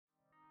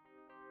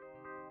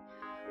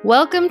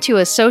Welcome to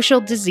A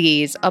Social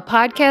Disease, a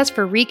podcast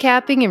for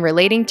recapping and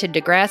relating to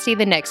Degrassi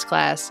the Next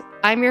Class.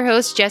 I'm your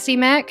host, Jessie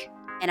Mack.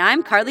 And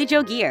I'm Carly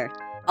Jo Gear,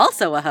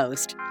 also a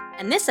host.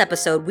 In this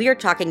episode, we are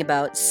talking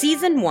about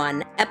Season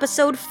 1,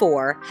 Episode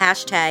 4,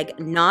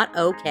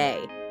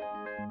 #NotOK.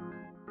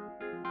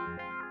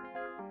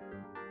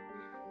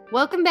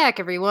 Welcome back,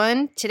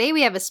 everyone. Today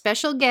we have a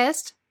special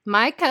guest,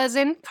 my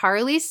cousin,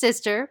 Carly's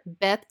sister,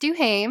 Beth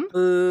Duhame.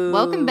 Boo.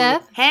 Welcome,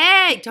 Beth.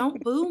 Hey,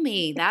 don't boo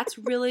me. That's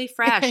really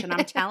fresh, and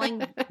I'm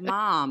telling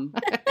Mom.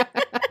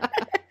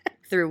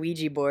 Through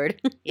Ouija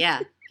board. Yeah,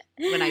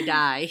 when I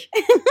die.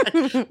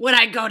 When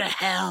I go to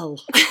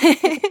hell.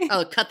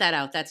 Oh, cut that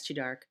out. That's too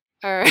dark.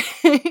 All right.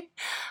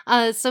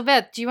 So,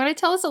 Beth, do you want to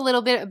tell us a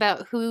little bit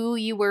about who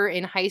you were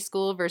in high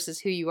school versus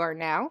who you are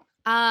now?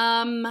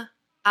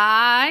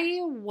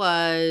 I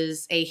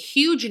was a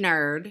huge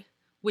nerd,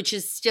 which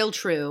is still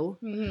true.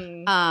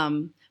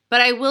 Mm-hmm.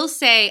 But I will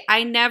say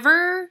I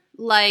never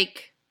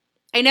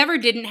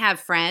didn't have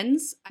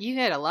friends. You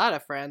had a lot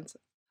of friends.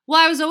 Well,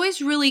 I was always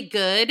really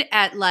good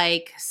at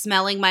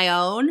smelling my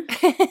own.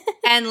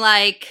 And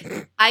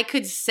I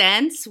could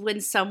sense when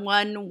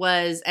someone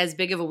was as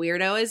big of a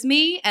weirdo as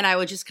me, and I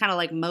would just kind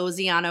of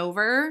mosey on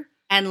over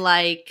and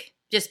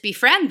just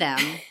befriend them.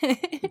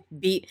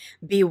 Be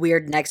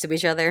weird next to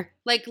each other.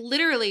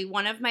 Literally,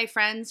 one of my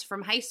friends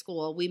from high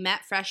school, we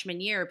met freshman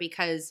year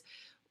because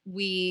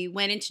we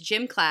went into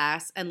gym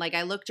class, and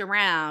I looked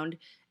around,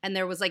 and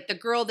there was the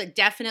girl that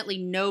definitely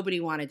nobody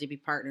wanted to be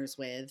partners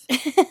with.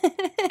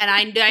 And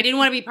I didn't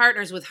want to be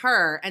partners with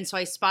her. And so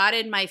I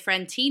spotted my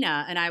friend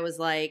Tina, and I was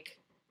like,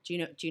 do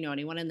you know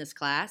anyone in this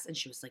class? And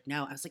she was like,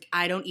 no. I was like,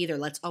 I don't either.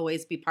 Let's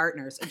always be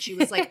partners. And she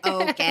was like,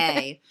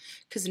 okay.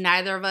 Because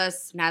neither of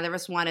us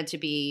wanted to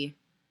be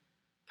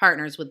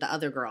partners with the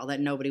other girl that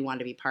nobody wanted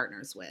to be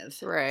partners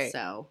with. Right.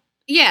 So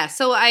yeah.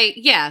 So I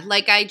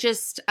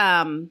just,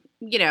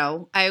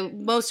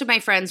 most of my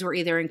friends were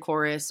either in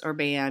chorus or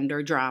band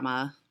or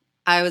drama.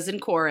 I was in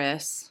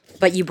chorus.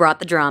 But you brought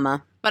the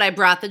drama. But I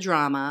brought the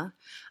drama.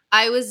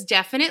 I was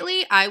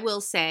definitely, I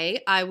will say,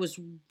 I was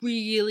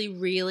really,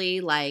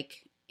 really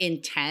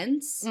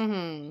intense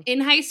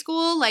in high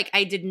school.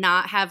 I did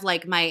not have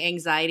my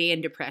anxiety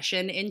and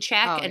depression in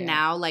check. Oh, and yeah.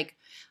 now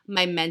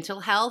my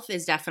mental health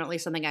is definitely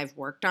something I've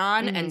worked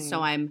on. And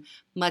so I'm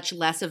much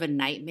less of a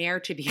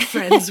nightmare to be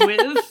friends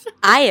with.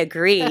 I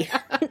agree.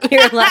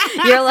 You're a lot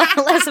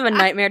less of a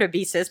nightmare to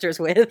be sisters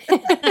with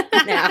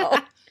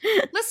now.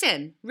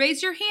 Listen,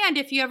 raise your hand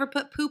if you ever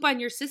put poop on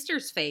your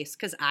sister's face,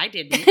 because I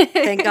didn't.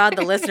 Thank God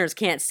the listeners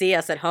can't see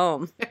us at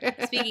home.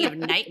 Speaking of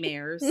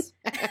nightmares.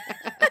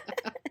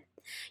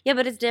 Yeah,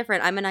 but it's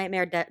different. I'm a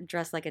nightmare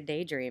dressed like a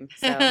daydream,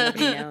 so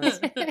nobody knows.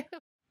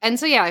 And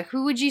so, yeah,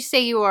 who would you say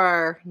you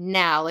are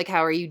now?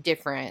 How are you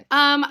different?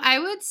 I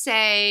would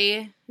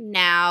say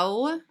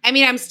now,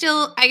 I'm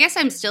still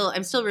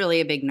really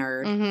a big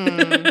nerd.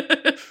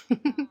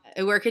 Mm-hmm.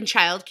 I work in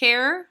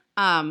childcare.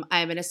 I'm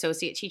an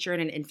associate teacher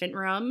in an infant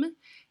room,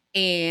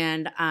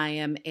 and I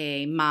am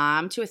a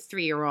mom to a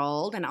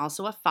 3-year-old and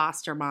also a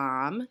foster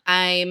mom.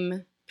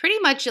 I'm pretty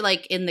much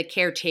in the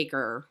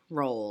caretaker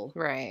role.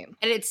 Right.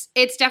 And it's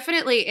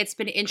definitely, it's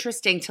been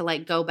interesting to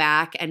go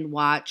back and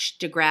watch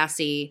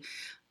Degrassi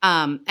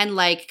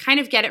and kind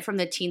of get it from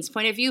the teens'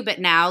 point of view, but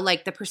now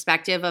the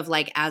perspective of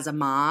as a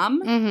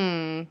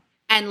mom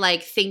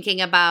and thinking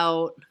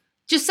about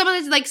just some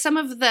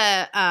of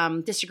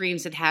the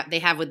disagreements that they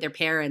have with their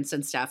parents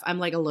and stuff.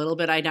 I'm a little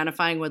bit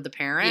identifying with the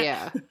parent.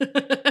 Yeah.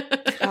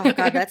 Oh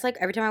God, that's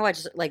every time I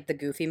watch the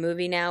Goofy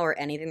movie now or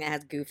anything that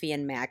has Goofy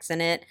and Max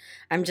in it,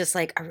 I'm just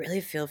I really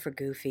feel for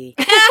Goofy.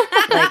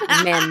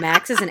 Man,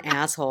 Max is an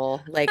asshole.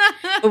 But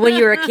when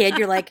you were a kid,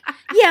 you're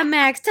yeah,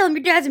 Max, tell him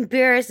your dad's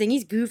embarrassing.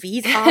 He's goofy.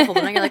 He's awful.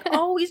 But now you're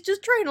oh, he's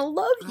just trying to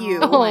love you.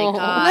 Oh my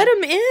God. Let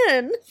him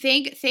in.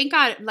 Thank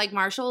God,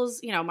 Marshall's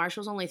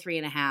only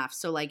 3.5,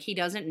 so he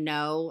doesn't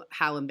know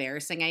how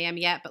embarrassing I am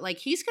yet, but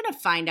he's gonna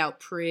find out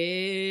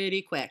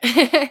pretty quick.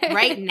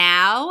 Right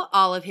now,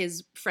 all of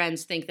his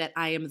friends think that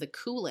I am the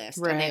coolest,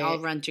 right. And they all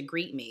run to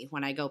greet me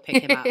when I go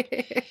pick him up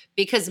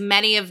because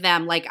many of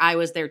them I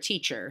was their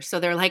teacher, so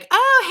they're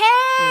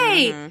oh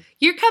hey,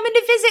 you're coming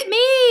to visit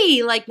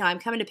me. No, I'm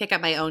coming to pick up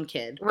my own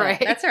kid. But right.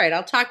 That's all right.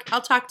 I'll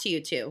talk to you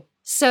too.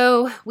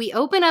 So we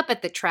open up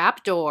at the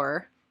trap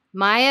door.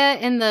 Maya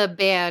and the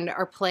band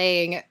are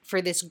playing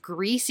for this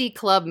greasy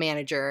club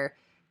manager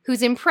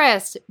who's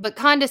impressed but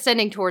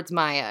condescending towards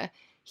Maya.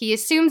 He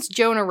assumes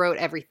Jonah wrote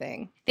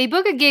everything. They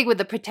book a gig with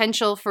the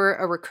potential for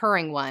a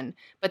recurring one,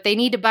 but they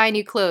need to buy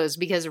new clothes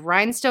because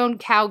rhinestone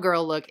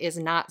cowgirl look is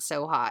not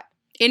so hot.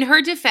 In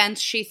her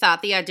defense, she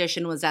thought the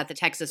audition was at the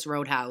Texas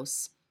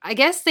Roadhouse. I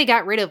guess they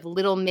got rid of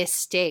Little Miss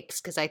Steaks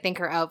because I think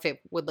her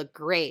outfit would look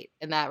great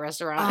in that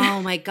restaurant.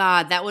 Oh my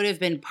God, that would have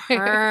been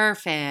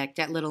perfect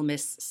at Little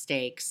Miss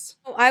Steaks.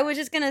 I was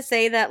just going to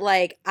say that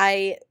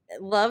I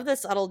love the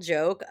subtle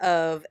joke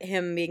of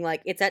him being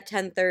it's at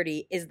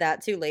 10:30. Is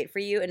that too late for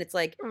you? And it's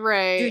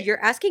right. Dude,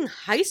 you're asking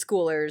high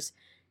schoolers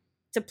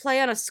to play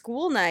on a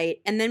school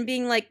night and then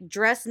being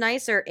dress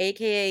nicer,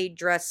 aka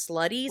dress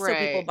slutty, so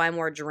people buy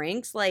more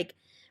drinks.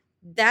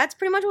 that's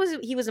pretty much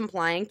what he was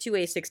implying to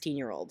a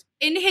 16-year-old.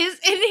 In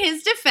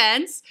his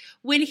defense,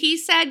 when he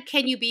said,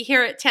 "Can you be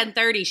here at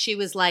 10:30?" she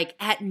was like,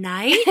 "At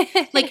night?"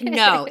 Like,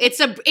 no, it's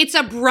a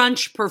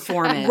brunch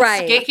performance.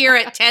 Right. Get here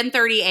at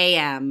 10:30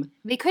 a.m.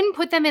 They couldn't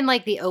put them in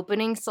like the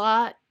opening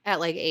slot at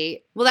like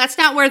 8. Well, that's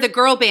not where the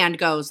girl band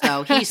goes,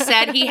 though. He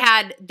said he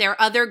had their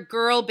other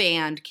girl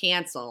band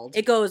canceled.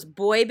 It goes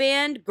boy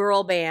band,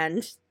 girl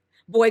band,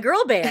 boy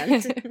girl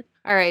band.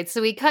 All right,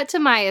 so we cut to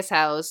Maya's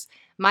house.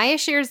 Maya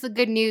shares the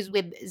good news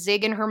with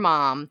Zig and her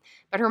mom,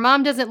 but her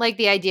mom doesn't like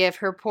the idea of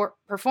her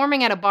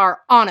performing at a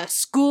bar on a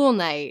school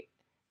night.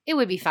 It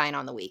would be fine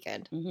on the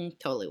weekend.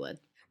 Totally would.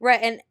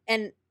 Right,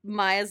 and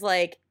Maya's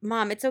like,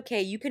 Mom, it's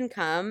okay. You can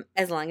come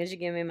as long as you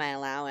give me my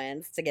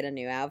allowance to get a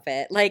new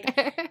outfit. Like,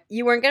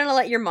 you weren't going to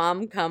let your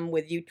mom come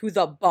with you to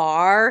the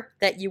bar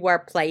that you are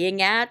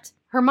playing at?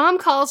 Her mom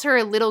calls her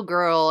a little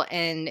girl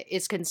and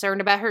is concerned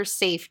about her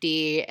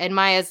safety. And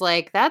Maya's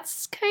like,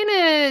 that's kind of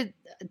a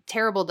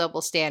terrible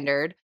double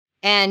standard.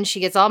 And she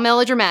gets all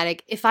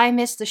melodramatic. If I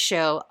miss the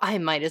show, I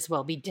might as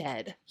well be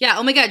dead. Yeah,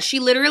 oh my God. She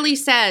literally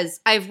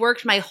says, I've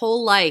worked my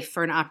whole life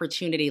for an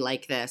opportunity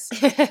like this.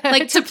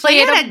 Like, to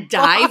play at a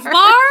dive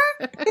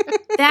bar?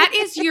 That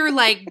is your,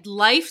 like,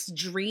 life's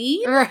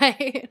dream?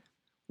 Right.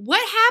 What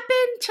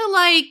happened to,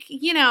 like,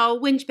 you know,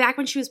 back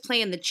when she was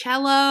playing the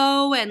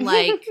cello and,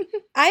 like...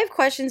 I have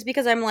questions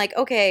because I'm like,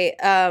 okay,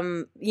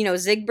 you know,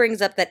 Zig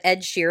brings up that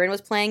Ed Sheeran was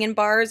playing in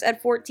bars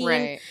at 14.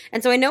 Right.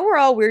 And so I know we're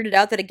all weirded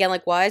out that, again,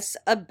 like, why is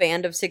a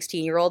band of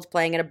 16-year-olds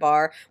playing at a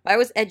bar? Why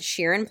was Ed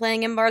Sheeran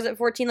playing in bars at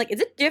 14? Like, is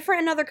it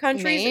different in other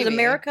countries? Is Maybe.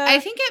 America? I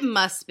think it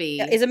must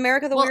be. Is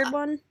America the weird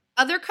one?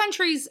 Other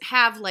countries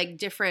have, like,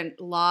 different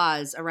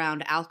laws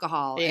around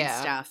alcohol and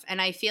stuff. And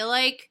I feel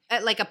like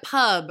at, like, a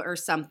pub or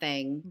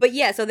something. But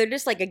yeah, so they're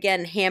just, like,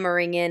 again,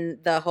 hammering in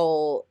the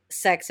whole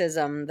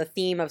sexism, the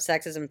theme of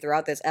sexism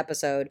throughout this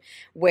episode,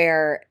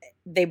 where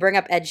they bring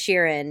up Ed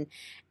Sheeran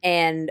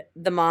and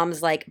the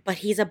mom's like, but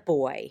he's a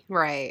boy.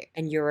 Right.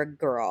 And you're a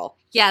girl.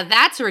 Yeah,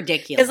 that's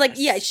ridiculous. Because, like,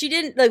 yeah, she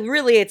didn't, like,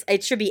 really,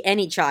 it should be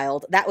any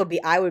child.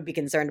 I would be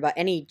concerned about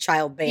any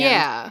child band.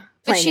 Yeah.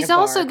 But playing in she's a bar.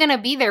 also going to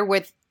be there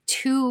with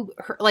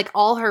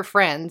all her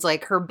friends,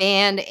 like her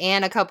band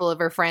and a couple of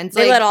her friends.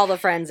 They like, let all the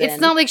friends in.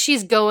 It's not like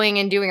she's going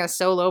and doing a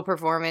solo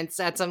performance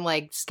at some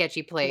like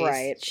sketchy place.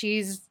 Right.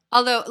 She's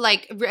Although,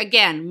 like,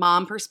 again,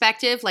 mom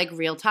perspective, like,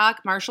 real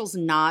talk, Marshall's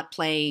not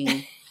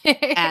playing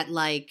at,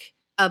 like,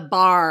 a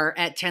bar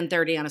at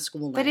 10:30 on a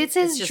school night. But it's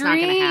his just not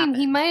gonna dream. happen.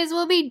 He might as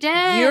well be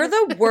dead. You're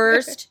the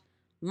worst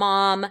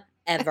mom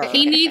ever.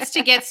 He needs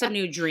to get some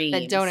new dreams.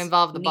 That don't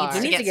involve the bar. He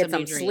needs to get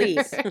some new sleep.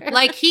 dreams.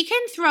 Like, he can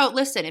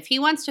listen, if he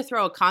wants to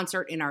throw a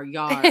concert in our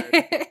yard,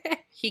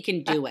 he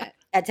can do it.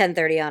 At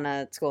 10:30 on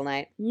a school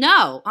night.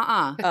 No,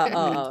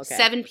 Okay.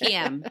 7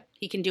 p.m.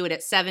 He can do it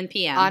at 7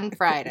 p.m. on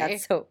Friday.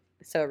 That's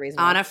so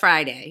reasonable. on a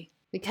Friday.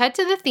 We cut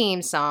to the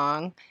theme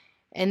song,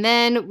 and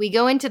then we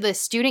go into the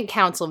student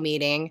council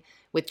meeting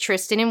with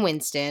Tristan and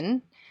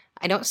Winston.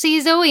 I don't see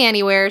Zoe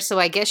anywhere, so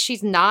I guess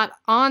she's not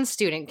on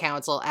student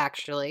council,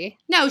 actually.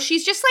 No,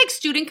 she's just like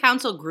student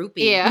council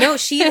groupie. Yeah. No,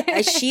 she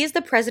is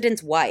the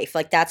president's wife.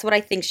 Like, that's what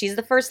I think. She's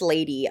the first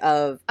lady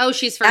of. Oh,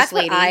 she's first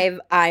lady. That's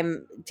what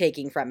I'm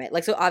taking from it.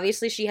 Like, so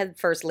obviously she had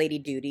first lady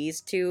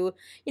duties to,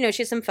 you know,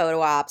 she has some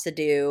photo ops to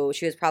do.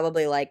 She was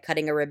probably like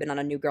cutting a ribbon on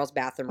a new girl's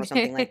bathroom or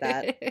something like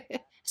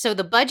that. So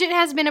the budget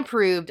has been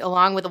approved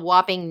along with a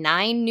whopping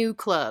 9 new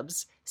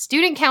clubs.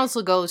 Student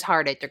council goes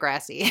hard at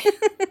Degrassi.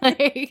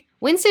 Like,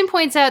 Winston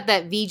points out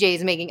that VJ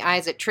is making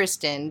eyes at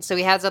Tristan, so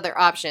he has other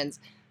options.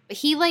 But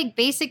he, like,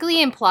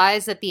 basically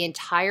implies that the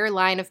entire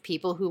line of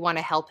people who want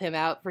to help him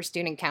out for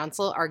student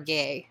council are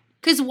gay.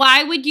 Because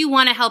why would you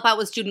want to help out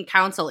with student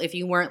council if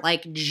you weren't,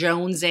 like,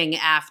 jonesing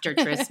after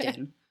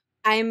Tristan?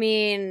 I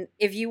mean,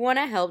 if you want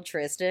to help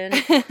Tristan,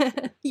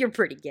 you're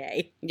pretty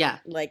gay. Yeah.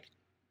 Like,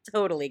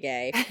 totally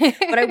gay.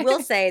 But I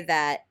will say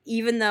that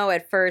even though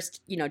at first,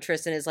 you know,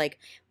 Tristan is like,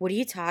 what are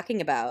you talking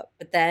about?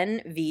 But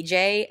then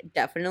VJ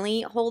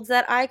definitely holds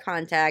that eye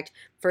contact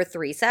for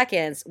 3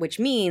 seconds, which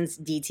means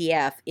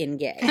DTF in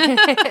gay.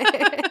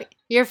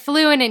 You're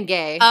fluent in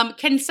gay.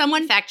 Can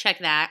someone fact check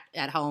that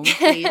at home,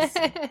 please?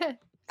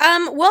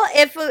 Well,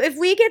 if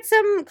we get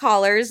some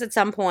callers at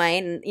some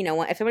point, and, you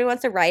know, if somebody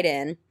wants to write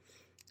in,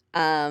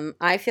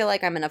 I feel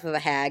like I'm enough of a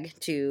hag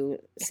to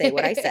say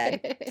what I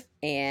said,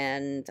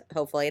 and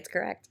hopefully it's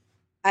correct.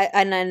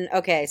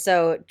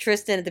 So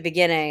Tristan at the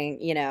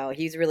beginning, you know,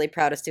 he's really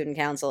proud of student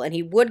council, and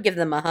he would give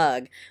them a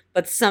hug,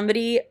 but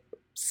somebody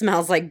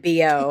smells like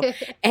BO,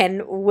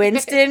 and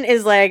Winston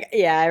is like,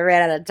 yeah, I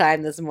ran out of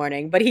time this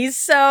morning, but he's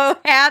so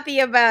happy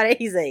about it.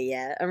 He's like,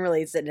 yeah, I'm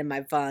really sitting in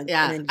my funk.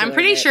 Yeah, I'm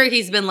pretty sure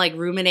he's been, like,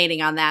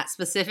 ruminating on that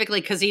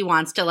specifically because he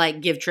wants to, like,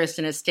 give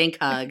Tristan a stink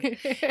hug.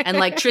 And,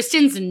 like,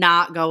 Tristan's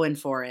not going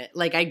for it.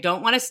 Like, I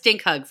don't want a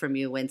stink hug from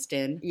you,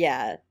 Winston.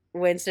 Yeah,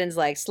 Winston's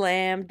like,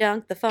 slam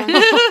dunk the phone.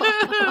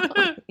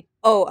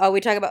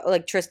 we talk about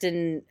like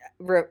Tristan.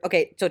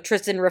 Okay, so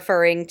Tristan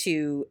referring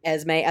to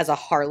Esme as a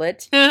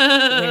harlot.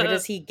 Where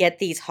does he get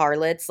these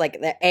harlots? Like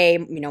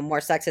more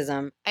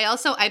sexism.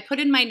 I put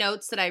in my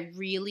notes that I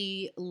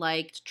really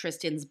liked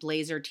Tristan's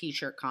blazer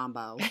t-shirt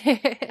combo,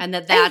 and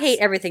that's I hate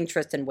everything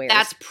Tristan wears.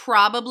 That's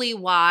probably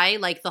why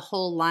like the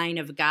whole line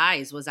of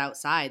guys was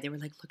outside. They were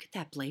like, "Look at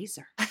that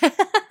blazer."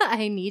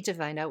 I need to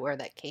find out where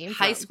that came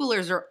High from.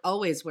 schoolers are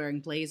always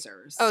wearing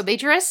blazers. Oh, they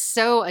dress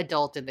so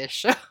adult in this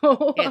show.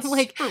 It's I'm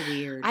like, super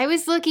weird. I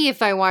was lucky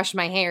if I washed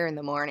my hair in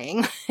the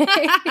morning.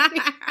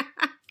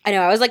 I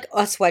know. I was like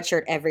a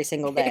sweatshirt every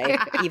single day,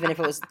 even if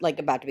it was like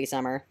about to be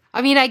summer.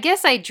 I mean, I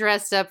guess I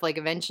dressed up like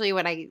eventually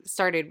when I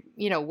started,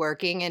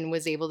 working and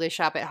was able to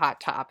shop at Hot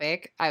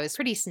Topic. I was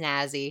pretty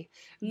snazzy.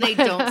 They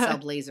don't sell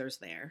blazers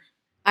there.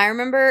 I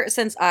remember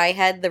since I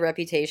had the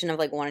reputation of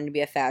like wanting to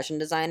be a fashion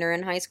designer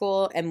in high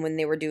school, and when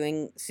they were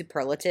doing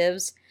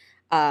superlatives,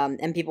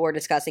 and people were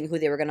discussing who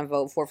they were going to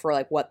vote for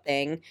like what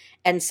thing,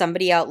 and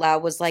somebody out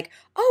loud was like,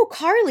 "Oh,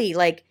 Carly,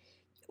 like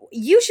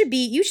you should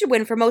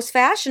win for most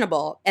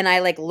fashionable." And I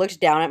like looked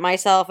down at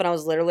myself, and I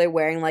was literally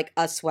wearing like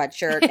a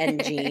sweatshirt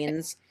and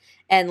jeans,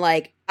 and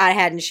like I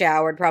hadn't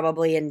showered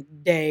probably in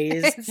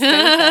days. So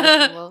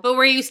fashionable. But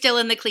were you still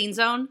in the clean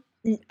zone?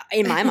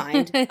 In my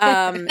mind.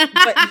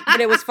 But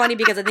it was funny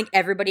because I think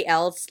everybody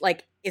else,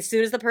 like, as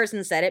soon as the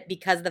person said it,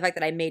 because of the fact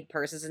that I made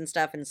purses and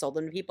stuff and sold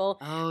them to people,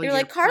 Oh, they were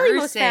like, Carly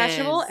most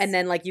fashionable. And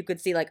then, like, you could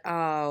see, like,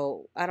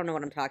 oh, I don't know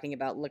what I'm talking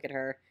about. Look at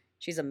her.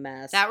 She's a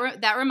mess.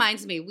 That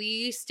reminds me,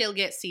 we still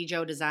get C.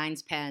 Joe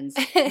Designs pens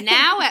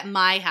now at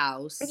my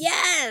house.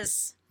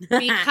 Yes.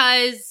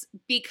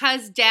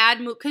 because dad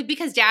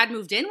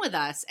moved in with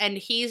us, and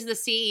he's the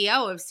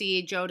CEO of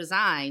C. Joe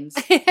Designs.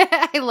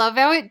 I love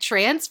how it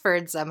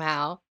transferred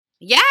somehow.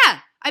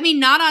 Yeah. I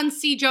mean, not on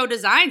C. Joe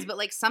Designs, but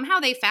like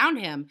somehow they found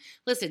him.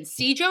 Listen,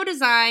 C. Joe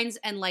Designs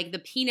and like the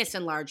penis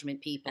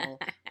enlargement people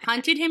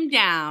hunted him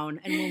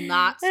down and will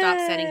not stop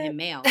sending him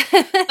mail.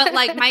 But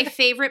like my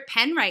favorite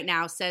pen right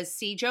now says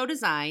C. Joe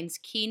Designs,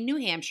 Keene, New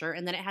Hampshire,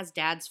 and then it has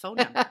Dad's phone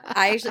number.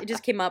 I actually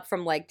just came up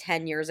from like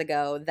 10 years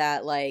ago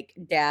that like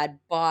Dad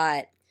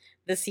bought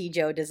the C.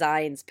 Joe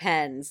Designs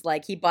pens.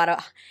 Like he bought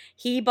a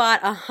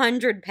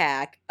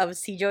 100-pack of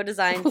C. Joe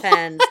Designs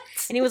pens,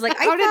 and he was like,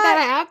 How did that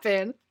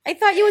happen? I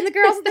thought you and the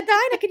girls at the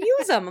diner could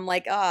use them. I'm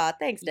like,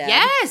 thanks, Dad.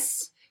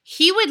 Yes.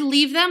 He would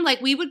leave them,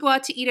 like we would go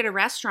out to eat at a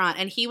restaurant,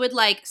 and he would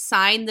like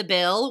sign the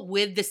bill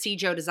with the C.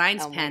 Joe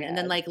Designs pen and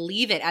then like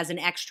leave it as an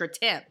extra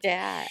tip.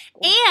 Dad.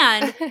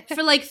 And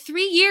for like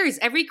 3 years,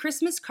 every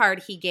Christmas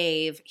card he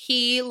gave,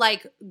 he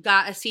like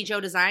got a C. Joe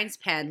Designs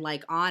pen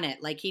like on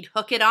it. Like he'd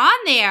hook it on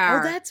there.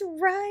 Oh, that's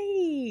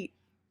right.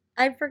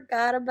 I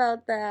forgot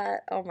about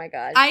that. Oh my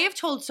God. I have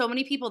told so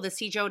many people the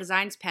C. Joe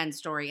Designs pen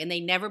story, and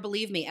they never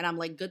believe me. And I'm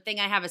like, good thing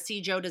I have a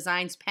C. Joe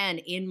Designs pen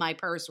in my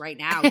purse right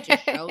now to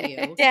show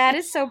you. Dad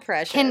is so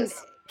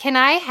precious. Can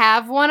I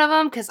have one of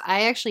them? Because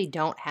I actually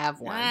don't have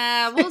one.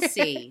 We'll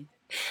see.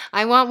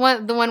 I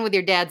want the one with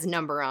your dad's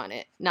number on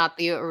it, not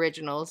the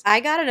originals. I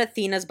got an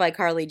Athena's by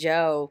Carly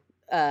Joe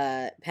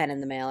pen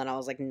in the mail, and I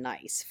was like,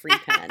 nice, free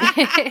pen.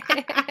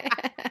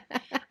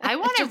 I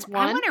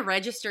want to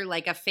register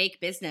like a fake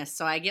business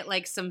so I get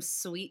like some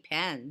sweet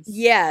pens.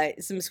 Yeah,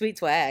 some sweet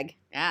swag.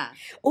 Yeah.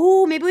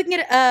 Oh, maybe we can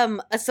get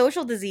a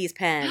social disease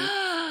pen.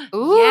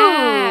 Ooh.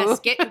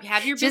 Yes.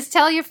 Just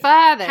tell your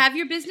father. Have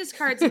your business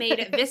cards made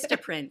at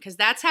Vistaprint, because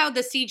that's how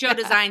the C. Joe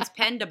Designs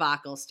pen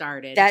debacle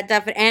started. That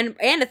definitely,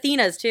 and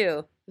Athena's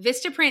too.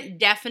 Vistaprint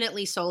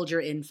definitely sold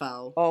your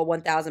info. Oh,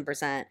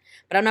 1,000%.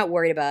 But I'm not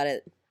worried about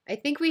it. I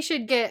think we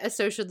should get a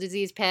social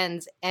disease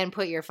pens and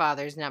put your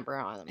father's number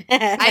on them.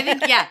 I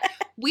think, yeah,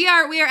 we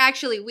are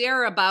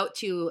about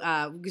to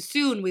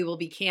soon. We will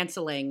be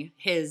canceling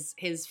his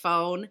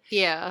phone.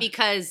 Yeah,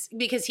 because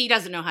he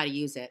doesn't know how to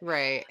use it,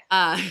 right?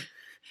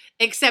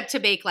 Except to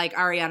make like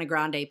Ariana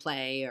Grande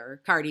play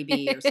or Cardi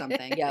B or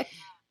something. Yep.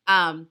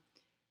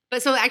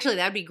 But so actually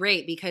that'd be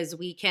great because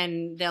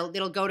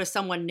it'll go to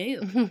someone new.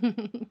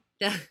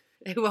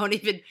 It won't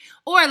even,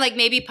 or like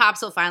maybe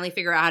Pops will finally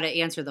figure out how to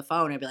answer the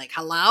phone and be like,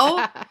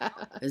 "Hello,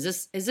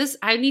 is this?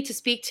 I need to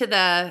speak to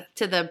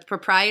the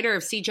proprietor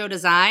of C. Joe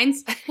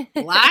Designs."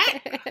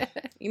 What?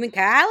 You mean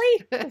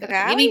Callie?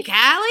 You mean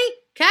Callie?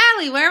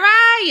 Callie, where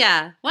are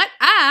ya? What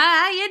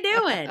are you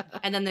doing?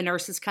 And then the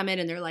nurses come in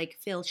and they're like,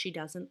 "Phil, she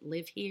doesn't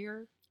live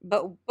here."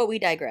 But we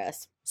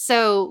digress.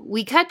 So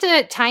we cut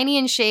to Tiny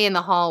and Shay in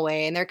the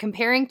hallway, and they're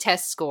comparing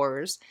test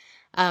scores.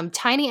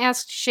 Tiny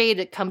asked Shay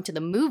to come to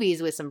the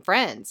movies with some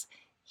friends.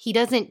 He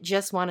doesn't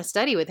just want to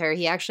study with her.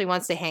 He actually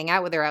wants to hang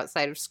out with her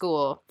outside of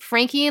school.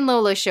 Frankie and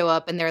Lola show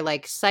up, and they're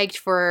like psyched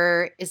for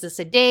her. Is this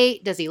a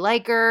date? Does he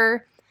like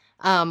her?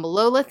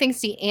 Lola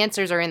thinks the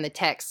answers are in the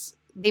text.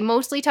 They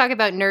mostly talk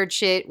about nerd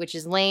shit, which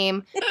is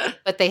lame,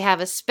 but they have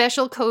a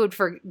special code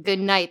for good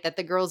night that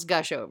the girls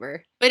gush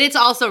over. But it's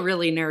also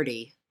really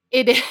nerdy.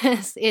 It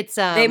is. It's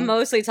They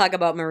mostly talk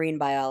about marine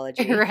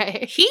biology.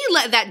 right. He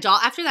let that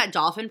after that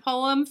dolphin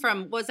poem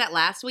from, was that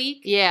last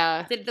week?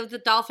 Yeah.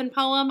 The dolphin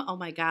poem? Oh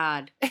my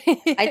God.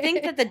 I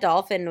think that the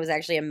dolphin was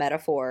actually a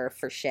metaphor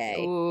for Shay.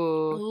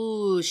 Ooh.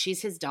 Ooh,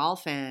 she's his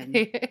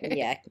dolphin.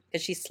 Yeah,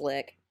 because she's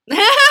slick.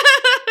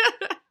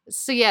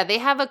 So yeah, they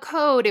have a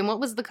code, and what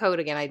was the code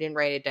again? I didn't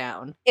write it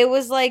down. It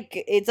was like,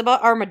 it's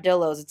about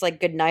armadillos. It's like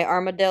good night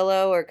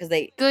armadillo, or because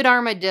they Good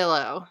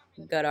armadillo.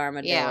 good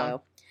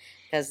armadillo.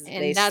 Because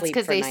And they that's sleep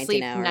because for they 19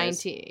 sleep hours.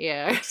 19.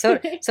 Yeah. So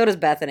does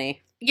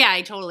Bethany. Yeah,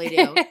 I totally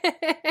do.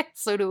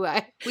 So do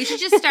I. We should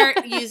just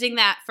start using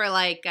that for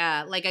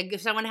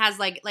if someone has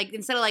like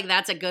instead of like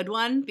that's a good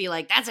one, be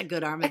like that's a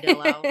good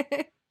armadillo.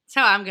 That's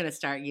how I'm gonna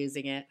start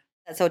using it.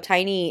 So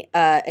Tiny,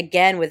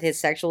 again with his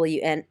sexual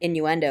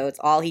innuendo, it's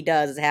all he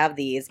does is have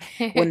these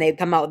when they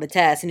come out with the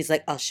test, and he's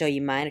like, "I'll show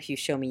you mine if you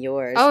show me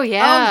yours." Oh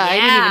yeah. I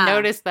didn't yeah. even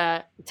notice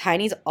that.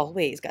 Tiny's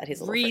always got his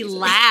little phrases.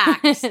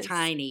 Relax,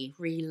 Tiny.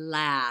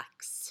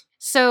 Relax.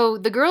 So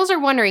the girls are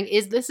wondering,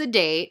 is this a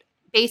date?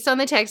 Based on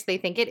the text, they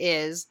think it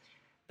is.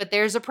 But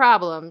there's a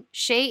problem.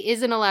 Shay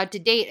isn't allowed to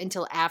date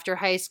until after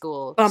high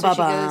school. Bum, So bum,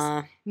 she goes,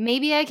 bum.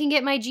 maybe I can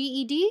get my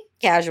GED?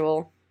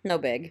 Casual, no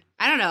big.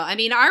 I don't know. I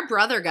mean, our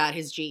brother got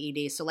his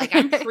GED, so like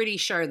I'm pretty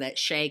sure that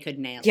Shay could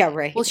nail Yeah, it.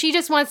 right. Well, she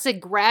just wants to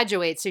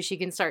graduate so she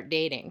can start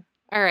dating.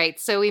 All right,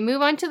 so we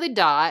move on to the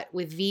dot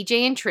with VJ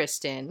and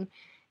Tristan.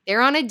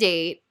 They're on a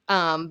date.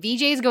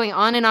 VJ is going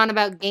on and on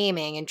about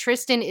gaming, and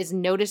Tristan is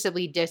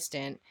noticeably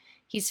distant.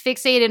 He's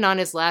fixated on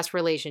his last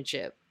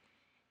relationship.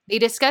 They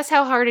discuss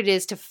how hard it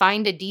is to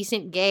find a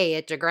decent gay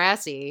at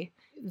Degrassi.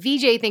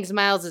 VJ thinks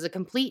Miles is a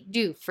complete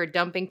doof for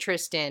dumping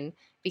Tristan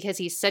because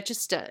he's such a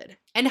stud.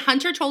 And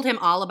Hunter told him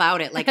all about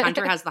it. Like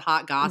Hunter has the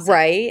hot gossip.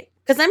 Right?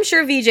 Because I'm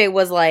sure VJ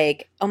was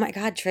like, "Oh my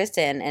God,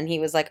 Tristan," and he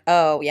was like,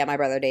 "Oh yeah, my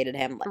brother dated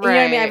him." You know what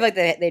I mean? I feel like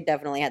they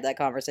definitely had that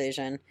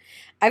conversation.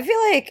 I feel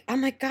like, oh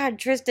my God,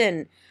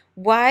 Tristan.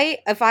 Why?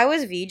 If I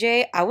was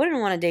VJ, I wouldn't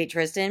want to date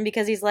Tristan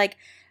because he's like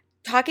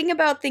talking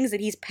about things that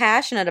he's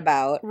passionate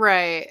about.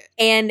 Right.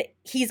 And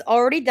he's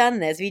already done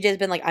this. VJ's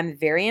been like, I'm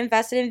very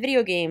invested in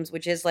video games,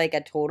 which is like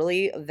a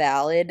totally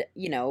valid,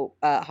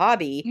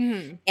 hobby.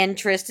 Mm-hmm. And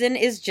Tristan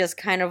is just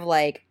kind of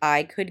like,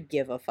 I could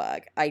give a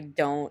fuck. I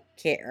don't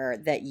care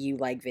that you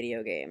like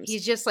video games.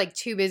 He's just like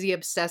too busy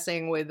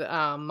obsessing with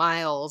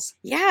Miles.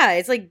 Yeah,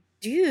 it's like,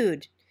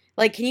 dude.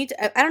 Like, can you?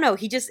 I don't know.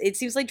 It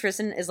seems like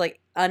Tristan is like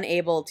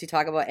unable to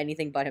talk about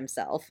anything but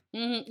himself.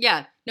 Mm-hmm.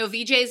 Yeah. No,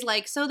 VJ's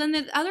like, so then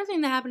the other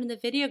thing that happened in the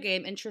video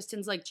game, and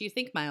Tristan's like, do you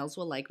think Miles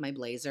will like my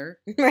blazer?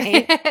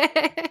 Right.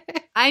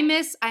 I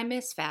miss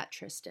fat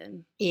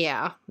Tristan.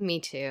 Yeah, me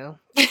too.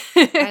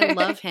 I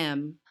love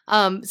him.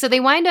 So they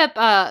wind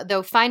up,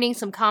 though, finding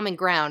some common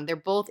ground. They're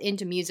both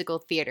into musical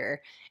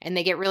theater, and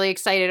they get really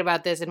excited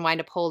about this and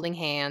wind up holding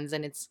hands,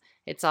 and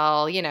it's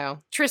all,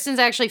 Tristan's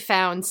actually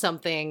found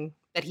something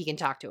that he can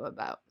talk to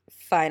about.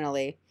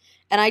 Finally.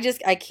 And I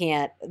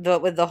can't,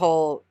 with the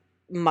whole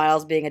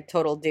Miles being a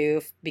total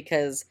doof,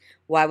 because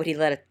why would he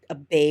let a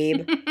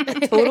babe,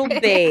 a total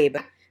babe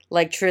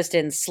like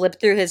Tristan slip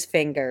through his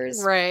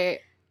fingers?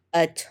 Right.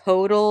 A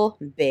total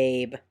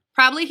babe.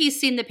 Probably he's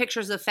seen the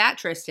pictures of fat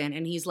Tristan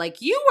and he's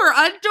like, you were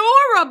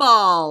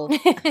adorable.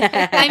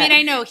 I mean,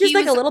 I know Just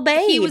like a little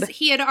babe.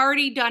 He had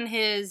already done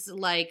his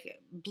like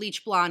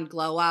bleach blonde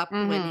glow up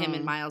when him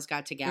and Miles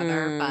got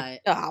together,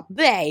 but oh,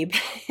 babe.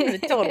 A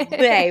total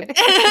babe.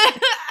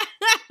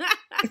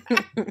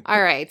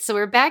 All right, so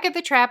we're back at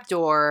the trap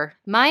door.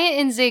 Maya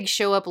and Zig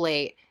show up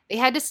late. They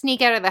had to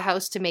sneak out of the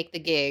house to make the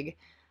gig.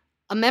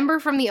 A member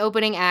from the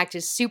opening act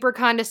is super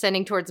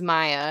condescending towards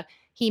Maya.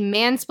 He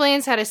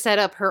mansplains how to set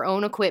up her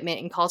own equipment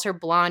and calls her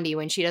Blondie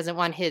when she doesn't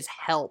want his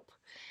help.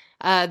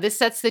 This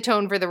sets the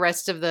tone for the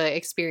rest of the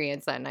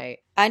experience that night.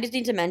 I just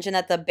need to mention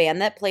that the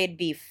band that played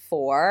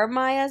before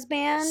Maya's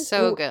band,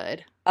 So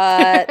good.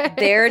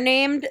 they're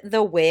named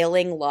the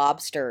Wailing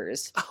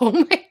Lobsters. Oh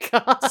my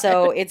god.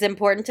 So it's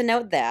important to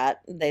note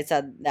that they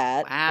said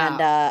that. Wow.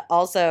 And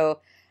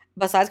also,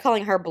 besides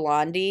calling her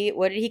Blondie,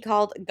 what did he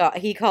call?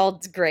 He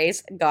called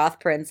Grace Goth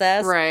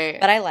Princess. Right.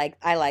 But I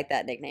like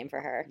that nickname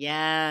for her.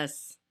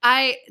 yes.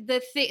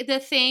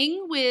 The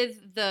thing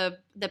with the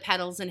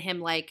pedals and him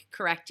like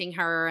correcting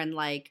her and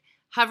like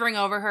hovering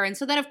over her, and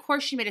so then of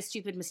course she made a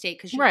stupid mistake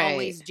because you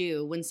always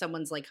do when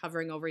someone's like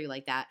hovering over you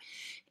like that.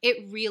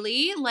 It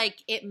really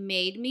it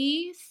made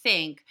me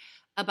think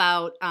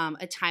about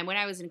a time when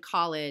I was in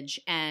college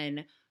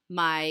and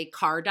my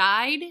car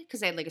died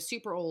because I had like a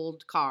super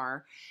old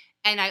car.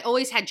 And I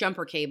always had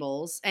jumper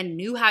cables and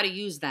knew how to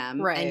use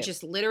them and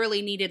just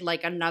literally needed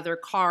like another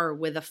car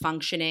with a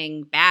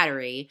functioning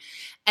battery.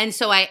 And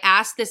so I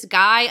asked this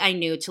guy I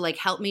knew to like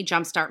help me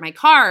jumpstart my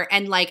car.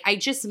 And like, I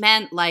just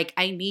meant like,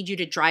 I need you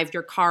to drive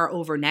your car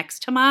over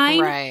next to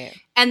mine. Right.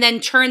 And then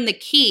turn the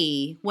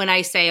key when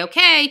I say,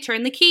 okay,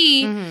 turn the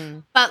key. Mm-hmm.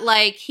 But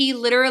like, he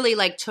literally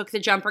like took the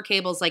jumper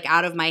cables like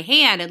out of my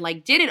hand and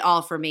like did it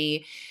all for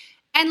me.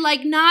 And,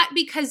 like, not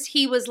because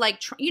he was,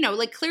 like,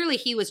 clearly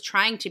he was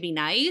trying to be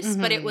nice,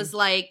 but it was,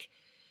 like,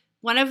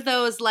 one of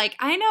those, like,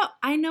 I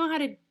know how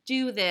to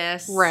do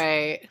this.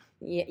 Right.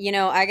 You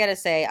know, I gotta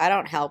say, I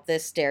don't help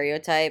this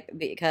stereotype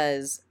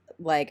because,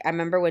 like, I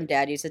remember when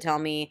Dad used to tell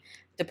me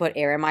to put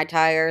air in my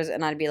tires,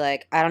 and I'd be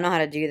like, I don't know how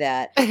to do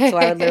that. So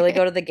I would literally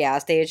go to the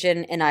gas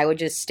station, and I would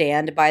just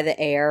stand by the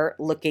air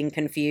looking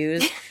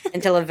confused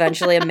until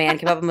eventually a man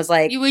came up and was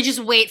like, You would just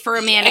wait for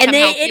a man to and come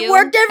help you. it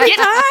worked every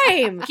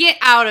time. Get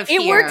out of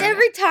here. It worked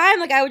every time.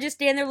 Like, I would just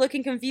stand there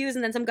looking confused,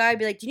 and then some guy would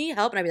be like, do you need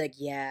help? And I'd be like,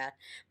 yeah.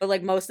 But,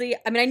 like, mostly,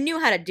 I mean, I knew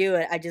how to do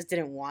it. I just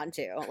didn't want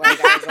to. Like,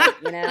 I was like,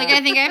 you know. Like,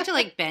 I think I have to,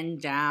 like,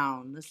 bend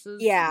down. This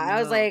is... Yeah, I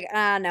was ugh.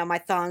 like, no, my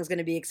thong's going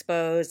to be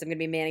exposed. I'm going to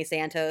be Manny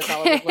Santos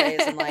all over the place.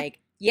 And, like,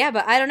 yeah,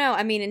 but I don't know.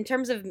 I mean, in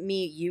terms of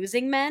me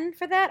using men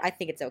for that, I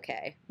think it's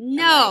okay.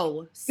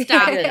 No. I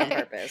Stop did it on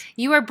it. purpose.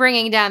 You are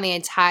bringing down the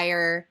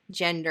entire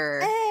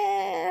gender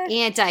Eh.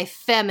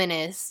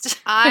 anti-feminist.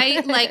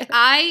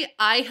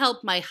 I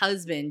helped my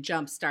husband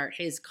jumpstart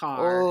his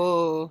car.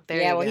 Oh,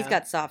 there Yeah, you well, go. he's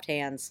got soft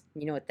hands.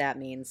 You know what that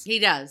means. He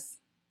does.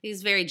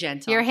 He's very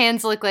gentle. Your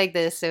hands look like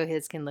this, so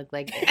his can look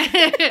like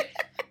this.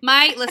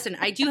 Listen,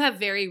 I do have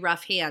very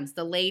rough hands.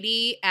 The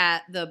lady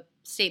at the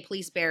state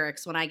police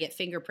barracks, when I get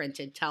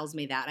fingerprinted, tells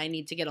me that I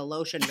need to get a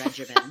lotion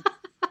regimen.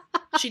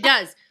 She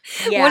does.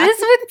 Yeah. What is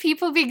with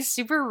people being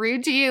super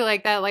rude to you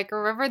like that? Like,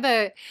 remember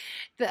the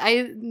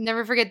I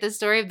never forget the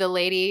story of the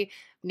lady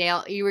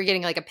you were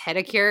getting like a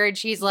pedicure, and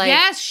she's like,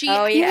 yes, she.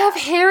 Oh, you yeah. have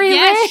hairy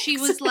Yes, legs. she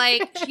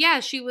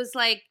was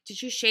like,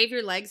 did you shave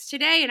your legs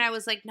today? And I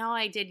was like, no,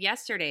 I did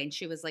yesterday. And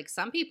she was like,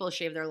 some people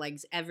shave their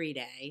legs every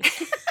day.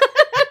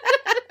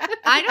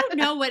 I don't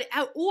know what,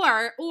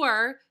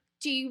 or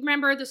do you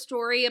remember the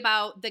story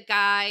about the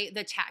guy,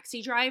 the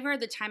taxi driver,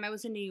 the time I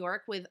was in New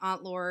York with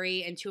Aunt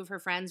Lori and two of her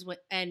friends,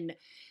 and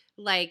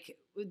like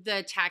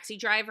the taxi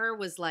driver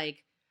was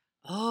like,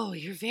 oh,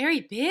 you're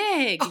very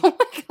big. Oh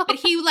my God. But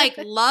he like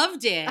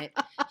loved it.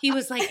 He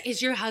was like,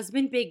 is your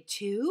husband big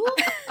too?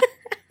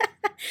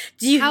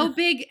 Do you, How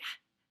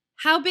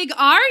big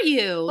are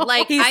you?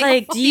 Like, he's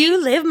like, do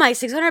you live my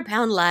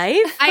 600-pound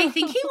life? I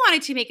think he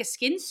wanted to make a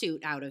skin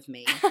suit out of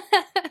me.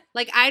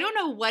 Like, I don't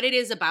know what it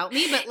is about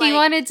me, but like, he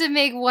wanted to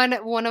make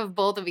one of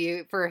both of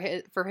you for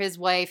his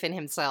wife and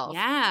himself.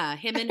 yeah,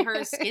 him and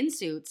her skin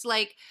suits.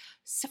 Like,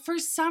 for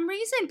some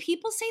reason,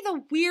 people say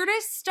the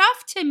weirdest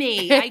stuff to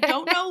me. I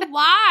don't know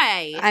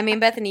why. I mean,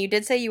 Bethany, you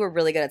did say you were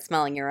really good at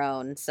smelling your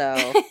own,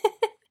 so...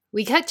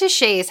 We cut to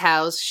Shay's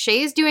house.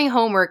 Shay's doing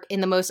homework in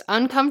the most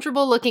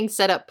uncomfortable looking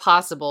setup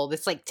possible.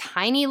 This like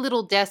tiny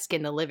little desk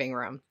in the living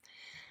room.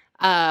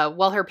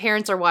 While her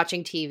parents are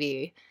watching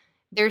TV.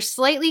 They're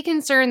slightly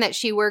concerned that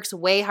she works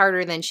way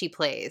harder than she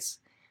plays.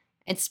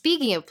 And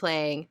speaking of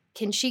playing,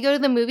 can she go to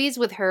the movies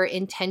with her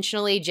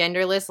intentionally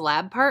genderless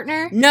lab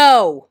partner?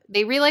 No!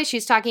 They realize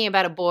she's talking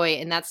about a boy,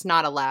 and that's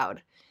not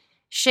allowed.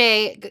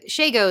 Shay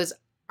goes,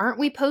 aren't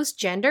we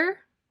post-gender?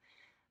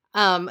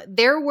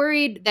 They're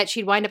worried that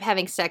she'd wind up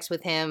having sex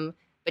with him,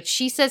 but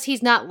she says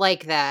he's not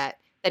like that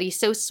he's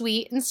so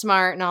sweet and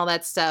smart and all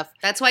that stuff.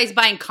 That's why he's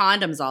buying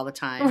condoms all the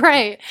time.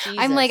 Right.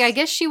 I'm like, Jesus. I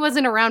guess she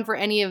wasn't around for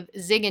any of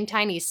Zig and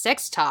Tiny's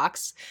sex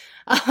talks.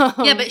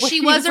 Yeah, but she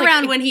was like,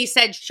 around when he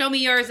said, show me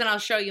yours and I'll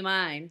show you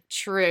mine.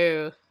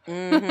 True.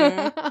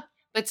 Mm-hmm.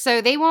 But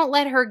so they won't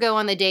let her go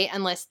on the date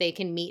unless they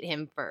can meet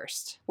him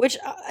first. Which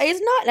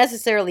is not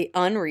necessarily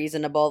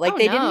unreasonable. Like, Oh,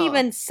 they no. didn't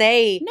even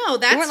say... No,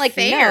 They that's weren't like,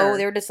 fair. no.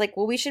 They were just like,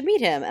 well, we should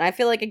meet him. And I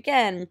feel like,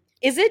 again,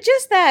 is it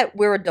just that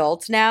we're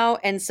adults now,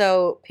 and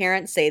so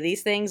parents say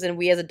these things, and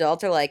we as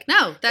adults are like,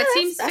 No, that "Yeah,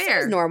 seems that fair.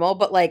 seems normal.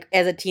 But, like,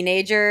 as a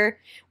teenager,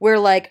 we're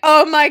like,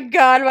 oh, my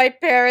God, my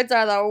parents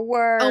are the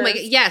worst. Oh my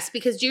god, yes,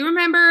 because do you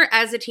remember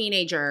as a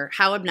teenager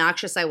how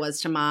obnoxious I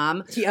was to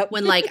mom Yep.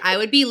 when like I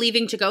would be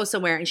leaving to go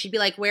somewhere and she'd be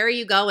like, "Where are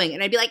you going?"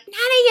 And I'd be like, "None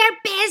of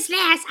your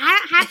business. I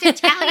don't have to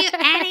tell you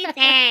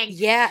anything."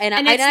 Yeah,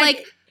 And it's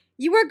like,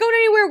 you weren't going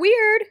anywhere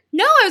weird.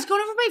 no, I was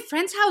going over to my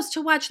friend's house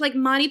to watch like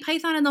Monty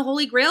Python and the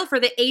Holy Grail for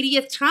the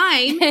 80th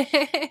time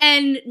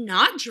and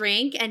not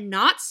drink and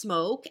not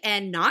smoke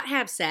and not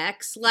have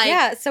sex. Like,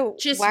 yeah, so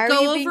just why are you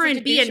go being over such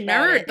and be a douche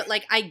about nerd. it? But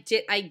like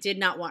I did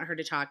not want her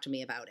to talk to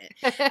me about it.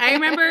 I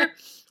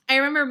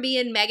remember me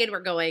and Megan were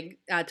going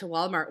to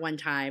Walmart one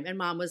time, and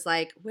Mom was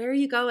like, "Where are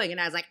you going?"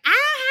 And I was like, "I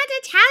don't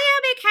have to tell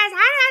you because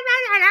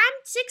I'm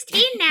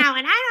 16 now,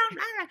 and I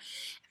don't."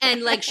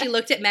 And like she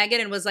looked at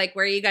Megan and was like,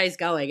 "Where are you guys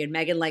going?" And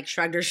Megan like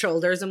shrugged her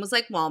shoulders and was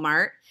like,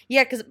 "Walmart."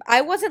 Yeah, because I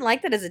wasn't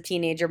like that as a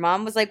teenager.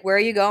 Mom was like, where are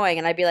you going?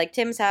 And I'd be like,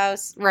 Tim's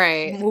house,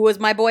 Right. who was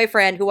my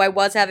boyfriend, who I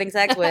was having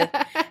sex with.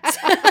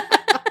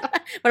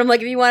 But I'm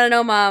like, if you want to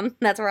know, Mom,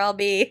 that's where I'll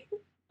be.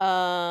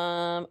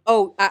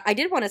 I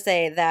did want to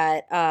say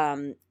that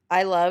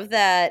I love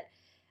that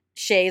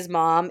Shay's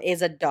mom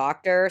is a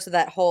doctor. So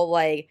that whole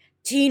like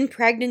teen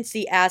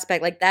pregnancy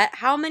aspect, like that,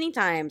 how many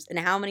times and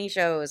how many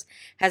shows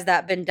has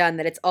that been done?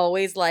 That it's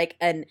always like,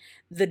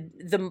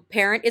 the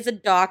parent is a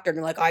doctor and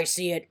they're like, I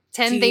see it.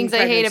 10 Teen things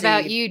I hate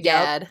about pregnancy. you, Yep.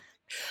 Dad.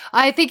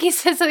 I think he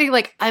said something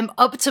like, I'm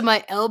up to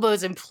my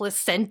elbows in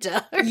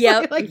placenta. or Yep.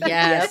 something like that.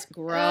 Yes,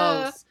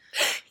 gross.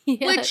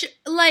 Yeah. Which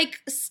like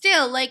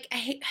still like I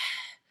hate.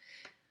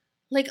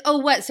 Like, oh,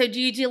 what? So do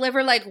you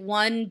deliver like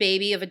one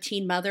baby of a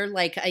teen mother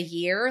like a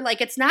year?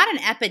 Like, it's not an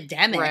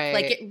epidemic. Right.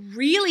 Like, it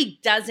really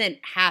doesn't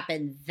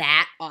happen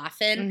that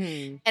often.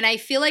 Mm-hmm. And I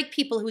feel like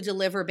people who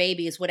deliver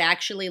babies would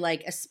actually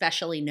like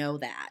especially know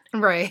that.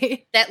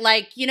 Right. That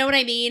like, you know what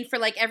I mean? For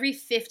like every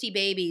 50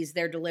 babies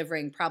they're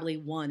delivering, probably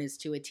one is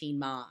to a teen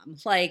mom.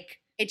 Like,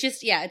 it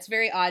just, yeah, it's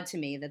very odd to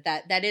me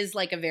that is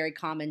like a very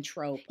common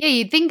trope. Yeah,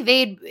 you'd think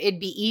it'd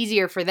be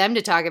easier for them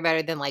to talk about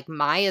it than like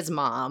Maya's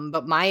mom,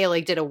 but Maya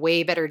like did a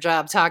way better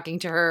job talking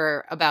to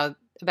her about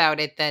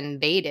it than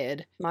they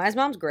did. Maya's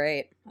mom's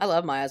great. I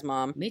love Maya's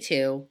mom. Me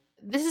too.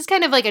 This is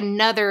kind of like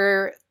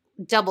another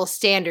double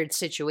standard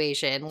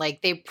situation.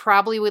 Like they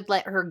probably would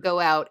let her go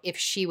out if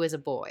she was a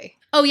boy.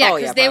 Oh, yeah, Oh,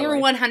 because yeah, they were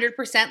probably.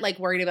 100% like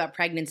worried about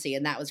pregnancy,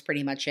 and that was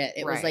pretty much it.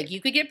 It was Right. like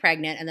you could get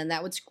pregnant, and then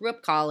that would screw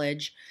up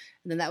college,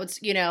 and then that would,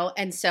 you know,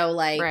 and so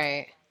like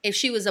Right. if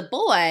she was a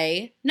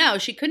boy, no,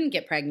 she couldn't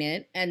get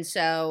pregnant, and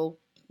so,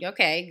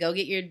 okay, go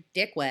get your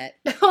dick wet.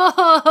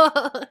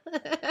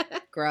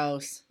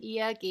 Gross.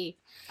 Yucky.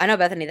 I know,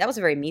 Bethany, that was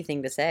a very me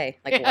thing to say.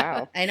 Like,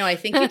 wow. I know, I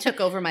think you took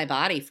over my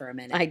body for a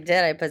minute. I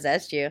did. I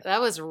possessed you. That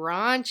was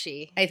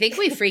raunchy. I think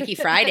we Freaky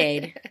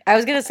Friday'd. I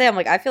was going to say, I'm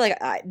like, I feel like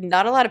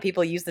not a lot of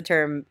people use the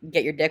term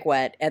get your dick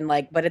wet. And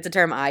like, but it's a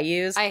term I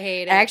use. I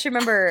hate it. I actually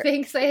remember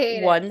Thanks, I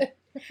hate one. it.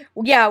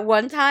 Yeah,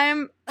 one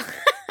time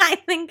I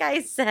think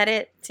I said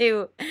it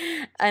to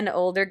an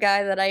older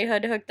guy that I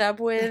had hooked up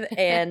with,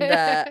 and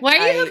Why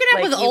are you hooking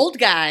up with old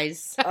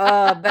guys?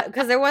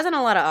 Because there wasn't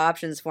a lot of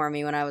options for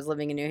me when I was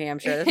living in New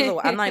Hampshire.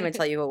 I'm not even gonna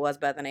tell you who it was,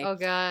 Bethany. Oh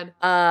God.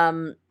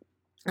 I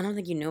don't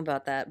think you knew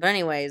about that, but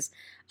anyways,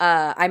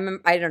 I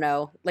don't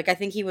know. Like, I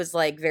think he was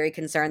like very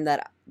concerned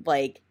that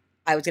like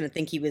I was gonna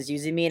think he was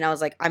using me, and I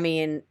was like, I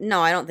mean,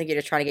 no, I don't think you're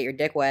just trying to get your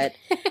dick wet.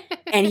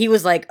 And he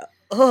was like,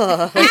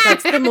 ugh, like,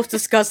 that's the most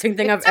disgusting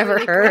thing I've It's ever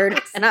really heard.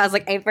 gross. And I was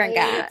like, I I hate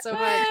forgot. it so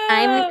much.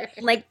 I'm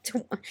like,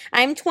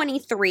 I'm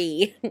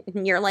 23.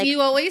 You're like,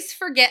 You always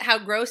forget how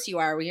gross you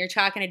are when you're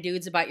talking to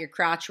dudes about your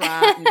crotch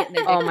rot and getting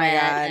their dick oh my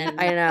wet God.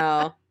 and- I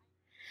know.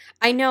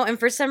 I know. And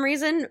for some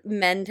reason,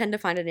 men tend to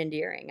find it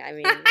endearing. I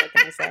mean, what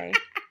can I say?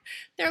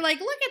 They're like,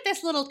 look at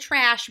this little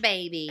trash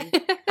baby.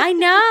 I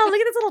know. Look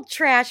at this little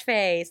trash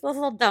face. This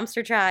little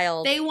dumpster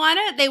child. They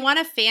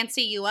wanna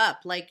fancy you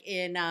up, like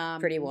in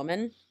Pretty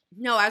Woman.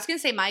 No, I was gonna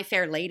say My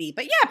Fair Lady,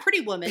 but yeah, Pretty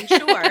Woman,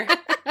 sure.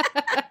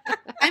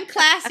 I'm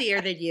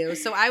classier than you,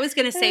 so I was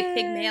gonna say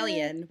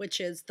Pygmalion, which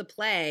is the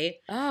play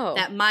Oh.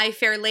 that My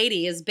Fair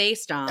Lady is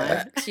based on.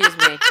 Excuse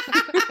me.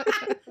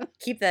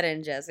 Keep that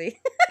in, Jesse.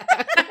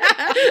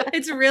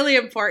 It's really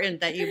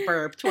important that you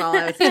burped while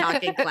I was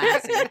talking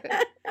classy.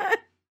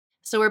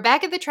 So we're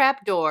back at the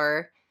trap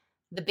door.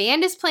 The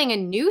band is playing a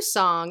new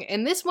song,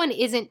 and this one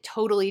isn't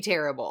totally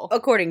terrible.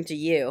 According to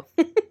you.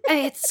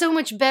 It's so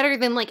much better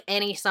than like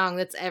any song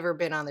that's ever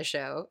been on the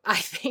show, I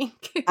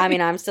think. I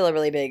mean, I'm still a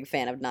really big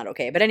fan of Not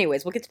Okay. But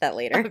anyways, we'll get to that Oh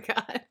later.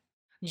 God.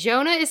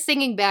 Jonah is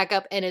singing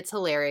backup, and it's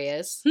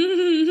hilarious.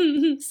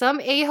 Some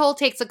a-hole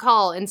takes a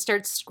call and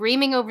starts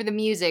screaming over the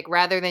music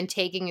rather than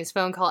taking his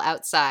phone call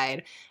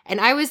outside. And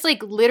I was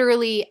like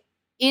literally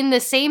in the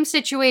same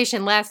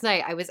situation last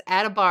night. I was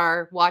at a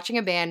bar watching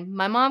a band.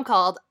 My mom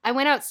called. I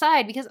went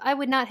outside because I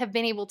would not have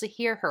been able to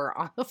hear her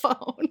on the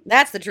phone.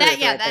 That's the truth.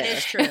 That right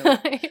is there. true.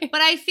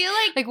 But I feel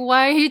like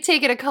why are you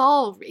taking a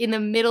call in the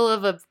middle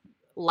of a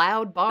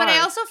loud bar? But I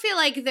also feel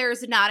like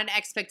there's not an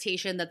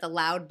expectation that the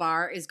loud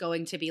bar is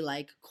going to be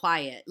like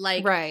quiet.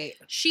 Like right.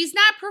 she's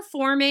not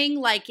performing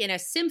like in a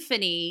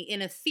symphony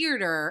in a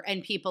theater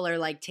and people are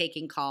like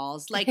taking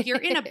calls. Like you're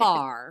in a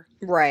bar.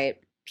 Right.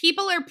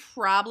 People are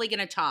probably going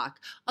to talk.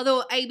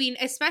 Although, I mean,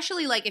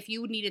 especially like if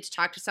you needed to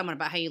talk to someone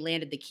about how you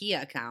landed the Kia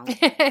account.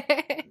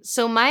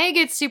 So Maya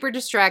gets super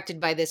distracted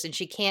by this and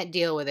she can't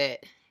deal with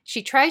it.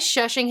 She tries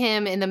shushing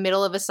him in the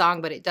middle of a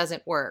song, but it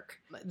doesn't work.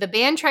 The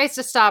band tries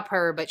to stop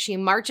her, but she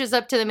marches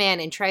up to the man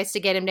and tries to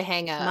get him to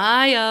hang up.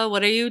 Maya,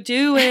 what are you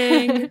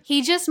doing?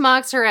 He just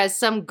mocks her as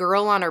some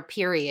girl on her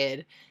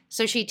period.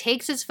 So she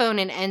takes his phone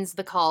and ends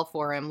the call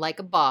for him like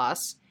a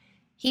boss.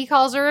 He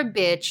calls her a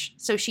bitch,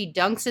 so she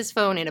dunks his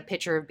phone in a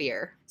pitcher of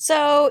beer.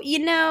 So, you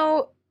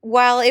know,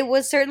 while it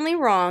was certainly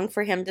wrong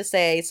for him to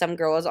say some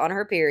girl was on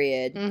her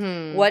period,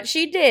 Mm-hmm. what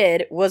she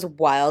did was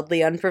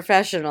wildly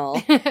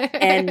unprofessional.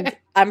 And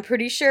I'm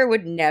pretty sure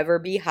would never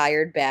be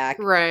hired back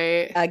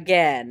right.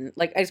 again.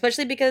 Like,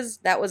 especially because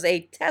that was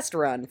a test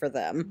run for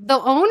them. The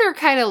owner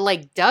kind of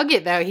like dug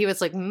it though. He was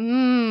like,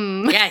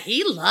 Yeah,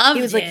 he loved it.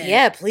 He was like,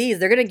 yeah, please,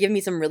 they're going to give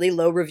me some really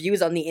low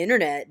reviews on the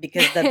internet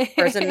because the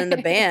person in the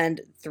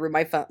band threw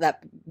my phone,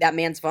 that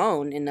man's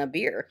phone in a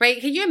beer. Right?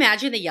 Can you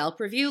imagine the Yelp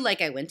review?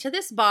 Like, I went to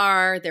this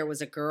bar. There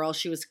was a girl.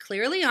 She was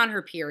clearly on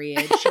her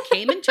period. She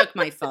came and took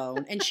my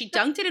phone, and she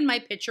dunked it in my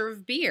pitcher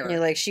of beer. You're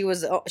like, she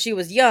was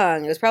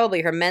young. It was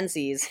probably her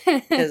menses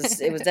because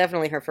it was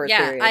definitely her first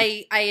Yeah,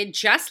 period. I had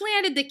just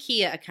landed the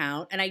Kia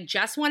account, and I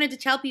just wanted to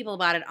tell people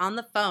about it on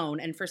the phone.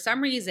 And for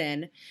some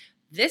reason,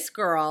 This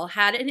girl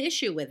had an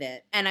issue with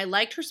it, and I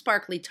liked her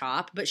sparkly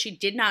top, but she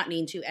did not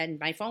mean to end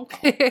my phone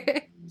call.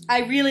 I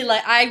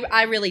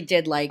really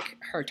did like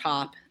her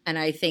top, and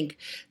I think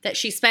that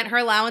she spent her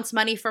allowance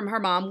money from her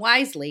mom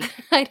wisely.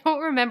 I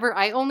don't remember.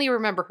 I only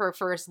remember her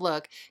first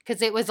look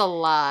because it was a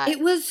lot. It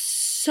was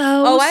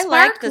so I sparkly.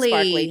 liked the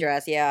sparkly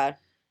dress, yeah.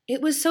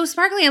 It was so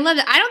sparkly. I loved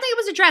it. I don't think it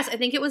was a dress. I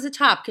think it was a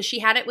top because she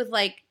had it with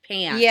like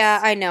pants. Yeah,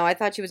 I know. I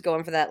thought she was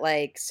going for that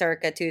like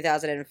circa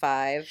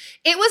 2005.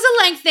 It was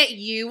a length that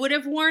you would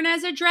have worn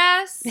as a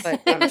dress.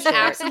 But It I'm was sure.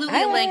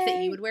 absolutely a length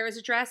that you would wear as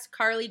a dress.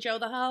 Carly Joe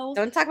the Hoe.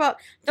 Don't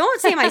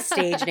say my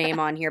stage name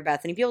on here,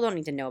 Bethany. People don't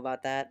need to know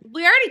about that.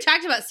 We already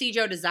talked about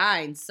C-Joe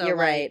Designs. So You're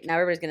like, right. Now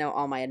everybody's gonna know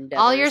all my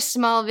endeavors. All your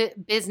small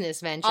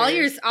business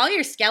ventures. all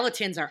your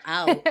skeletons are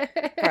out.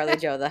 Carly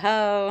Joe the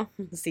Hoe,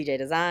 CJ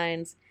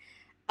Designs.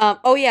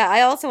 Oh yeah,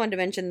 I also wanted to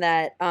mention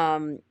that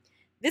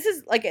this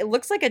is like, it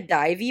looks like a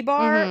divey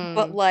bar, Mhm.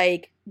 but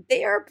like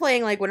they are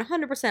playing like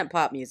 100%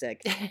 pop music,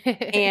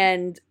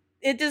 and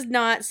it does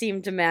not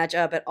seem to match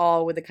up at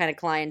all with the kind of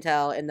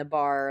clientele in the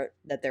bar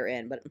that they're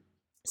in. But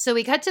So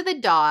we cut to the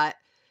dot.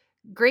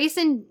 Grace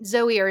and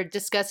Zoe are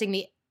discussing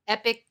the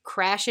epic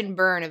crash and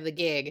burn of the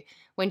gig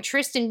when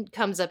Tristan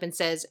comes up and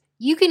says,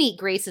 "You can eat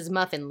Grace's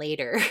muffin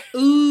later."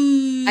 Ooh.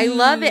 I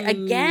love it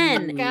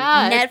again. Oh,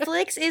 God.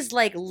 Netflix is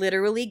like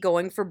literally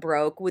going for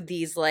broke with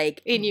these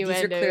like these are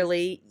Innuendos.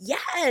 clearly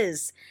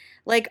yes.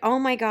 Like, oh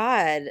my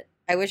god.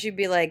 I wish you'd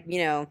be like,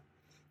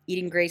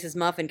 eating Grace's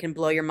muffin can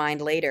blow your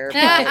mind later.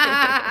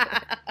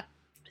 But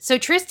So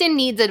Tristan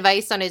needs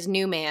advice on his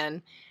new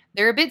man.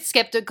 They're a bit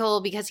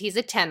skeptical because he's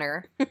a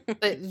tenor,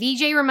 but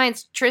VJ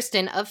reminds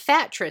Tristan of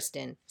Fat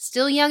Tristan,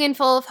 still young and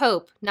full of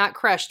hope, not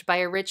crushed by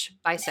a rich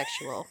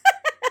bisexual.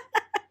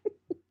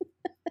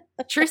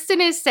 Tristan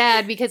is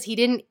sad because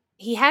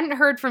he hadn't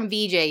heard from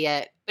VJ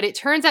yet, but it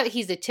turns out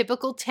he's a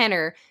typical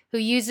tenor who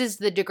uses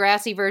the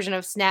Degrassi version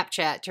of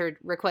Snapchat to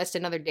request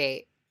another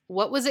date.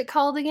 What was it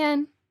called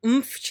again?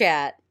 oomph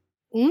chat.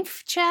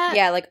 Oomph chat?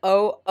 Yeah, like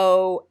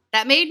O.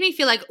 That made me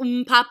feel like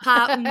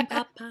papa,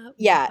 papa.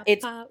 Yeah,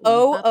 it's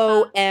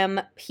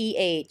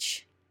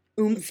OOMPH.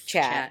 Oomph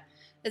chat.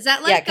 Is that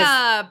Yeah, like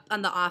 'cause-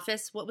 on The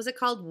Office? What was it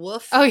called?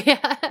 Woof. Oh, yeah.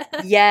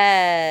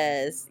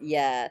 Yes.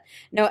 Yeah.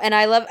 No,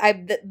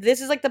 and this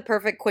is like the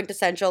perfect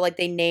quintessential, like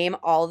they name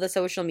all the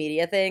social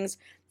media things.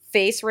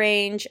 Face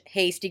range,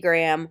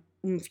 Hastygram,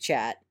 oomph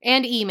chat.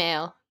 And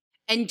email.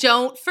 And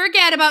don't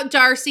forget about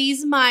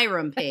Darcy's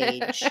Myram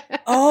page.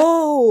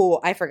 Oh,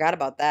 I forgot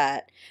about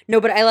that.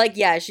 No, but I like,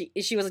 yeah, she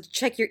was like,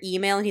 check your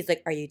email, and he's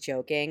like, are you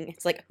joking?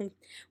 It's like, who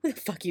the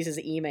fuck uses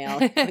email?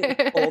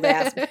 old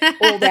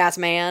ass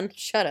man.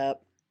 Shut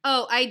up.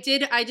 Oh, I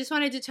just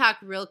wanted to talk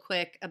real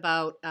quick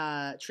about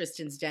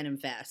Tristan's denim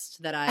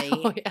vest that I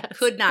Oh, yes.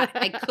 could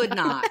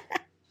not.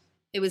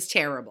 It was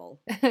terrible.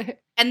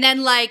 And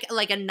then like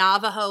a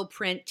Navajo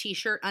print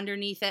t-shirt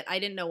underneath it. I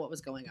didn't know what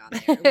was going on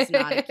there. It was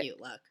not a cute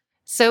look.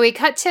 So we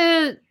cut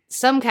to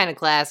some kind of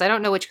class. I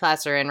don't know which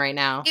class they're in right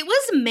now. It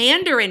was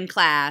Mandarin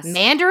class.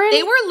 Mandarin?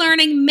 They were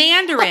learning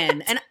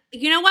Mandarin. And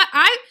you know what?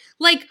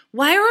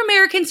 Why are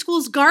American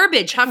schools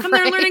garbage? How come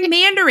they're Right. learning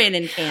Mandarin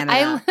in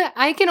Canada?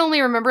 I can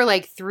only remember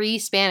like 3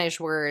 Spanish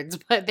words,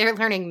 but they're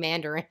learning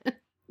Mandarin.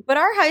 But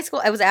our high school,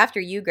 it was after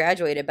you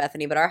graduated,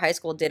 Bethany, but our high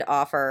school did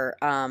offer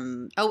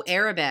Oh,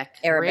 Arabic.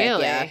 Arabic.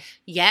 Really? Yeah.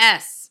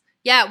 Yes.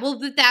 Yeah, well,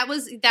 that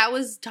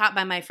was taught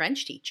by my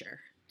French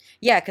teacher.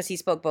 Yeah, because he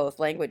spoke both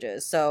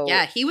languages. So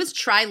Yeah, he was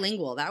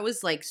trilingual. That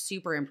was like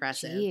super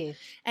impressive. Gee.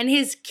 And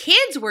his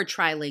kids were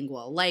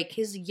trilingual. Like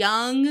his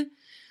young,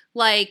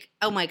 like,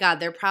 oh my God,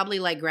 they're probably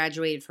like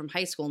graduated from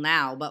high school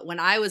now. But when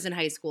I was in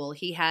high school,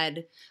 he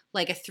had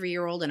like a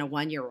 3-year-old and a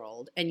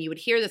 1-year-old. And you would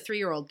hear the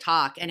 3-year-old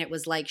talk, and it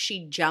was like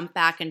she'd jump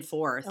back and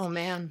forth. Oh,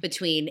 man.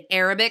 Between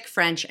Arabic,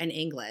 French, and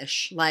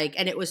English.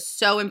 And it was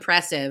so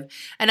impressive.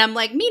 And I'm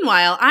like,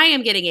 meanwhile, I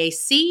am getting a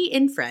C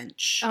in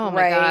French. Oh,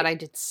 my Right. God. I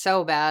did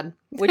so bad.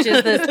 which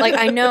is this like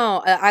I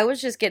know I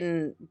was just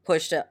getting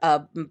pushed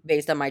up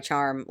based on my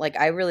charm. Like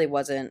I really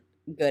wasn't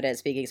good at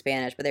speaking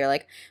Spanish, but they were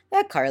like,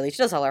 that Carly, she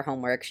does all her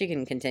homework, she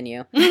can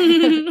continue.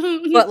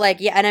 But like,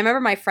 yeah, and I remember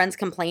my friends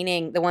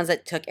complaining, the ones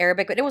that took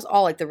Arabic, but it was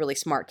all like the really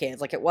smart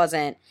kids. Like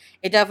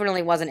it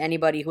definitely wasn't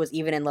anybody who was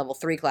even in level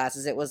 3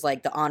 classes. It was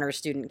like the honor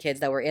student kids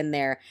that were in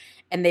there,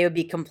 and they would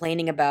be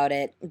complaining about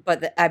it.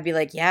 But I'd be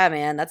like, yeah,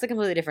 man, that's a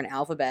completely different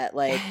alphabet.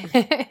 Like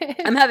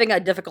I'm having a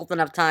difficult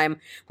enough time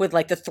with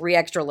like the 3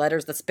 extra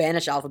letters the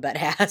Spanish alphabet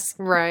has.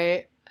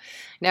 Right.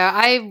 Now,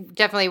 I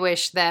definitely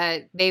wish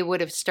that they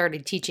would have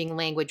started teaching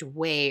language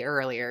way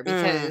earlier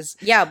because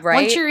Yeah,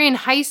 right. once you're in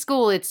high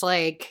school, it's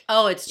like,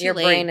 Oh, it's too Your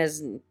late. brain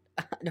is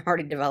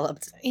already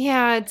developed.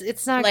 yeah,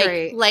 it's not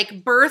great.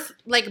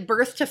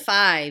 birth to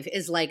 5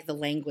 is like the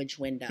language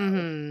window.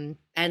 Mhm.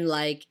 And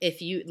like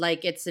if you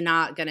it's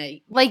not gonna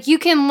Like, you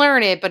can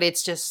learn it, but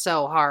it's just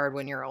so hard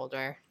when you're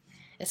older.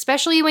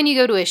 Especially when you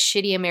go to a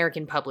shitty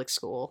American public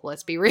school.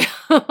 Let's be real.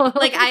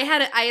 I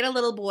had a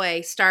little boy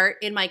start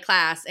in my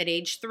class at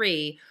age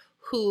 3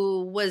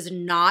 who was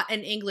not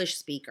an English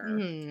speaker.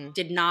 Mhm.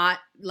 Did not,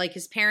 like,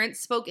 his parents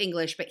spoke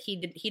English, but he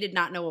did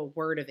not know a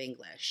word of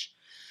English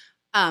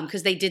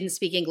because they didn't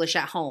speak English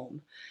at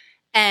home.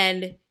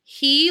 And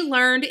he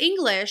learned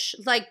English,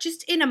 like,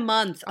 just in a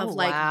month of,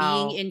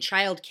 wow. being in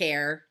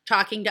childcare,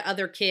 talking to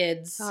other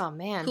kids Oh,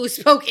 man. who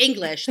spoke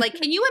English. Like,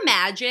 can you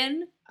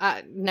imagine?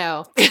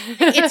 No.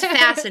 It's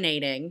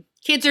fascinating.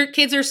 Kids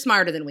are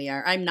smarter than we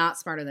are. I'm not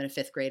smarter than a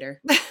 5th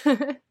grader.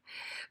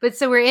 But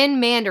so we're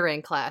in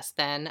Mandarin class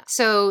then.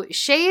 So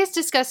Shay is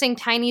discussing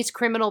Tiny's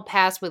criminal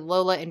past with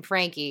Lola and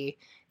Frankie.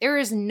 There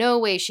is no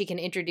way she can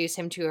introduce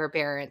him to her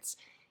parents.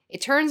 It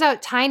turns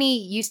out Tiny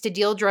used to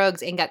deal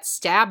drugs and got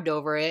stabbed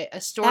over it. A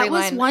storyline. That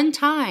was one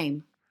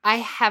time. I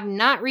have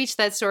not reached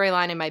that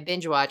storyline in my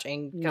binge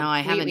watching. No,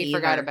 I haven't Completely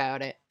forgot either.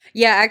 about it.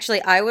 Yeah,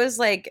 actually, I was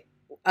like,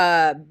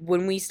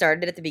 when we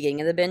started at the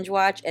beginning of the binge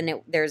watch, and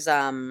there's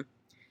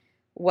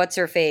what's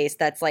her face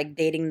that's like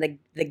dating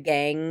the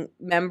gang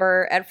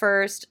member at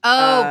first.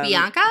 Oh,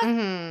 Bianca?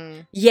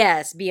 Mm-hmm.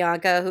 Yes,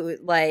 Bianca, who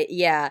like,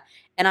 yeah.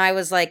 And I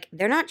was like,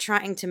 they're not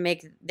trying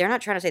to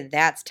say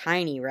that's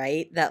Tiny,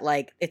 right? That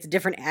like it's a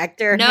different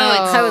actor. No,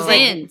 No. it's I was like-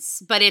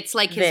 Vince, but it's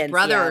like his Vince,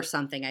 brother yeah. or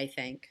something, I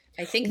think.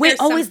 Wait,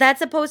 there's is that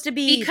supposed to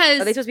be? Because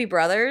are they supposed to be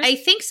brothers? I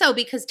think so,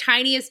 because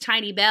Tiny is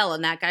Tiny Bell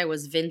and that guy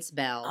was Vince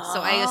Bell. So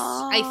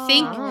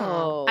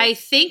I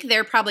think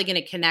they're probably going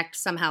to connect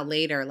somehow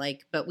later,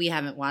 like, but we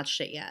haven't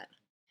watched it yet.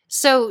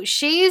 So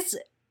Shay's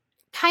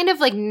kind of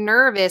like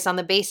nervous on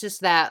the basis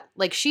that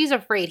like she's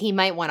afraid he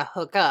might want to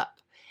hook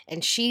up.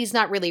 And she's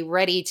not really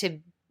ready to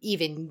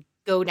even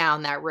go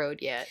down that road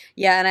yet.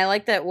 Yeah, and I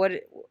like that. What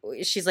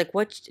she's like,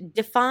 what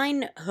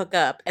define hook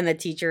up? And the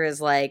teacher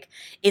is like,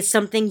 it's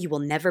something you will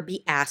never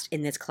be asked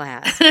in this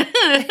class.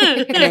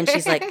 And then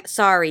she's like,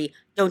 sorry,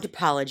 don't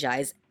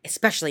apologize,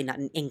 especially not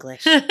in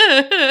English.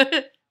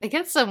 They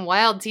get some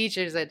wild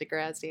teachers at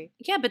Degrassi.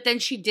 Yeah, but then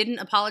she didn't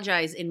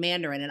apologize in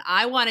Mandarin, and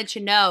I wanted to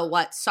know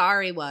what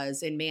sorry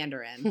was in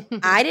Mandarin.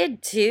 I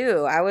did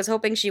too. I was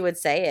hoping she would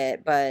say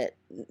it, but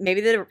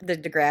maybe the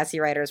Degrassi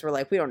writers were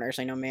like, we don't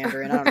actually know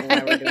Mandarin. I don't know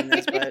why we're doing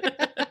this,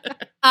 but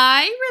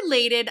I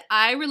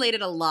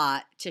related a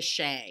lot to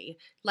Shay.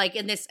 Like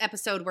in this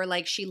episode where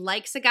like she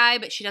likes a guy,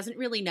 but she doesn't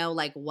really know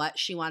like what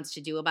she wants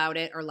to do about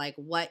it or like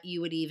what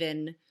you would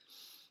even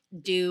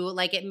do.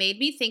 Like it made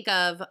me think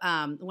of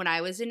when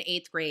I was in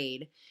 8th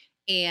grade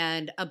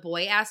and a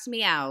boy asked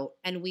me out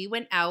and we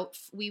went out.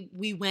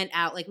 We went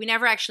out. Like we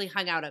never actually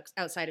hung out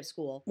outside of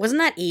school. wasn't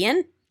that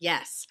Ian?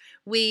 Yes.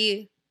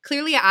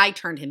 Clearly I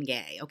turned him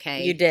gay,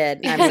 okay? You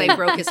did. Because I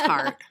broke his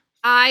heart.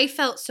 I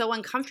felt so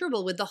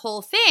uncomfortable with the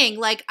whole thing.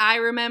 Like I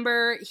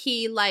remember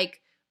he like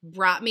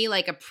brought me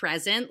like a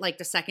present like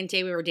the second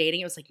day we were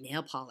dating. It was like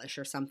nail polish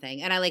or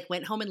something. And I like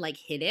went home and like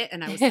hid it.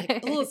 And I was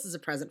like, oh, this is a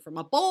present from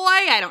a boy.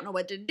 I don't know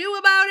what to do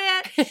about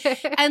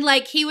it. And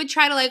like he would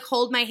try to like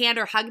hold my hand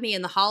or hug me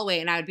in the hallway.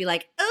 And I would be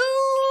like,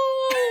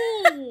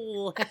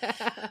 oh.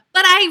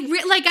 But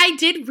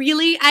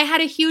I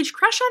had a huge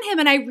crush on him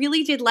and I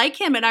really did like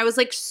him. And I was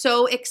like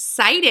so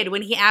excited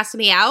when he asked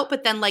me out.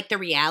 But then like the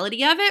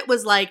reality of it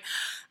was like,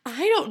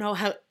 I don't know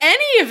how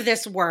any of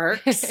this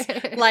works.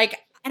 Like,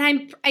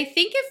 and I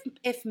think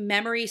if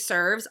memory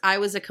serves, I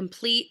was a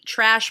complete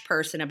trash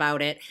person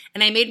about it.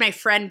 And I made my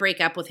friend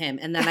break up with him.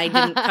 And then I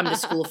didn't come to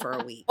school for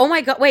a week. Oh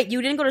my God. Wait,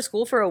 you didn't go to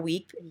school for a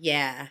week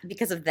Yeah.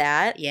 because of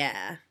that?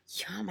 Yeah.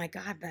 Oh my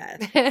God,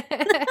 Beth.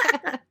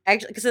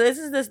 Actually, so this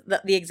is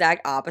the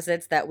exact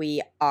opposites that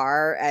we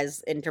are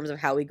as in terms of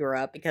how we grew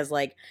up. Because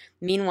like,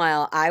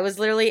 meanwhile, I was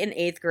literally in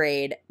 8th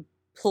grade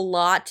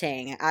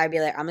plotting. I'd be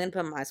like, I'm going to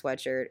put my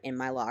sweatshirt in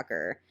my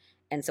locker.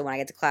 And so when I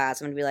get to class,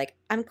 I'm going to be like,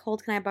 I'm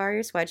cold. Can I borrow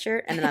your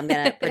sweatshirt? And then I'm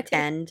going to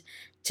pretend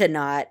to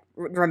not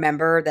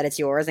remember that it's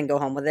yours and go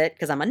home with it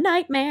because I'm a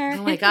nightmare.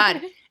 Oh my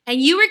God. And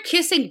you were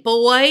kissing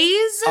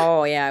boys?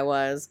 Oh, yeah, I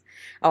was.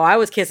 Oh, I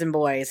was kissing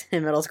boys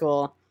in middle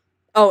school.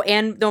 Oh,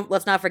 and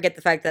let's not forget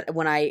the fact that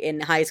in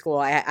high school,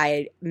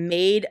 I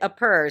made a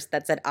purse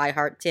that said, I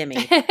heart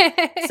Timmy.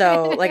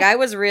 So, like, I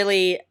was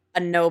really a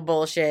no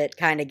bullshit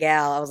kind of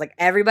gal. I was like,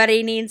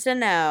 everybody needs to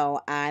know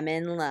I'm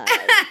in love.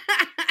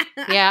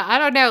 Yeah, I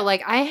don't know.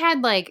 Like, I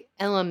had, like,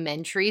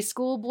 elementary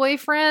school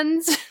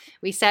boyfriends.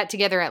 We sat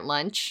together at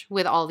lunch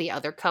with all the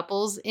other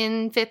couples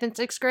in 5th and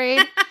 6th grade.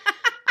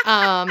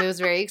 It was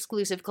a very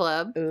exclusive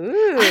club.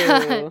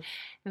 Ooh.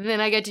 Then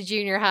I got to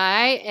junior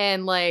high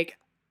and, like,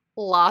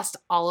 lost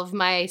all of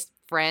my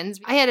friends.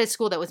 I had a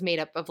school that was made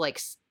up of, like,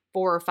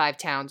 4 or 5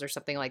 towns or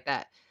something like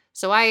that.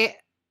 So I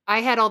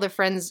had all the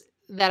friends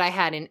that I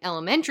had in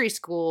elementary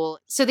school.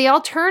 So they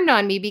all turned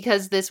on me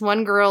because this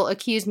one girl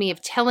accused me of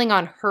telling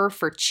on her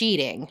for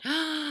cheating.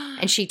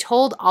 And she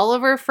told all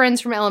of her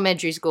friends from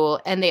elementary school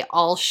and they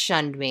all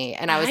shunned me.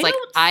 And I was like,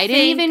 I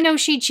didn't even know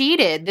she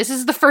cheated. This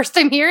is the first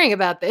time hearing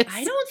about this.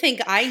 I don't think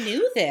I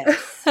knew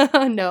this.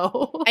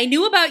 No. I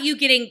knew about you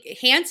getting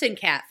Hanson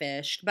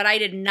catfished, but I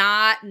did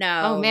not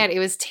know. Oh man, it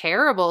was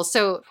terrible.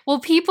 So,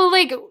 people,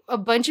 like, a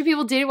bunch of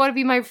people didn't want to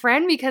be my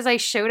friend because I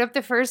showed up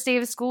the first day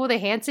of school with a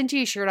Hanson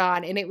t-shirt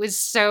on and it was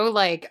so,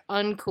 like,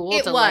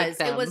 uncool to like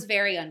them. It was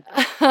very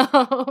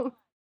uncool.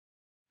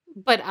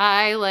 But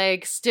I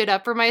like stood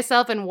up for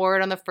myself and wore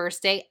it on the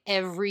first day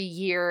every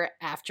year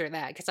after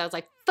that because I was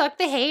like, fuck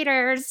the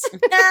haters.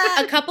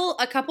 A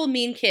couple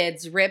mean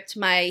kids ripped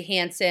my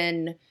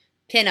Hanson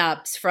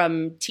pinups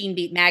from Teen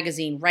Beat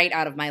magazine right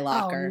out of my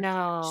locker. Oh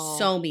no.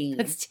 So mean.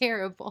 That's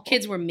terrible.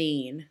 Kids were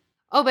mean.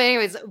 Oh, but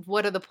anyways,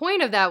 the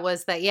point of that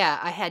was that, yeah,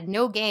 I had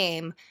no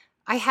game.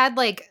 I had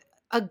like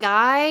a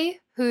guy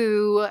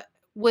who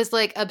was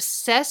like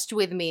obsessed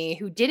with me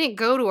who didn't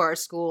go to our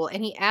school,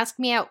 and he asked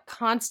me out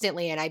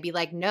constantly, and I'd be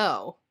like,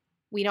 no,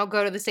 we don't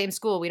go to the same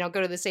school. We don't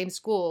go to the same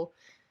school.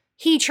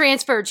 He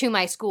transferred to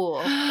my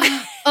school.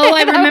 Oh,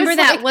 I remember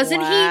that. Like,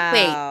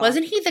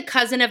 Wasn't he the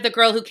cousin of the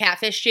girl who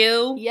catfished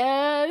you?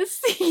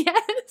 Yes.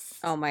 Yes.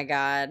 Oh my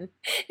God.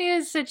 He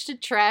is such a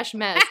trash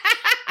mess.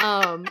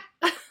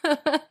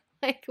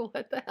 Like,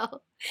 what the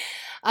hell?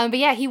 But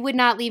yeah, he would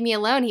not leave me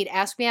alone. He'd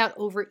ask me out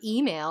over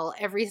email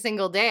every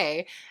single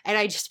day. And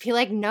I'd just be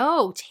like,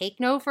 no, take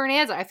no for an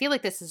answer. I feel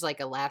like this is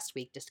like a last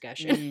week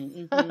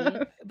discussion.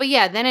 Mm-hmm. But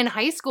yeah, then in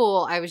high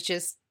school,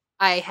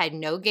 I had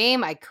no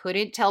game. I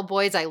couldn't tell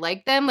boys I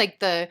liked them. Like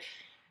the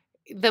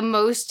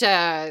most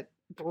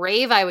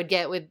brave I would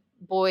get with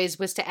boys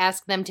was to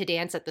ask them to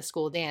dance at the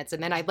school dance.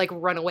 And then I'd like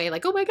run away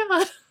like, oh my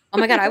God. Oh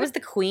my God, I was the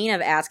queen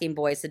of asking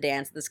boys to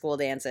dance at the school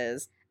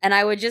dances. And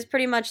I would just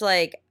pretty much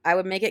like, I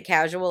would make it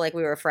casual like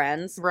we were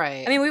friends.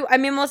 Right. I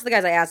mean, most of the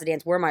guys I asked to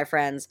dance were my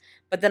friends.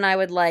 But then I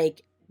would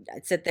like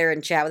sit there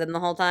and chat with them the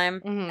whole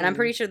time. Mhm. And I'm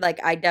pretty sure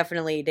like I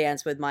definitely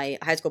danced with my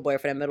high school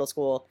boyfriend in middle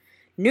school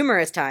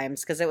numerous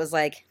times because it was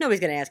like, nobody's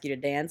going to ask you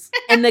to dance.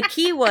 And the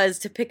key was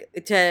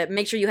to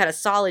make sure you had a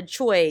solid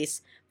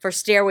choice for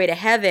Stairway to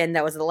Heaven.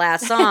 That was the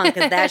last song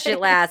because that shit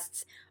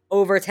lasts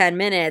over 10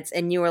 minutes.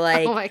 And you were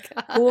like, oh my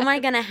God. who am I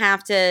going to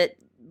have to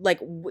like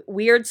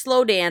weird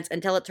slow dance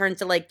until it turns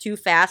to like too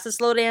fast to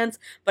slow dance,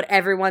 but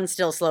everyone's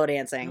still slow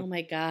dancing. Oh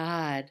my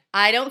God.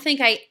 I don't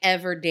think I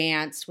ever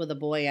danced with a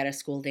boy at a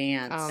school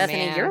dance. Oh,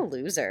 Bethany, man. you're a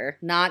loser.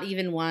 Not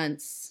even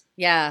once.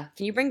 Yeah.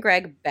 Can you bring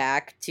Greg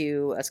back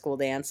to a school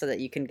dance so that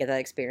you can get that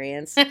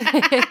experience?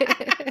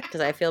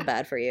 Because I feel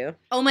bad for you.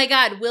 Oh my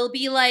God, we'll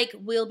be like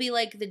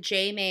the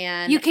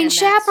J-Man. You can and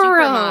that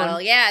chaperone.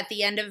 supermodel. Yeah, at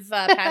the end of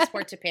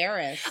Passport to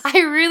Paris. I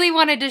really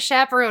wanted to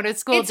chaperone a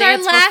school It's our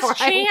dance last before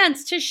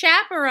chance to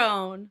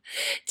chaperone.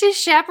 to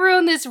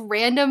chaperone this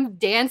random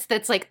dance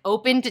that's like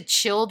open to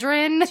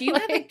children. Do you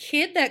have a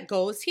kid that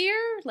goes here?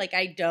 Like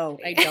I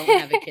don't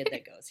have a kid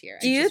that goes here.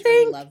 Do I you just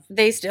really think love-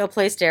 they still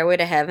play Stairway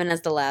to Heaven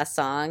as the last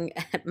song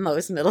at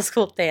most middle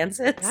school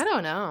dances? I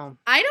don't know.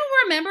 I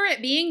don't remember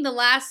it being the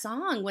last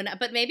song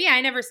but maybe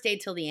I never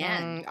stayed till the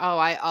end. Oh,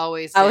 I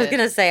always I was did.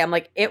 gonna say, I'm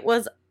like, it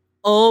was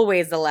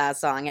always the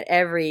last song at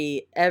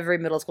every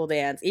middle school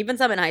dance, even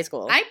some in high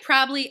school. I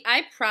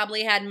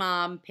probably had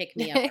mom pick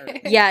me up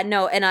early. Yeah,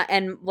 no,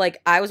 and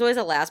like I was always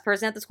the last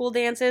person at the school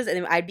dances,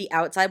 and I'd be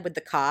outside with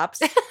the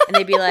cops, and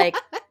they'd be like,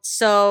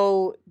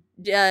 "So,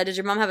 does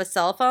your mom have a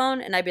cell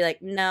phone?" And I'd be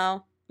like,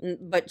 "No,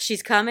 but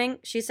she's coming.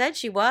 She said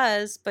she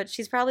was, but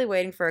she's probably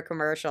waiting for a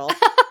commercial."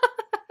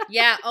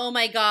 Yeah. Oh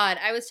my God.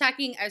 I was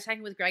talking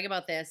with Greg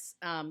about this,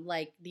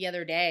 like the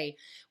other day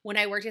when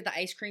I worked at the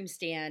ice cream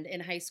stand in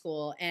high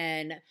school,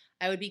 and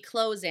I would be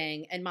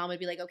closing, and mom would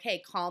be like,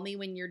 "Okay, call me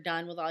when you're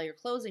done with all your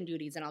closing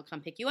duties, and I'll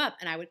come pick you up."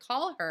 And I would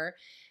call her,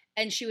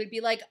 and she would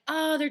be like,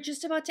 "Oh, they're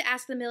just about to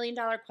ask the $1 million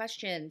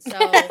question, so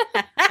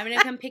I'm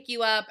gonna come pick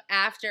you up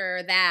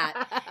after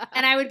that."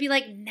 And I would be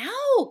like, "No,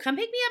 come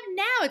pick me up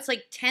now. It's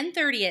like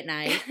 10:30 at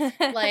night.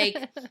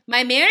 Like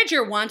my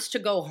manager wants to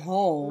go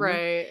home."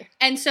 right.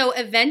 And so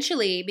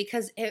eventually,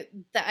 because the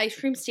ice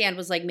cream stand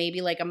was like maybe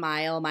like a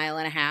mile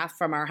and a half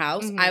from our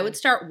house, Mhm. I would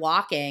start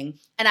walking,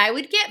 and I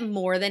would get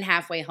more than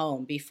halfway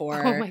home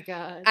before Oh my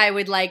God. I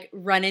would like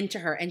run into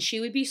her, and she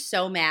would be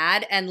so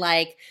mad and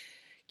like,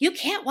 "You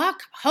can't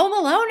walk home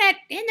alone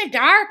in the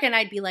dark." And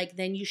I'd be like,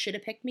 "Then you should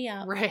have picked me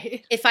up.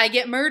 Right. If I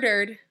get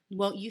murdered,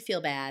 won't you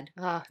feel bad?"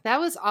 That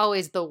was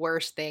always the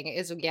worst thing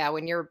is, yeah,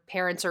 when your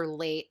parents are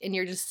late and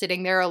you're just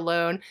sitting there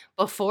alone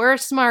before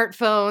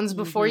smartphones,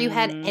 before you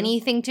had Mhm.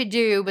 anything to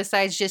do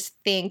besides just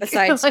think.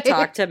 Besides, Like-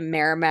 talk to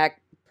Merrimack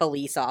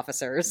police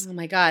officers. Oh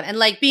my God. And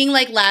like being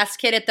like last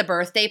kid at the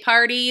birthday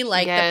party,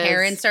 like Yes. the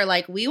parents are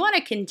like, "We want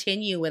to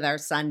continue with our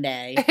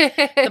Sunday.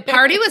 The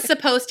party was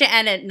supposed to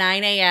end at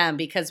 9 a.m.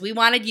 because we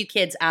wanted you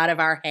kids out of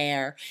our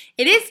hair.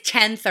 It is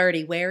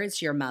 10:30. Where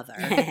is your mother?"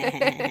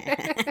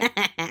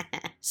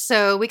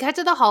 So we got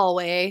to the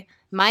hallway.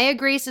 Maya,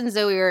 Grace, and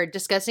Zoe are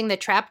discussing the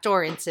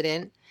trapdoor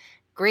incident.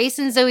 Grace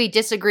and Zoe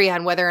disagree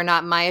on whether or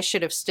not Maya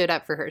should have stood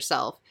up for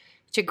herself.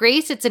 To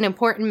Grace, it's an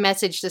important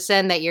message to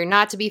send that you're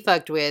not to be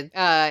fucked with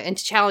and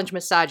to challenge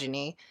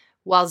misogyny,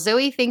 while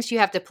Zoe thinks you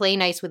have to play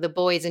nice with the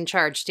boys in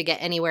charge to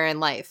get anywhere in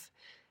life.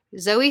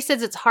 Zoe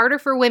says it's harder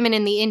for women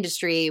in the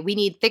industry. We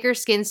need thicker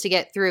skins to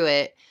get through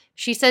it.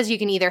 She says you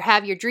can either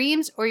have your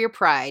dreams or your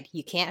pride.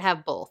 You can't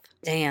have both.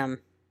 Damn,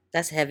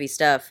 that's heavy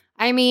stuff.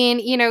 I mean,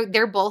 you know,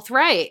 they're both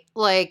right.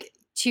 Like,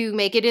 to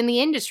make it in the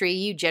industry,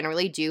 you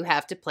generally do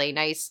have to play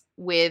nice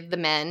with the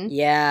men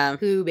Yeah.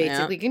 who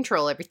basically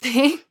control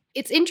everything.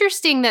 It's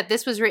interesting that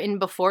this was written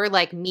before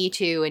like Me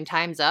Too and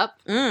Time's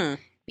Up.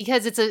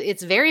 Because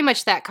it's very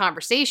much that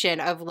conversation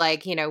of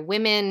like, you know,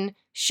 women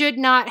should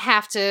not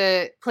have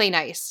to play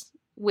nice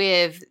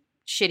with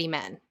shitty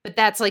men. But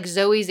that's like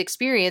Zoe's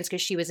experience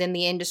because she was in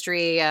the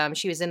industry.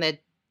 She was in the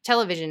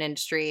television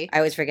industry. I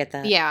always forget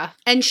that. Yeah.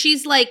 And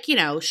she's like, you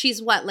know,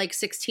 she's what, like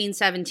 16,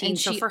 17. And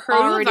So she for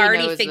her to have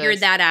already knows figured this.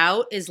 that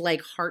out is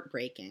like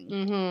heartbreaking.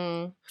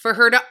 Mm-hmm. For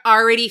her to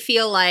already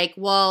feel like,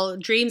 well,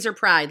 dreams or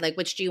pride, like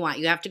which do you want?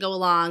 You have to go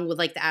along with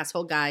like the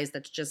asshole guys.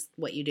 That's just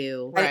what you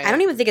do. Right. I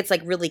don't even think it's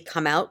like really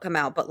come out,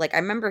 but like I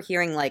remember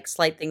hearing like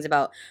slight things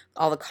about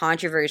all the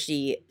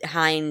controversy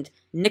behind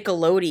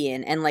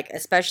Nickelodeon and like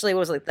especially what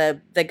was like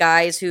the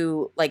guys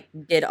who like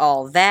did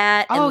all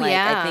that and Oh, like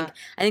yeah.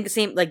 I think the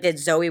same like did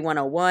Zoe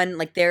 101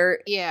 like there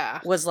Yeah.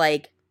 was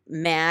like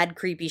mad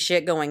creepy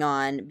shit going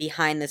on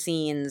behind the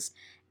scenes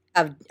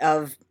of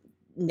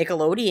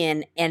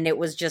Nickelodeon, and it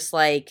was just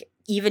like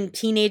even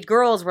teenage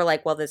girls were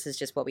like, well, this is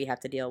just what we have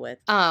to deal with.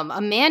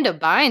 Amanda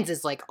Bynes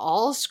is like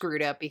all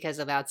screwed up because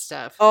of that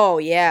stuff. Oh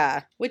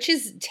yeah, Which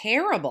is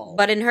terrible.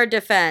 but in her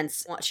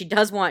defense, she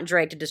does want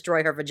Drake to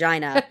destroy her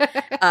vagina.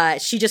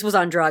 She just was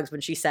on drugs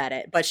when she said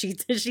it, but she's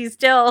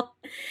still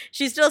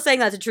saying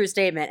that's a true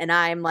statement, and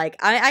I'm like,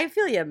 I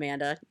feel you,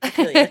 Amanda. I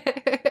feel you.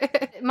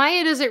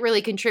 Maya doesn't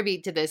really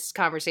contribute to this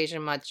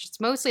conversation much. It's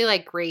mostly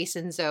like Grace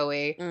and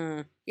Zoe.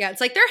 Yeah, it's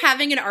like they're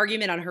having an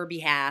argument on her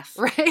behalf.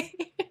 Right?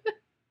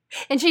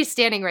 And she's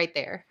standing right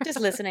there. Just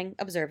listening,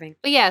 observing.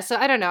 But yeah, so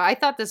I don't know. I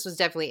thought this was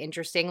definitely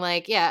interesting.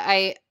 Like, yeah,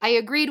 I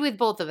agreed with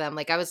both of them.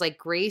 Like, I was like,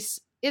 Grace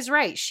is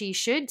right. She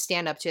should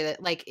stand up to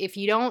it. Like, if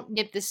you don't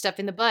nip this stuff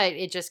in the bud,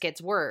 it just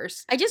gets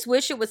worse. I just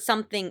wish it was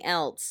something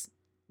else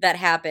that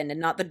happened and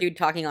not the dude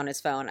talking on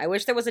his phone. I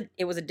wish it was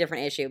a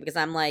different issue because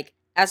I'm like,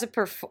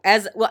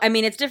 well, I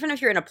mean, it's different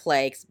if you're in a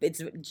play. 'Cause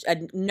it's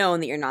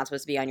known that you're not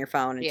supposed to be on your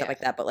phone and stuff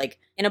like that. But like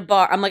in a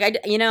bar, I'm like, I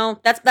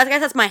guess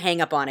that's my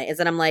hang up on it is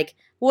that I'm like,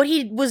 what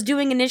he was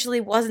doing initially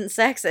wasn't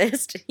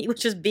sexist. He was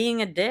just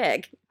being a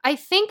dick. I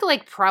think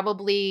like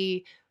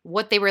probably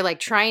what they were like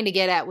trying to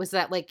get at was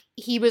that like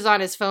he was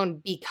on his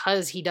phone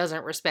because he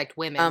doesn't respect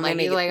women. Like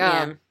he's like,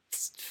 oh,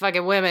 it's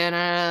fucking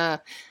women.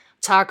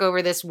 Talk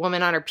over this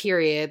woman on her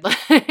period.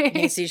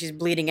 You see, she's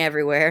bleeding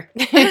everywhere.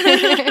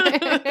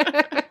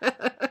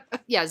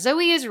 Yeah,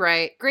 Zoe is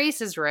right.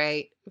 Grace is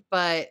right.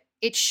 But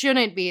it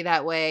shouldn't be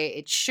that way.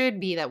 It should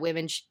be that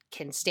women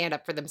can stand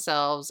up for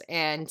themselves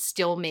and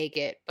still make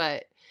it.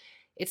 But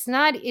it's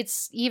not,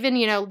 it's even,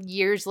 you know,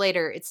 years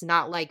later, it's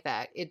not like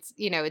that. It's,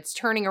 you know, it's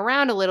turning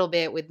around a little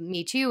bit with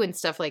Me Too and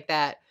stuff like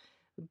that.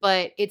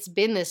 But it's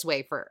been this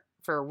way for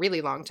a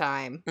really long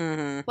time.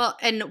 Mm-hmm. Well,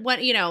 and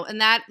what, you know,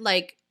 and that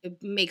like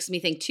makes me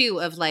think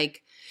too of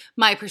like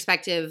my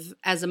perspective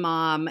as a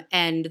mom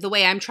and the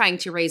way I'm trying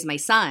to raise my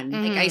son.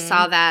 Like I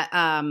saw that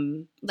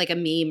like a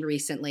meme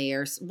recently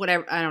or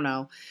whatever, I don't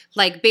know,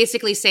 like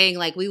basically saying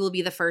like we will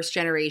be the first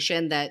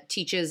generation that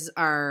teaches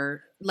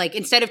our, like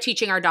instead of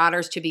teaching our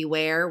daughters to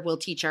beware, we'll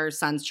teach our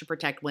sons to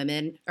protect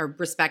women or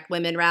respect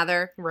women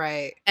rather.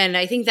 Right. And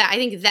I think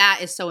that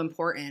is so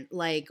important.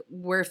 Like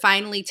we're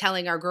finally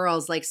telling our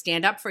girls like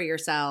stand up for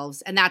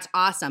yourselves, and that's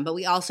awesome. But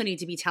we also need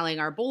to be telling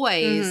our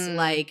boys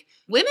like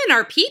women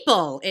are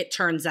people. It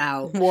turns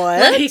out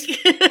What? Like,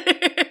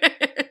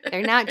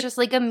 They're not just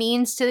like a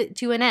means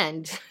to an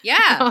end.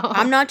 yeah.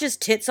 I'm not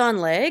just tits on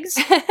legs.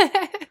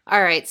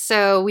 All right,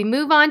 so we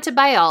move on to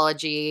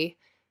biology.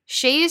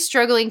 Shay is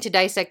struggling to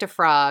dissect a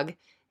frog,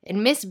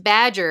 and Miss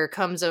Badger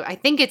comes over. I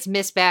think it's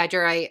Miss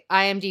Badger. I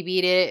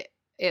IMDb'd it.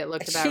 It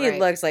looked about She right.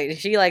 looks like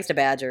she likes to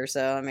badger,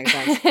 so that makes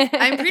sense.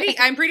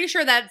 I'm pretty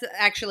sure that's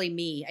actually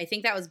me. I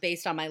think that was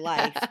based on my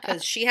life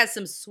because she has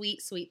some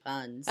sweet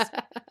puns.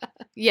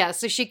 Yeah,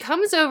 so she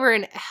comes over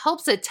and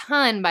helps a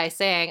ton by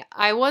saying,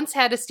 I once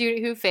had a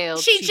student who failed.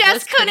 She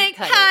just couldn't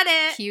cut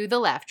it. Cue the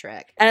laugh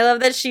track. And I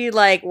love that she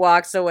like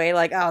walks away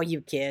like, oh,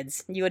 you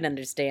kids, you wouldn't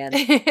understand.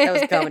 That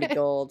was comedy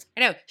gold. I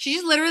know. She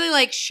just literally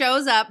like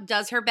shows up,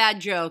 does her bad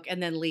joke,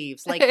 and then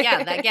leaves. Like, yeah,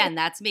 again,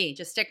 that's me.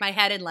 Just stick my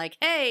head in like,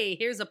 hey,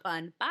 here's a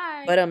pun.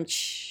 Bye. But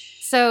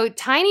So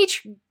Tiny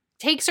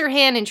takes her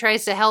hand and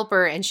tries to help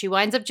her, and she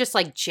winds up just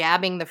like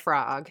jabbing the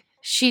frog.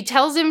 She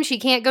tells him she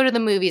can't go to the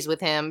movies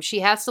with him. She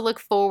has to look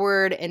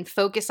forward and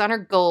focus on her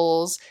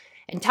goals.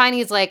 And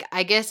Tiny's like,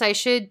 I guess I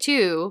should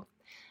too.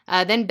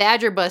 Then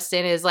Badger busts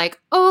in and is like,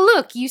 oh,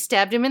 look, you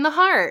stabbed him in the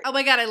heart. Oh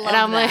my God, I love and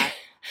I'm that.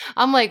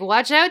 I'm like,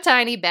 watch out,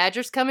 Tiny.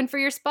 Badger's coming for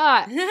your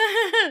spot.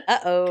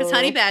 uh-oh. Because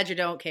Honey Badger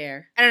don't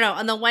care. I don't know.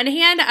 On the one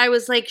hand, I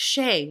was like,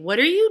 Shay, what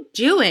are you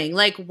doing?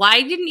 Like,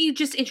 why didn't you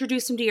just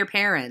introduce him to your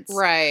parents?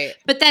 Right.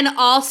 But then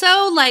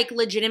also, like,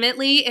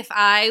 legitimately, if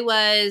I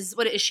was,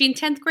 what is she in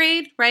 10th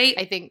grade, right?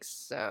 I think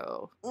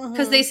so.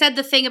 Because they said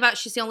the thing about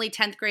she's the only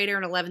 10th grader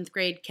in 11th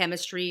grade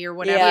chemistry or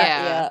whatever.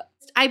 Yeah.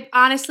 I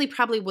honestly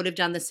probably would have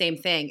done the same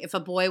thing. If a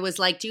boy was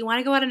like, do you want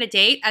to go out on a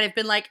date? I'd have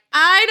been like,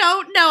 I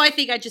don't know. I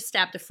think I just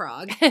stabbed a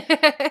frog.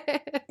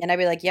 And I'd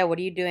be like, yeah, what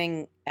are you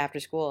doing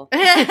after school?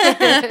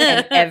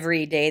 And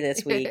every day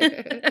this week.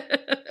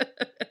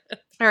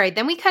 All right,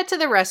 then we cut to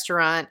the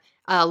restaurant.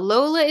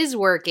 Lola is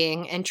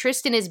working, and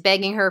Tristan is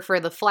begging her for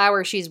the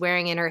flower she's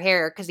wearing in her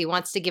hair because he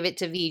wants to give it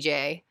to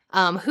VJ.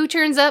 Who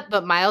turns up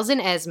but Miles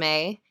and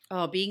Esme?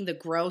 Oh, being the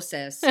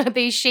grossest.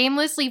 They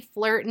shamelessly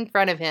flirt in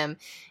front of him,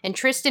 and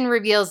Tristan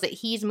reveals that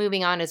he's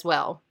moving on as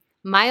well.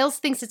 Miles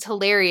thinks it's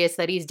hilarious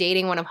that he's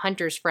dating one of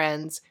Hunter's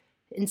friends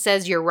and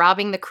says, "You're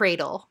robbing the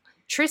cradle."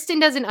 Tristan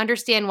doesn't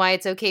understand why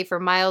it's okay for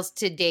Miles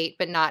to date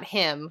but not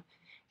him,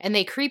 and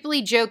they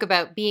creepily joke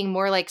about being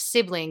more like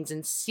siblings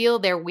and seal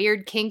their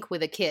weird kink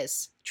with a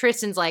kiss.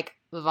 Tristan's like,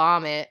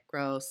 vomit.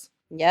 Gross.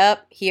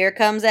 Yep, here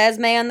comes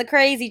Esme on the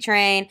crazy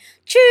train.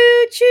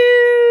 Choo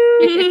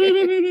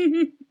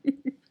choo.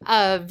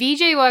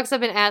 VJ walks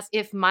up and asks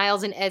if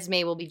Miles and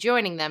Esme will be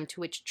joining them, to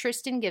which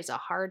Tristan gives a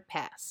hard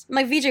pass. I'm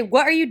like, VJ,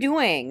 what are you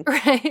doing?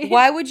 Right?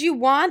 Why would you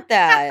want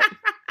that?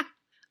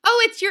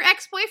 Oh, it's your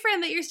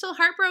ex-boyfriend that you're still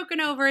heartbroken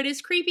over and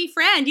his creepy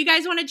friend. You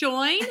guys want to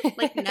join?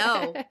 Like,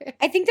 no.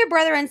 I think they're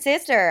brother and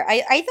sister.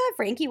 I thought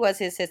Frankie was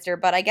his sister,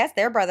 but I guess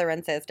they're brother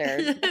and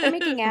sister. They're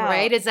making out.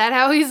 Right? Is that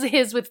how he's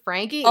his with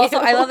Frankie? Also,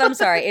 I love that. I'm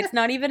sorry. It's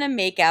not even a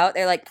make out.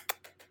 They're like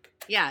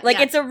Yeah.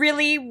 it's a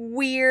really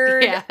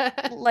weird, Yeah.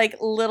 like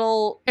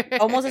little,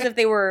 almost as if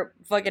they were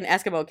fucking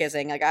Eskimo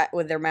kissing, like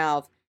with their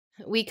mouth.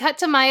 We cut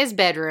to Maya's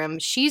bedroom.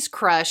 She's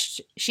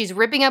crushed. She's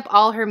ripping up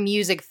all her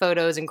music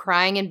photos and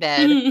crying in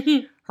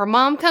bed. Her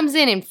mom comes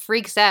in and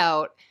freaks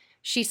out.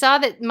 She saw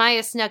that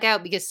Maya snuck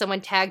out because someone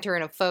tagged her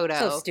in a photo.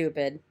 So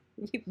stupid.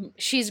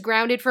 She's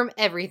grounded from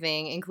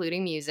everything,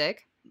 including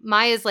music.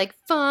 Maya's like,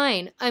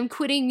 fine, I'm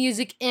quitting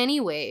music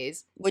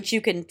anyways. Which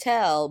you can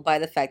tell by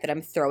the fact that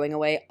I'm throwing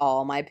away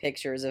all my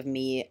pictures of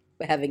me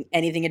having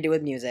anything to do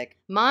with music.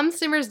 Mom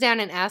simmers down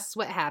and asks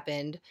what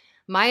happened.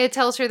 Maya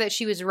tells her that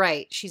she was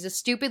right. She's a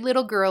stupid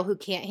little girl who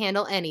can't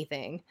handle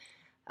anything.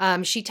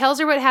 She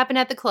tells her what happened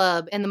at the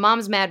club, and the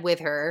mom's mad with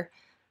her.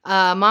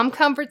 Mom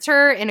comforts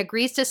her and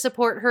agrees to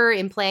support her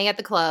in playing at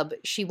the club.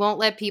 She won't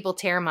let people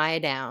tear Maya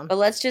down. But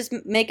let's just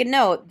make a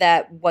note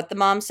that what the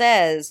mom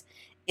says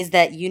is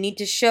that you need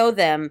to show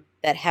them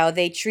that how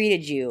they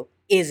treated you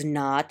is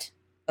not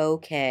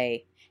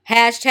okay.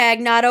 Hashtag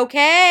not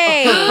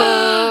okay.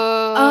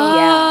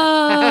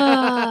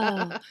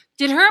 Oh.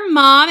 Did her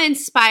mom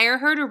inspire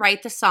her to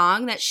write the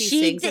song that she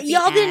sings at the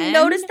y'all end? didn't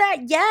notice that?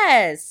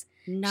 Yes.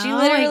 No, She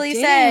literally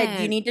said you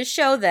didn't. need to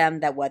show them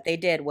that what they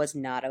did was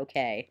not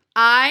okay.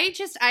 I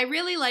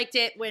really liked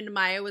it when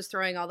Maya was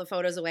throwing all the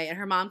photos away and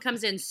her mom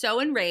comes in so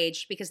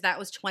enraged because that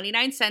was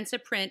 29 cents a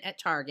print at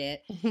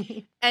Target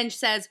and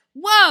says,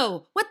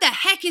 "Whoa, what the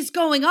heck is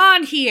going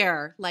on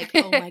here?" Like,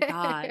 oh my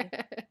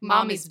God.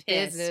 Mommy's is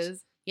pissed.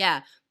 business.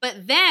 Yeah.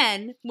 But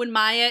then when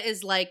Maya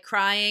is like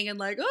crying and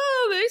like,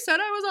 "Oh, they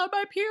said I was on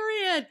my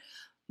period."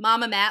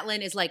 Mama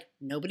Matlin is like,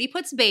 "Nobody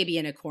puts baby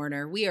in a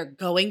corner. We are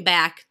going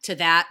back to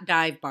that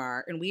dive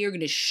bar and we are going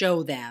to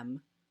show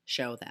them.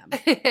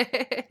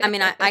 I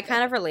mean, I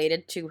kind of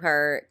related to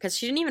her because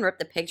she didn't even rip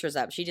the pictures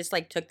up. She just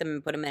like took them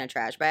and put them in a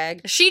trash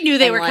bag. She knew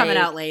they And, were coming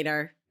like, out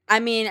later. I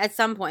mean, at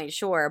some point,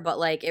 sure, but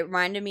like it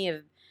reminded me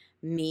of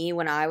me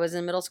when I was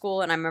in middle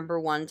school. And I remember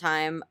one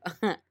time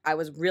I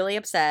was really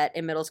upset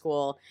in middle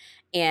school.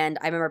 And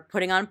I remember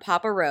putting on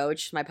Papa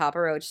Roach, my Papa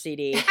Roach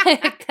CD.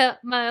 Cut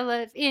my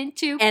life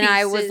into And pieces.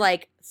 I was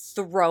like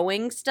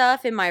throwing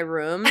stuff in my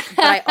room,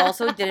 but I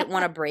also didn't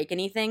want to break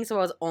anything. So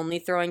I was only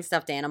throwing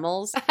stuffed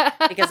animals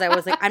because I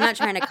was like, I'm not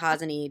trying to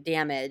cause any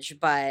damage,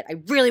 but I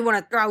really want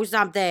to throw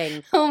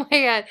something. Oh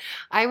my God.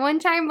 I one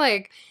time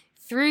like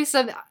threw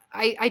some,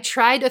 I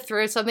tried to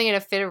throw something in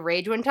a fit of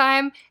rage one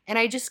time and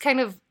I just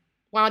kind of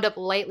wound up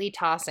lightly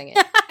tossing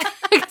it.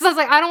 Because I was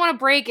like, I don't want to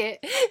break it.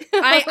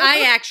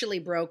 I actually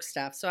broke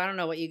stuff, so I don't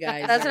know what you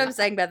guys That's do. what I'm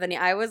saying, Bethany.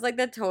 I was like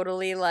the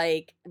totally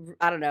like,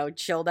 I don't know,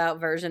 chilled out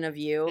version of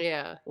you.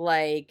 Yeah.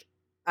 Like,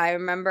 I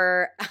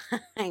remember,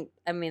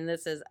 I mean,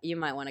 this is, you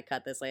might want to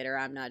cut this later.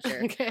 I'm not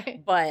sure. Okay.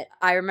 But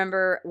I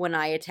remember when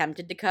I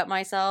attempted to cut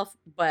myself,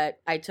 but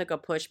I took a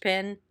push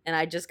pin and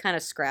I just kind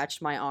of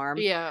scratched my arm.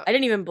 Yeah. I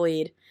didn't even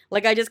bleed.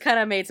 Like, I just kind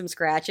of made some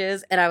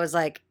scratches and I was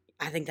like,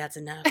 I think that's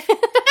enough.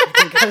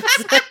 I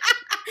think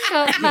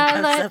Cut my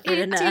I've life suffered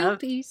into enough.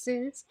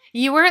 pieces.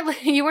 You weren't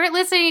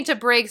listening to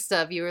break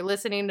stuff. You were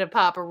listening to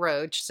Papa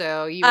Roach.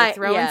 So you were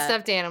throwing yeah.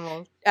 stuffed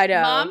animals. I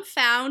know. Mom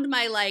found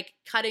my like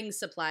cutting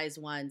supplies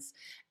once,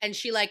 and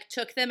she like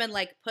took them and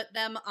like put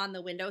them on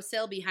the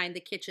windowsill behind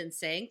the kitchen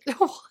sink.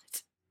 What?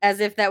 As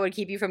if that would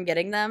keep you from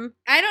getting them.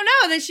 I don't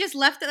know. Then she just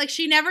left it. Like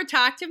she never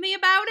talked to me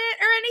about it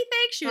or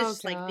anything. She was Oh,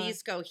 just like, God.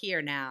 "These go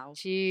here now."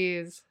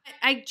 Jeez.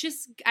 I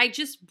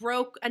just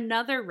broke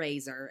another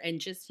razor and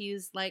just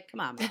used like, come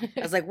on, Mom.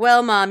 I was like,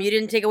 well, Mom, you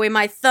didn't take away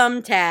my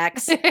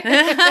thumbtacks.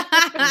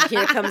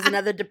 Here comes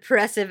another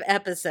depressive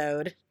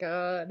episode.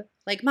 God.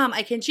 Like, Mom,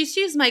 I can just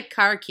use my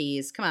car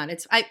keys. Come on,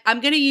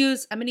 I'm gonna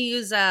use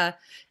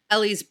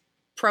Ellie's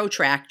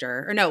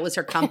protractor, or no, it was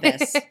her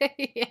compass.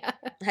 Yeah.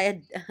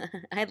 I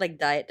had like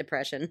diet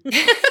depression.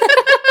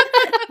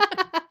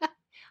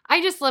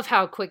 I just love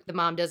how quick the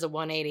mom does a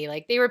 180.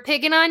 Like, they were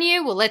picking on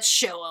you? Well, let's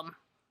show them.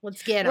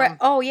 Let's get him. Right.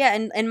 Oh yeah,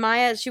 and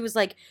Maya, she was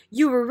like,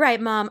 "You were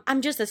right, Mom.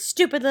 I'm just a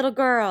stupid little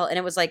girl." And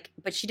it was like,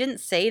 but she didn't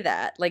say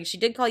that. Like, she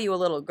did call you a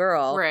little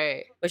girl,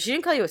 Right. but she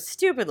didn't call you a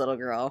stupid little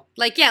girl.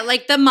 Like, yeah,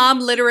 like the mom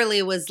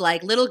literally was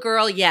like, little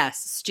girl,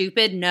 yes.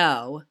 Stupid,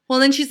 no. Well,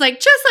 then she's like,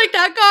 just like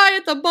that guy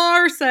at the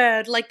bar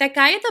said. Like, that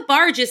guy at the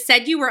bar just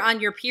said you were on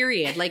your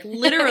period. Like,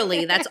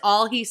 literally, that's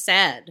all he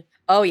said.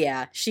 Oh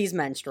yeah, she's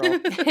menstrual.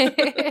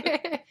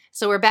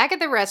 So we're back at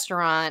the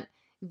restaurant.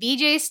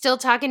 VJ's still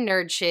talking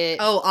nerd shit.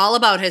 Oh, all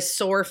about his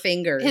sore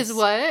fingers. His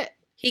what?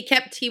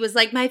 He was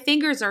like, my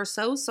fingers are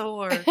so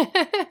sore.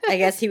 I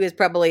guess he was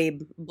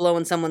probably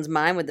blowing someone's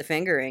mind with the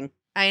fingering.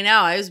 I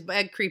know.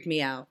 It creeped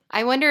me out.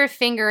 I wonder if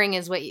fingering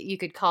is what you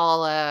could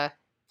call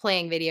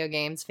playing video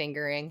games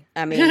fingering.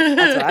 I mean,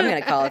 that's what I'm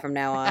going to call it from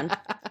now on.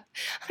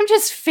 I'm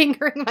just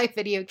fingering my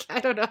video. I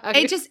don't know how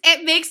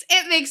It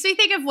makes me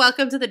think of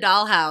Welcome to the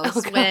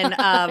Dollhouse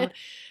when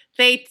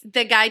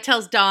the guy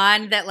tells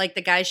Dawn that like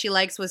the guy she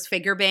likes was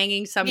finger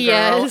banging some girl,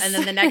 Yes. and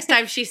then the next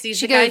time she sees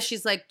She the guy, goes-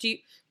 she's like, "Do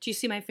you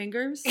see my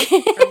fingers?" Or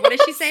what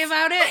does she say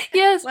about it?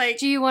 Yes. Like-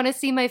 do you want to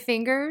see my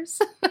fingers?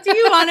 Do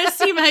you want to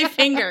see my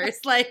fingers?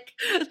 Like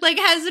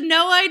has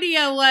no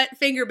idea what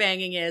finger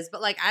banging is,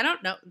 but like I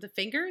don't know the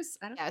fingers.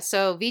 I don't. Yeah.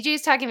 So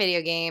VJ's talking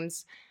video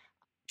games.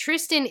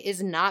 Tristan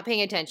is not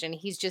paying attention.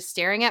 He's just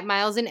staring at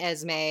Miles and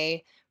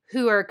Esme,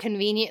 who are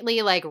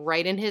conveniently like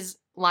right in his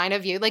line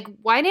of view. Like,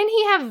 why didn't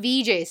he have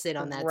VJ sit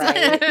on that Right.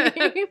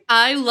 side?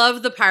 I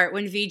love the part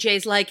when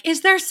VJ's like,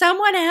 "Is there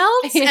someone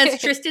else?" As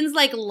Tristan's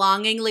like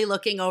longingly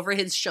looking over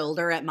his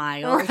shoulder at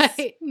Miles.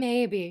 Right.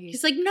 Maybe.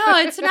 He's like, "No,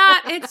 it's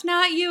not. It's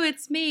not you.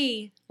 It's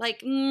me."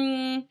 Like,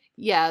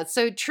 Yeah,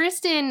 so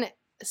Tristan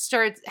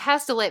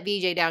has to let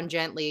VJ down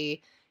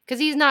gently because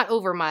he's not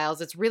over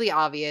Miles. It's really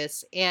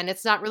obvious, and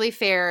it's not really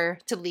fair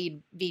to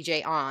lead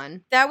VJ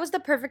on. That was the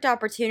perfect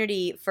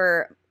opportunity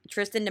for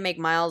Tristan to make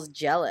Miles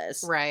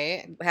jealous.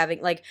 Right.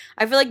 Having, like,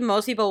 I feel like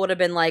most people would have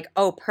been like,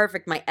 oh,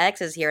 perfect, my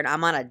ex is here and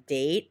I'm on a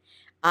date.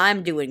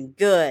 I'm doing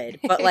good.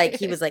 But, like,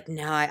 he was like,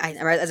 no,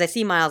 as I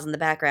see Miles in the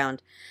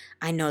background,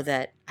 I know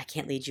that I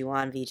can't lead you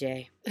on,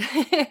 VJ.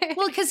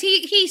 well, because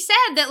he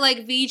said that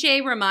like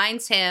VJ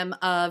reminds him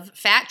of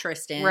Fat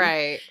Tristan,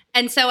 Right.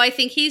 And so I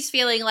think he's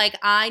feeling like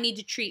I need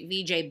to treat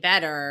VJ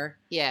better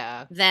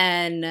Yeah.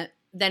 than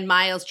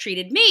Miles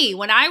treated me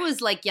when I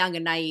was like young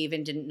and naive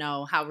and didn't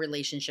know how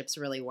relationships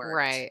really worked.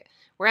 Right.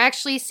 We're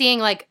actually seeing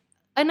like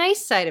a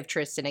nice side of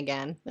Tristan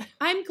again.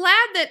 I'm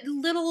glad that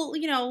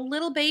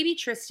little baby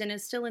Tristan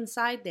is still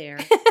inside there.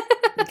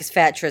 Because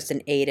Fat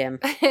Tristan ate him.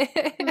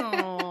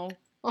 Oh,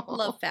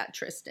 love Fat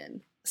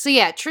Tristan. So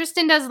yeah,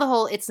 Tristan does the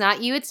whole "it's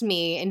not you, it's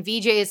me," and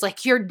VJ is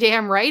like, "You're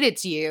damn right,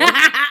 it's you."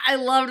 I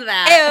loved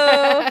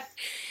that.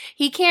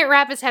 He can't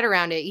wrap his head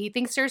around it. He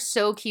thinks they're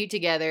so cute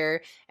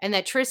together, and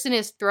that Tristan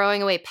is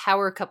throwing away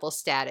power couple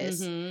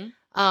status. Mhm.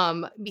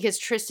 Because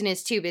Tristan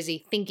is too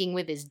busy thinking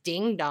with his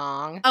ding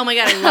dong. Oh my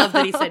God, I love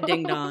that he said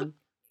ding dong.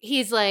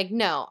 He's like,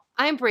 "No,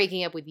 I'm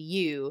breaking up with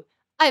you.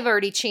 I've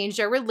already changed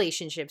our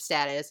relationship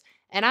status."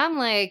 And I'm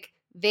like,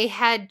 they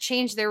had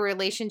changed their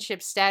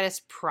relationship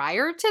status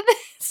prior to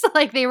this?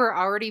 Like they were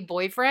already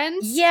boyfriends?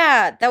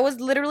 Yeah, that was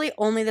literally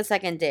only the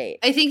second date.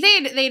 I think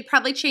they'd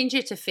probably change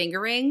it to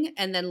fingering,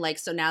 and then like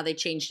so now they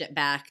changed it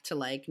back to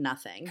like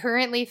nothing.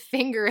 Currently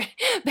fingering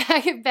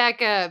back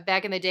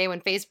in the day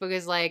when Facebook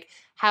is like,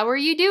 "How are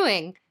you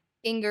doing?"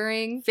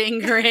 Fingering.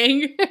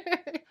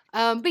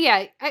 But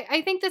yeah,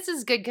 I think this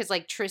is good because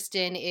like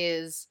Tristan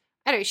is,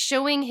 I don't know,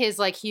 showing his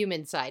like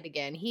human side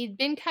again. He'd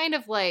been kind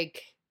of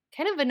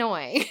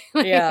annoying.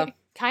 Yeah.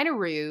 Kind of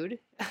rude.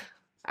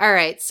 All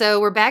right, so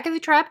we're back at the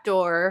trap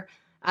door.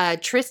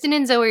 Tristan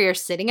and Zoe are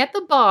sitting at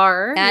the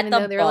bar, At even the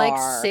though they're like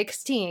bar.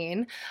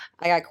 16.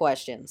 I got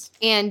questions.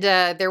 And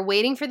they're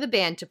waiting for the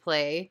band to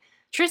play.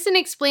 Tristan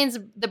explains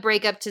the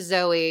breakup to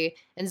Zoe,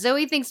 and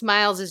Zoe thinks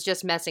Miles is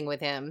just messing with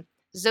him.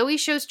 Zoe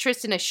shows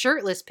Tristan a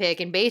shirtless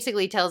pic and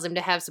basically tells him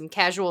to have some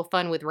casual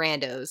fun with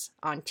randos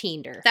on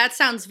Tinder. That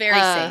sounds very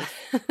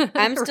safe.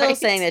 I'm still Right?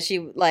 saying that she,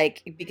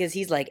 like, because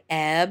he's like,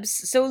 abs,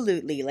 so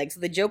lutely. Like, so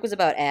the joke was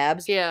about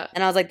abs. Yeah.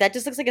 And I was like, that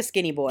just looks like a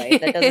skinny boy.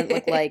 That doesn't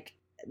look like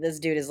this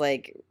dude is,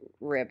 like,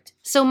 ripped.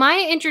 So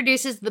Maya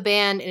introduces the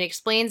band and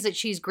explains that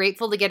she's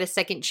grateful to get a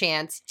second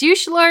chance.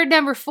 Douche Lord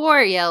number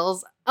 4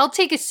 yells, "I'll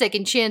take a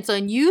second chance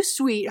on you,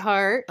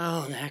 sweetheart."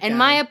 Oh, that And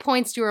Maya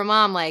points to her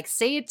mom like,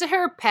 "Say it to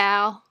her,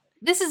 pal."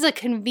 This is a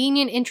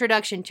convenient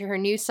introduction to her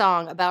new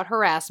song about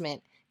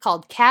harassment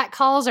called "Cat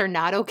Calls Are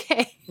Not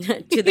Okay."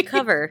 To the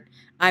cover,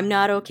 I'm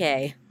Not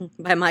Okay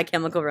by My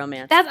Chemical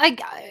Romance. That's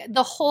like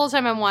the whole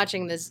time I'm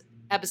watching this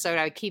episode,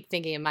 I keep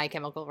thinking of My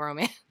Chemical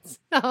Romance.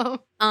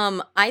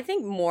 I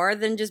think more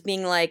than just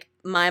being like,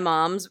 my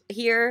mom's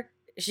here,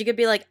 she could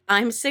be like,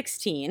 I'm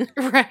 16.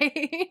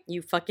 Right?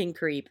 You fucking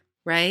creep.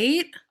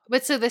 right?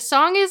 But so the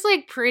song is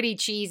like pretty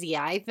cheesy,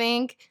 I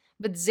think.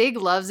 But Zig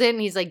loves it, and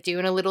he's like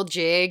doing a little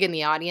jig, and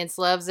the audience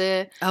loves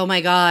it. Oh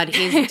my God,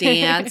 his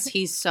dance.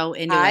 He's so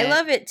into it. I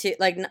love it too.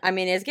 Like, I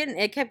mean, it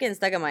kept getting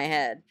stuck in my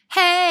head.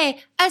 Hey,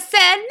 I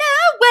said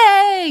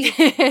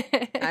no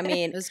way. I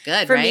mean, It was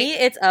good, for right? me,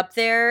 it's up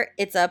there.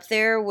 It's up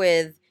there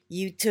with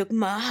You took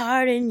my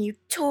heart and you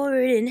tore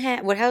it in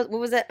half. What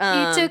was that?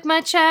 You took my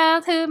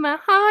childhood, my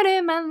heart,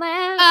 and my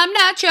life. I'm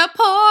not your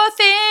poor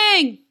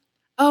thing.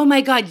 Oh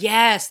my God,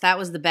 yes, that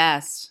was the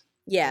best.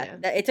 Yeah,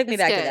 Yeah. it took me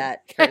It's back good. to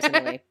that,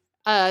 personally.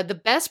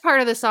 The best part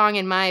of the song,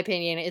 in my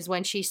opinion, is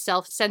when she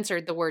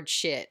self-censored the word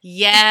shit.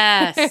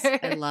 Yes,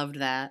 I loved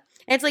that.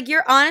 And it's like,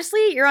 you're on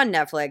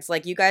Netflix.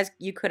 Like, you guys,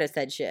 you could have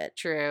said shit.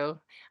 True.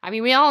 I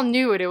mean, we all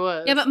knew what it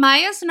was. Yeah, but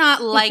Maya's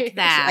not like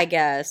that. I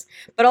guess.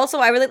 But also,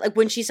 I really, like,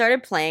 when she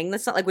started playing the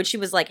song, like, when she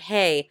was like,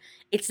 hey,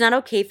 it's not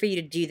okay for you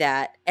to do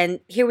that. And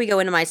here we go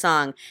into my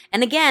song.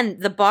 And again,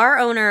 the bar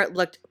owner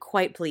looked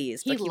quite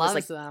pleased. he Like, loves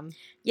was like, them.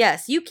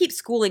 yes, you keep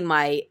schooling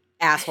my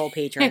asshole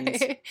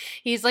patrons.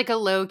 He's like a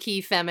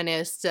low-key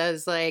feminist.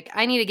 Says like,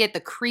 I need to get the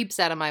creeps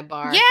out of my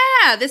bar.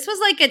 Yeah, this was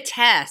like a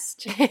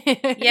test.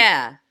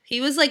 Yeah. He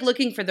was like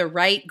looking for the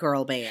right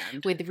girl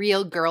band. With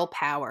real girl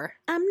power.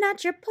 I'm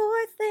not your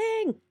poor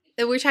thing.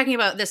 We were talking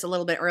about this a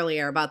little bit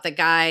earlier about the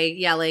guy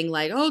yelling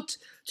like, oh,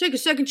 take a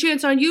second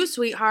chance on you,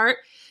 sweetheart.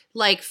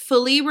 Like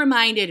fully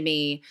reminded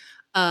me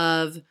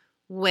of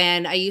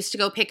when I used to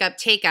go pick up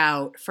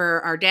takeout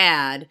for our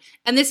dad.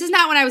 And this is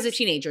not when I was a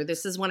teenager.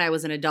 This is when I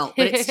was an adult,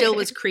 but it still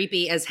was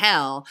creepy as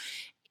hell.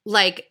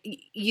 Like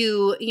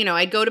you know,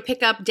 I'd go to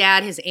pick up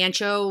dad his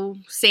ancho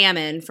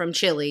salmon from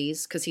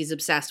Chili's because he's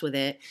obsessed with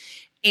it.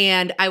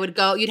 And I would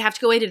go, you'd have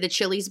to go into the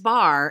Chili's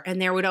bar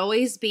and there would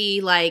always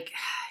be like,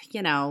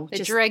 you know, The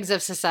dregs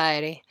of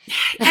society.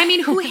 I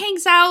mean, who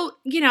hangs out,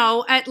 you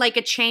know, at like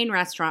a chain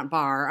restaurant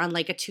bar on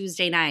like a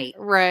Tuesday night?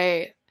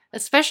 Right.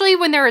 Especially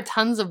when there are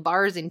tons of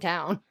bars in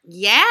town.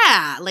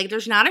 Yeah. Like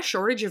there's not a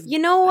shortage of. You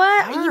know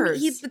what?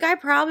 Bars. The guy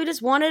probably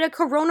just wanted a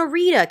Corona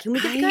Rita. Can we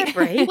get the guy a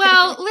break?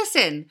 Well,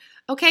 listen.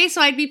 Okay,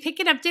 so I'd be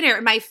picking up dinner.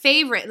 My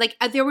favorite, like,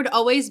 there would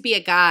always be a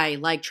guy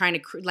like trying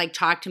to like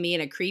talk to me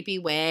in a creepy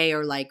way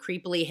or like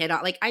creepily hit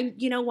on. Like,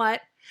 you know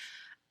what?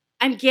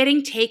 I'm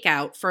getting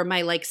takeout for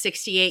my like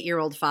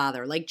 68-year-old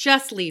father. Like,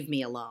 just leave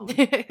me alone.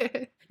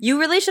 You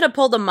really should have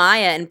pulled a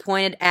Maya and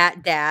pointed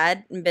at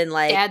dad and been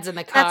like, Dad's in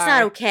the car. that's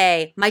not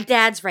okay. My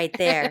dad's right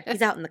there.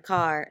 He's out in the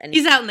car. And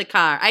He's out in the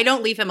car. I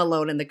don't leave him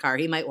alone in the car.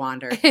 He might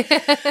wander.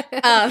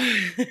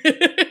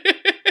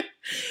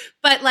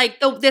 But like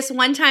this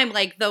one time,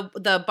 like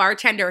the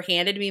bartender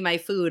handed me my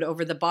food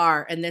over the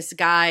bar, and this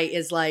guy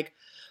is like,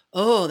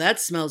 "Oh, that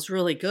smells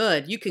really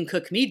good. You can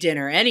cook me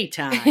dinner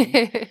anytime."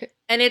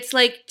 And it's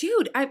like,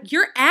 dude,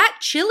 you're at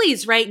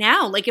Chili's right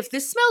now. Like, if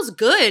this smells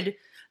good,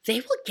 they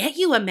will get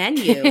you a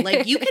menu.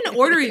 Like, you can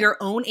order your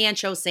own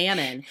ancho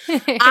salmon.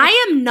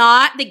 I am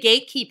not the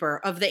gatekeeper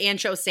of the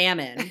ancho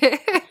salmon.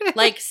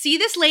 Like, see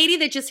this lady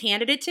that just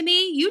handed it to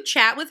me? You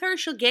chat with her,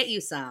 she'll get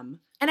you some.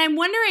 And I'm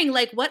wondering,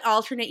 like, what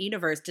alternate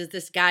universe does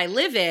this guy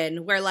live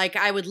in where, like,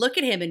 I would look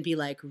at him and be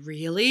like,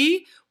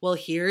 really? Well,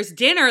 here's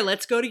dinner.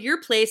 Let's go to your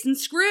place and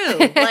screw.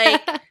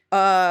 Like,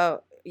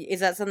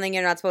 is that something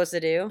you're not supposed to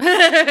do?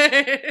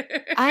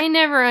 I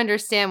never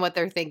understand what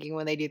they're thinking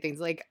when they do things.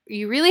 Like,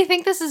 you really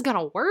think this is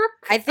gonna work?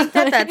 I think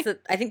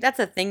that's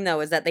a thing though,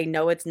 is that they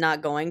know it's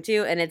not going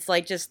to, and it's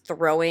like just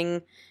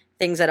throwing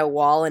things at a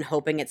wall and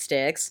hoping it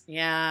sticks.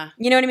 yeah.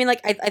 You know what I mean?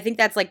 Like, I think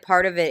that's like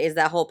part of it is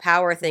that whole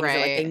power thing. Is that,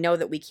 like, Right. they know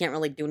that we can't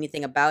really do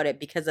anything about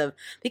it because of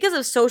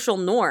social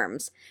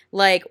norms.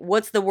 Like,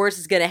 what's the worst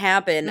is going to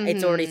happen?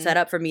 It's already Mhm. set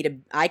up for me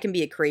I can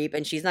be a creep,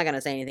 and she's not going to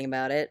say anything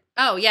about it.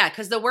 Oh, yeah,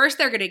 because the worst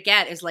they're going to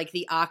get is, like,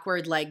 the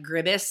awkward, like,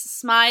 grimace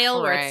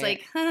smile where it's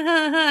Right. like,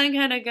 I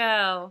gotta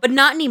go. But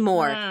not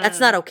anymore. That's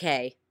not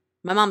okay.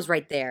 My mom's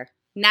right there.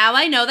 Now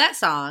I know that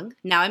song.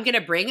 Now I'm going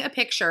to bring a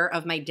picture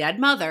of my dead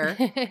mother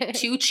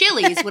to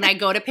Chili's when I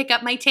go to pick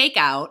up my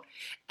takeout.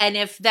 And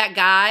if that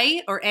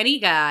guy or any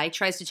guy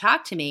tries to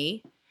talk to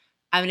me,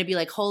 I'm going to be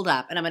like, hold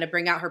up. And I'm going to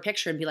bring out her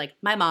picture and be like,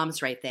 my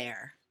mom's right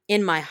there.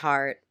 In my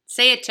heart.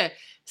 Say it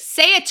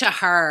to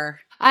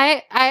her.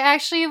 I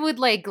actually would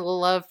like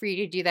love for you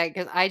to do that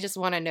because I just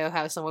want to know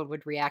how someone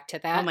would react to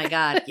that. Oh my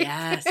God.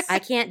 Yes. I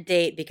can't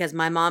date because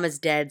my mom is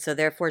dead, so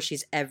therefore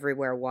she's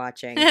everywhere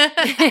watching.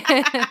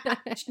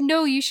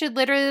 No, you should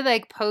literally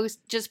like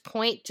just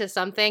point to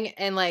something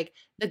and like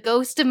the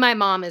ghost of my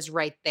mom is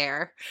right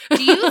there.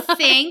 Do you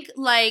think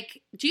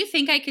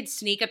I could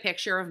sneak a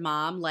picture of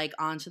mom like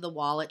onto the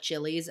wall at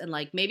Chili's and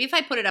like maybe if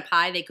I put it up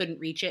high they couldn't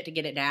reach it to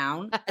get it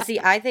down? See,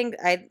 I think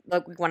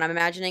what I'm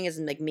imagining is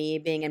like me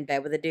being in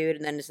bed with a dude,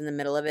 and then just in the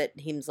middle of it,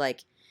 he's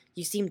like,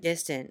 "You seem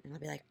distant," and I'll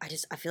be like,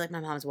 "I feel like my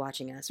mom's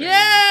watching us." Right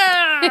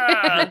now.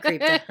 I'm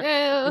creeped out.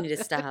 I need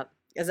to stop.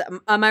 Because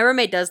my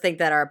roommate does think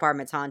that our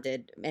apartment's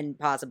haunted, and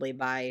possibly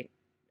by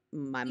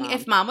my mom.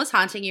 If mom was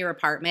haunting your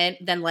apartment,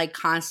 then like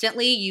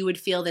constantly you would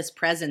feel this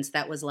presence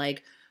that was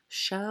like,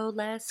 show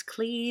less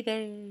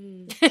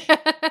cleavage.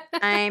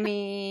 I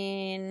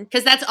mean,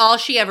 Because that's all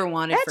she ever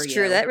wanted for you. that's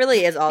true. That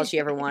really is all she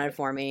ever wanted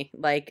for me.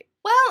 Like,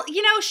 Well,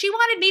 you know, she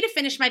wanted me to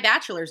finish my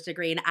bachelor's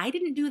degree, and I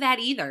didn't do that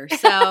either.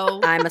 So,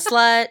 I'm a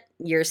slut.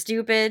 You're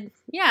stupid.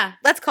 yeah.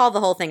 Let's call the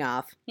whole thing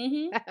off.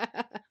 hmm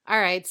All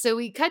right, so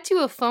we cut to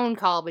a phone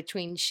call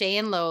between Shay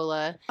and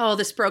Lola. Oh,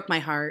 this broke my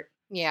heart.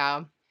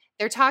 Yeah.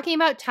 They're talking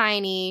about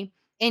Tiny,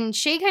 And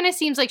Shay kind of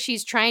seems like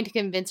she's trying to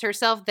convince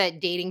herself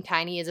that dating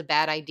Tiny is a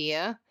bad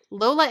idea.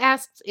 Lola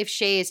asks if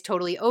Shay is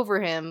totally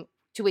over him,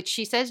 to which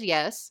she says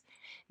yes.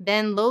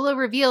 Then Lola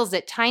reveals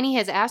that Tiny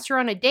has asked her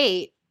on a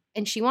date,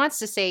 and she wants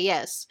to say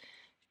yes.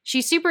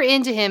 She's super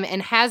into him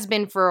and has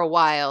been for a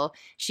while.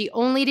 She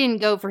only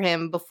didn't go for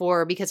him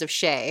before because of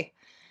Shay.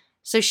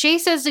 So Shay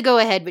says to go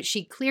ahead, but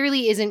she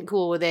clearly isn't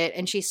cool with it,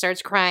 and she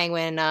starts crying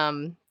when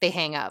they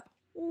hang up.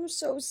 I'm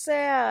so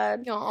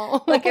sad.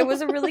 Aww. Like, it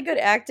was a really good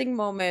acting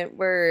moment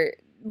where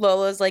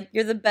Lola's like,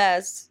 "You're the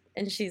best,"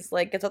 and she's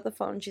like, gets off the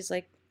phone and she's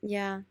like,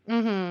 "Yeah,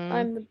 Mm-hmm.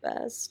 I'm the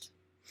best."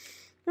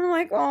 And I'm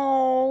like,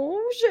 "Oh,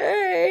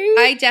 Shay."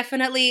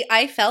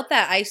 I felt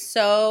that. I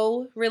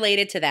so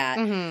related to that.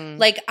 Mm-hmm.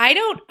 Like,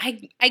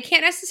 I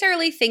can't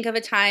necessarily think of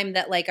a time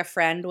that like a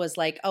friend was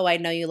like, "Oh, I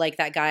know you like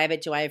that guy,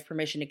 but do I have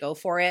permission to go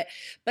for it?"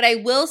 But I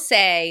will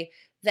say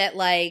that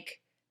like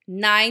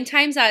 9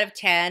 times out of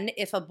 10,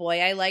 if a boy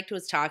I liked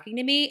was talking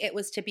to me, it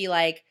was to be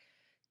like,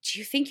 "Do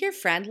you think your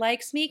friend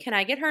likes me? Can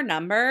I get her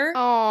number?"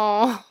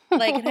 Oh.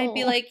 Like, and I'd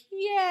be like,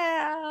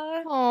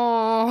 "Yeah."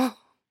 Oh.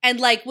 And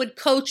like would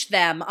coach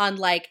them on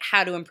like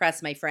how to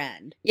impress my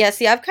friend. Yeah,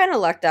 see, I've kind of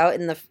lucked out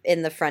in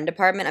the friend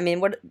department. I mean,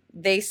 what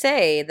they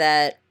say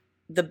that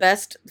the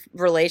best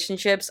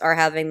relationships are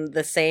having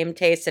the same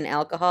taste in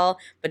alcohol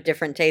but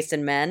different taste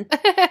in men,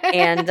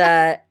 and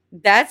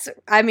that's,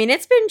 I mean,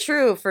 it's been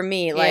true for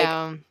me. Like,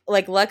 yeah.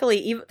 like luckily,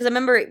 even because I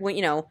remember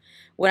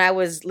when I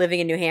was living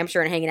in New Hampshire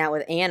and hanging out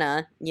with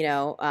Anna,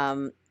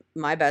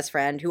 my best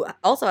friend who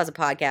also has a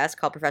podcast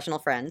called Professional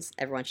Friends.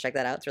 Everyone should check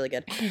that out; it's really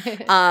good.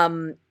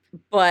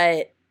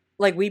 But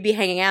like we'd be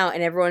hanging out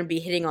and everyone would be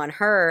hitting on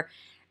her.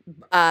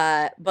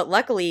 But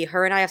luckily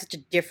her and I have such a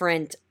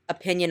different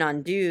opinion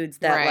on dudes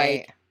that Right.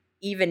 like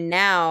even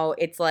now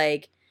it's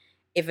like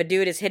if a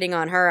dude is hitting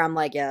on her, I'm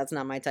like, yeah, that's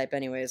not my type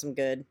anyways. I'm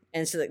good.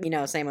 And so,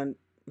 same with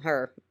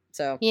her.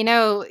 So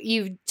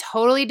You've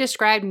totally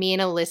described me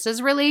and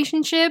Alyssa's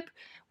relationship.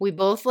 We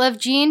both love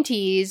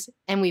G&Ts,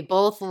 and we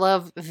both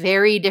love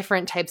very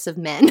different types of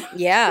men.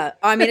 yeah.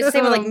 I mean, it's the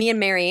same with like me and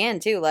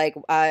Marianne too. Like,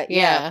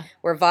 Yeah.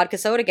 we're vodka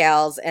soda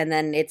gals, and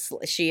then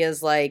she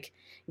is like,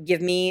 give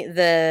me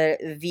the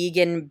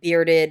vegan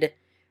bearded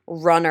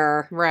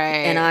runner, Right.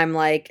 and I'm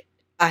like,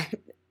 I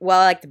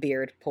like the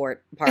beard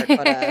part,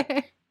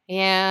 but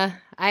yeah,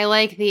 I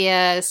like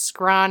the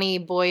scrawny,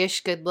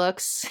 boyish good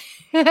looks.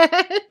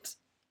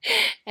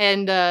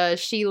 And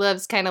she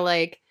loves kind of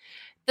like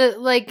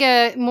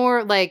the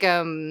more like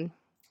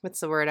what's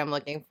the word I'm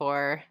looking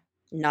for?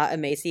 not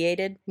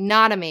emaciated.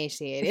 Not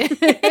emaciated.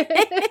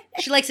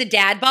 She likes a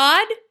dad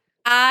bod.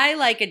 I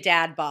like a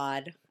dad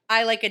bod.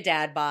 I like a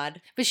dad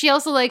bod. But she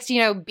also likes,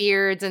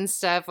 beards and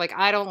stuff. Like,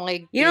 I don't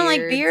like You don't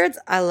like beards?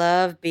 I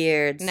love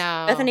beards.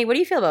 No. Bethany, what do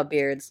you feel about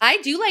beards? I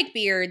do like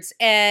beards,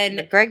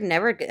 and Greg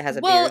never has a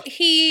well, beard.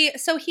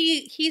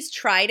 he's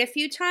tried a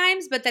few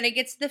times, but then it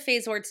gets to the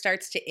phase where it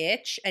starts to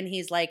itch, and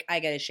he's like, I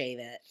gotta shave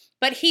it.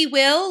 But he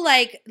will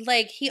like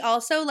he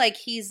also like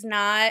he's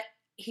not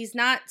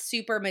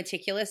super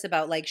meticulous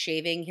about like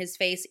shaving his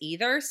face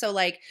either. So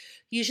like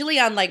usually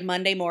on like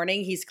Monday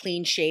morning he's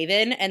clean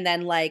shaven, and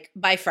then like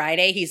by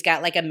Friday he's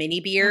got like a mini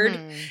beard.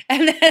 Mhm.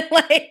 And then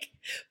like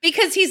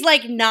because he's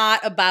like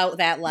not about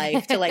that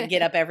life to like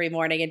get up every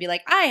morning and be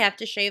like, I have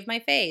to shave my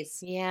face.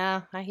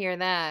 Yeah, I hear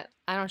that.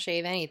 I don't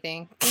shave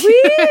anything.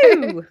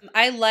 Woo!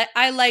 I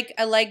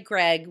like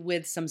Greg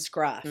with some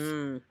scruff.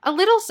 Mm. I'm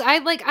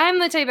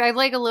the type, I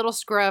like a little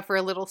scruff or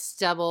a little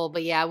stubble,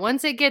 but yeah,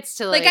 once it gets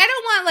to Like I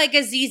don't want like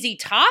a ZZ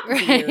Top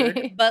beard,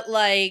 Right. but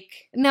like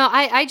No,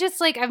 I just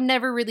like, I've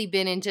never really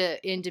been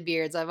into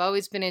beards. I've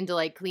always been into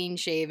like clean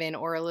shaven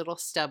or a little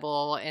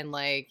stubble, and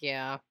like,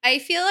 yeah. I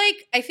feel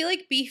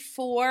like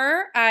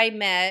before I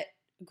met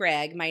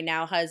Greg, my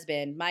now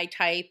husband, my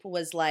type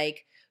was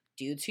like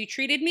dudes who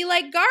treated me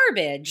like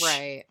garbage.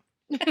 Right.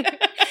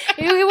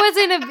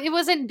 it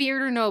wasn't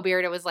beard or no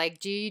beard. It was like,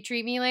 do you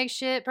treat me like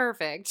shit?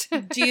 Perfect.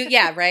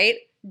 Right?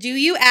 Do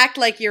you act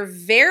like you're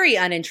very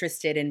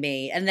uninterested in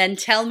me and then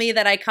tell me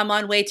that I come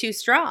on way too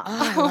strong?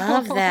 Oh, I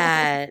love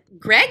that.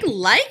 Greg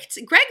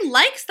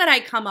likes that I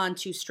come on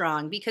too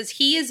strong because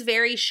he is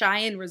very shy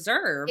and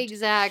reserved.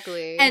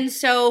 Exactly. And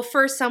so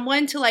for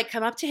someone to like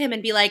come up to him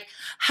and be like,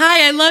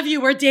 "Hi, I love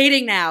you. We're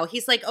dating now."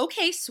 He's like,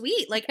 "Okay,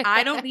 sweet. Like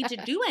I don't need to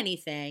do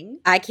anything."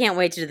 I can't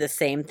wait to do the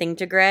same thing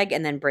to Greg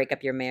and then break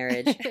up your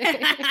marriage.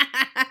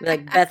 Be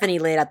like, Bethany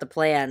laid out the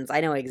plans.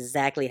 I know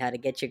exactly how to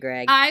get you,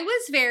 Greg. I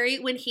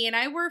was when he and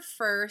I were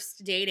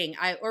first dating,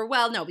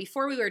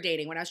 before we were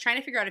dating, when I was trying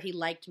to figure out if he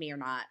liked me or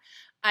not,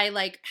 I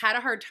like had a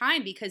hard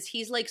time because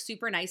he's like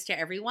super nice to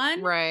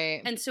everyone.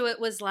 right. And so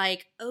it was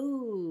like,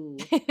 oh,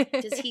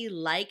 does he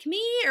like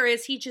me or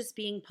is he just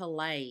being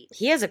polite?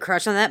 He has a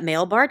crush on that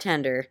male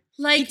bartender.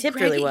 Like He tipped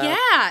really well.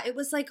 Yeah, it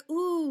was like,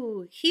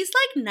 ooh, he's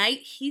like nice.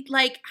 He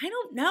like, I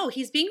don't know.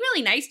 He's being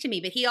really nice to me,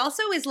 but he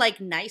also is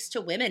like nice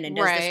to women and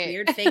does this Right.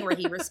 weird thing where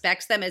he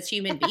respects them as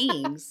human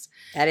beings.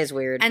 That is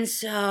weird. And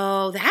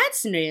so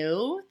that's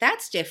new.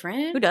 That's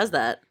different. Who does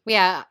that?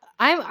 Yeah,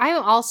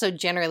 I'm also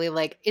generally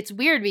like, it's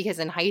weird because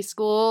in high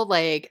school,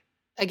 like,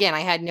 again, I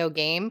had no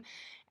game,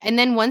 And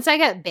then once I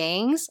got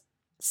bangs,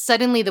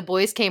 suddenly the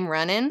boys came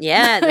running.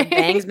 Yeah, the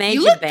bangs made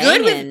You you look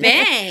banging. good with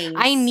bangs.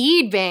 I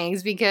need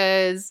bangs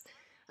because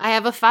I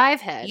have a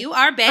 5 head. You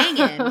are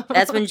banging.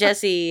 That's when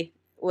Jesse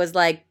was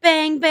like,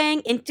 bang,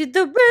 bang, into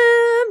the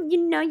room. You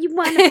know you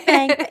want to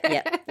bang.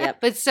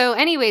 Yep. But so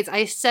anyways,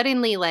 I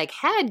suddenly like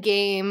had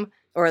game.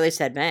 Or at least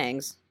had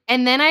bangs.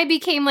 And then I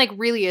became like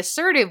really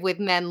assertive with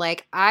men.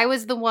 Like I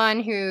was the one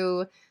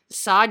who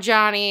saw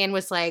Johnny and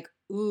was like,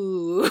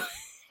 ooh,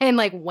 and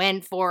like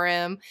went for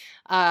him.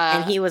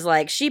 And he was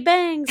like, she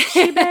bangs,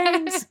 she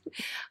bangs.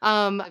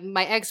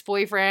 My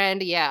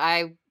ex-boyfriend,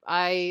 yeah,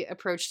 I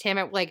approached him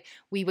at like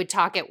we would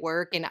talk at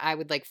work and I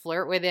would like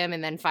flirt with him,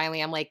 and then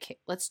finally I'm like,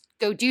 let's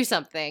go do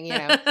something, you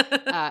know.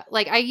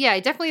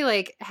 I definitely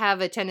like have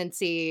a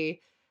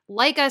tendency,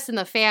 like us in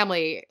the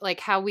family, like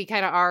how we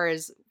kind of are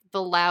as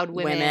the loud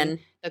women,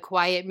 the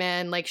quiet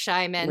men, like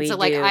shy men. We so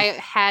like do. I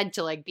had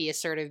to like be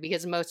assertive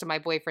because most of my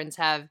boyfriends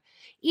have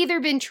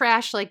either been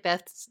trash like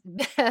Beth's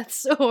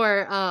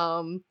or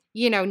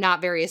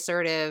not very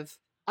assertive.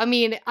 I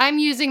mean, I'm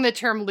using the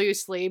term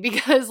loosely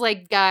because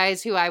like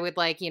guys who I would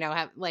like,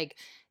 have like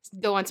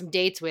go on some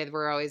dates with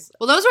were always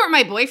Well, those weren't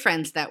my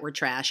boyfriends that were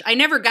trash. I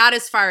never got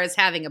as far as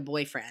having a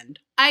boyfriend.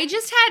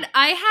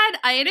 I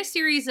had a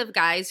series of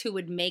guys who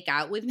would make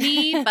out with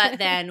me, but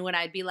then when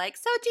I'd be like,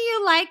 "So do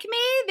you like me?"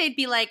 They'd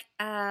be like,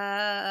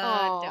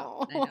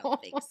 I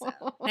don't think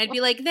so. And I'd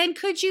be like, "Then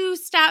could you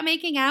stop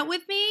making out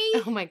with me?"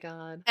 Oh my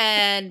god.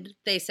 And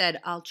they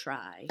said, "I'll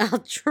try." I'll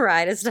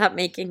try to stop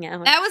making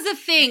out. That was a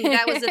thing.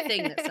 That was a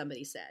thing that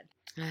somebody said.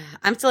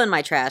 I'm still in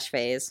my trash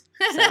phase.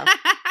 So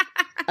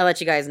I'll let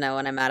you guys know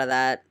when I'm out of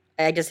that.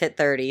 I just hit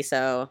 30,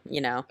 so,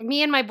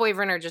 Me and my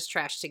boyfriend are just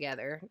trash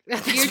together.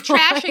 You're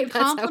trash in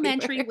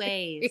complimentary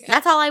ways.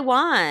 That's all I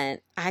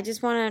want. I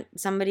just want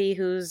somebody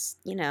who's,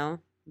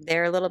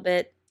 they're a little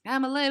bit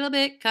I'm a little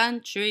bit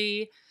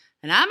country,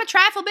 and I'm a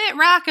trifle bit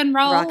rock and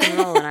roll.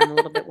 and I'm a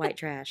little bit white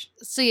trash.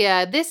 So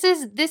yeah, this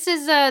is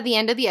the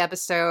end of the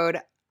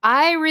episode.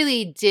 I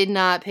really did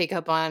not pick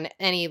up on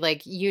any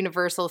like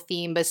universal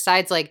theme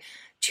besides like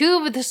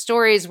 2 of the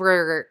stories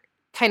were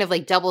kind of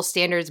like double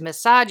standards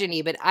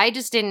misogyny, but I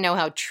just didn't know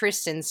how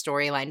Tristan's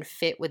storyline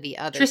fit with the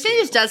other. Tristan 2.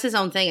 just does his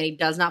own thing and he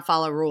does not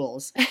follow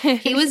rules.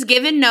 He was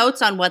given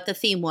notes on what the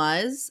theme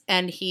was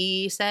and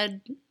he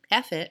said,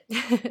 F it.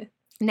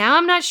 Now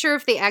I'm not sure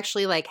if they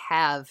actually like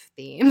have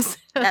themes.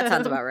 That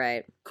sounds about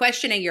right.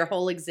 Questioning your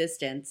whole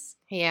existence.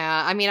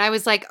 Yeah, I mean, I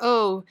was like,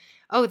 oh,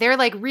 they're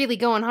like really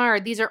going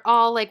hard. These are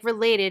all like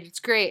related. It's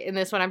great. And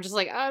this one, I'm just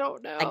like, I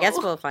don't know. I guess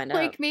we'll find out.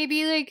 Like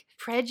maybe like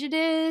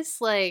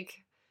prejudice, like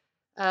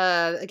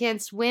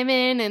against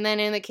women, and then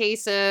in the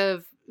case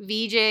of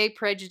VJ,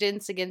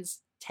 prejudice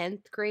against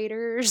 10th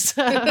graders.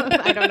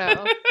 I don't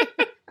know.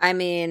 I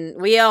mean,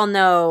 we all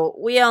know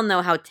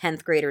how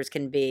 10th graders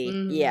can be.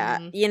 Mhm.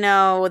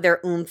 Yeah.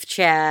 Their oomph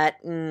chat.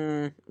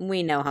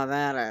 We know how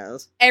that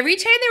is. Every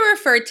time they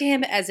referred to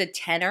him as a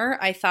tenor,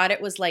 I thought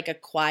it was like a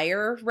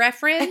choir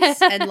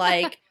reference and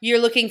like you're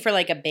looking for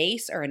like a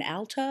bass or an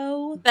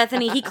alto.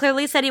 Bethany, he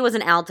clearly said he was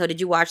an alto. Did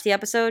you watch the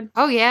episode?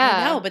 Oh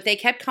yeah. No, but they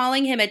kept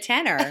calling him a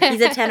tenor. He's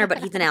a tenor, but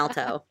he's an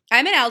alto.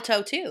 I'm an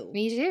alto too.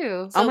 Me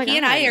too. So Oh my he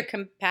and I God. are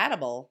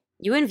compatible.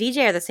 You and VJ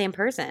are the same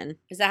person.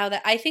 Is that how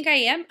that? I think I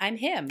am. I'm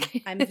him.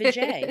 I'm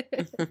Vijay.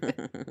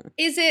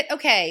 Is it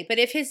okay? But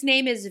if his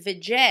name is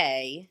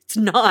Vijay, It's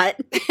not.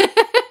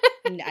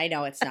 I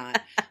know it's not.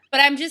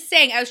 But I'm just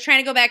saying. I was trying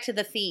to go back to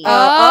the theme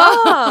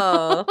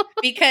Oh.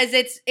 because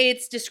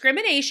it's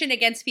discrimination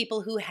against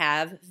people who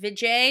have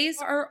Vijays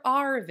or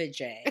are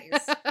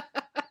Vijays.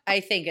 I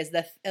think is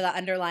the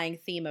underlying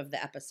theme of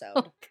the episode.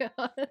 Oh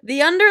god.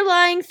 The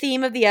underlying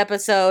theme of the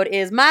episode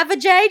is my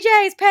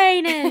vajayjay's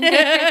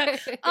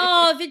painting.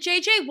 Oh,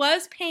 Vijay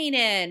was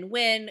painin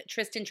when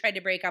Tristan tried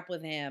to break up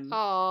with him.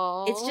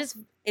 Oh.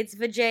 It's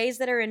vajays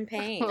that are in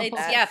pain.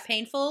 It's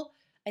painful.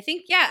 I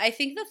think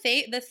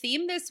the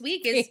theme this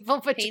week is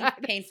Painful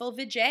vaginas. painful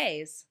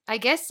Vijays. I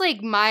guess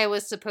like Maya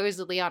was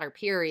supposedly on her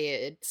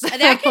period. So.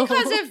 That can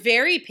cause a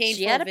very painful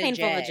She had a Vijay.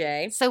 painful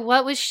vajay. So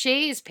what was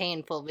Shay's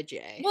painful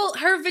vajay? Well,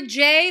 her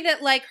Vijay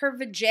her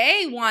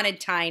Vijay wanted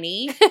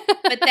tiny,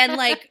 but then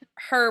like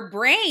her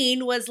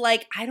brain was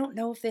like, I don't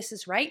know if this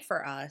is right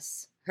for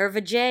us. Her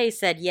vajay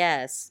said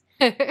yes,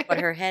 but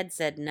her head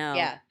said no.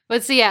 Yeah.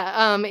 But so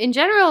yeah, in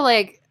general,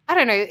 like, I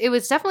don't know, it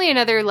was definitely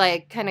another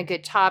like kind of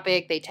good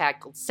topic. They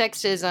tackled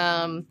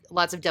sexism,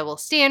 lots of double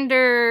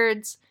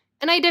standards,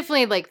 and I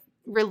definitely like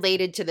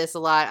related to this a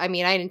lot. I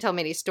mean, I didn't tell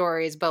many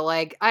stories, but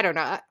like, I don't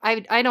know.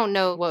 I don't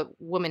know what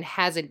woman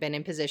hasn't been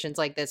in positions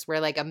like this where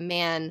like a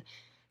man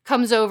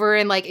comes over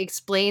and like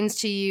explains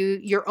to you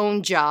your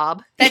own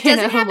job. That you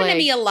doesn't know, happen to like-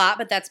 me a lot,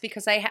 but that's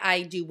because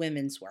I do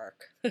women's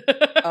work.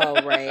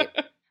 Oh, right.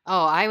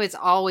 Oh, I was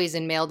always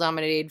in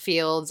male-dominated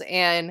fields,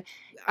 and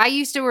I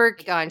used to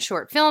work on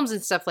short films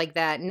and stuff like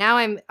that. Now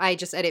I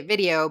just edit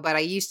video, but I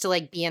used to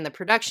like be in the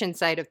production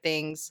side of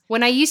things.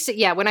 When I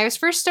was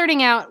first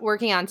starting out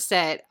working on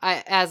set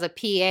as a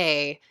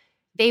PA,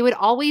 they would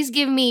always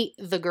give me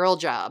the girl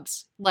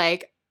jobs.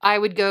 Like I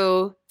would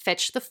go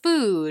fetch the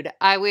food.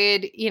 I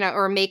would,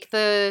 or make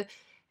the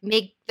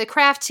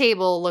craft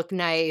table look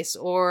nice,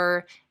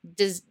 or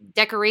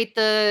decorate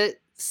the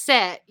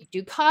set,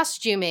 do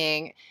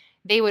costuming.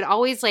 They would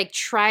always like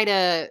try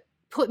to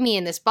put me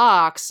in this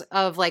box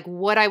of like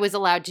what I was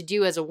allowed to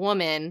do as a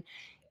woman.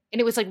 And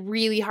it was like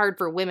really hard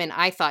for women,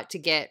 I thought, to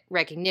get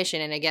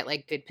recognition and to get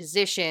like good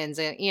positions.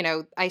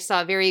 And, I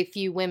saw very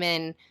few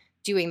women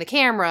doing the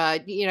camera,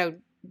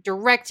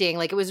 directing.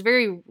 Like, it was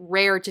very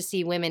rare to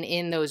see women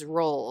in those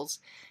roles.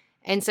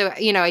 And so,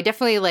 I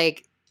definitely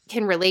like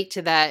can relate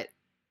to that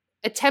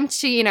attempt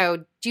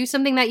to, do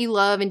something that you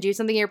love and do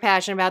something you're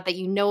passionate about, that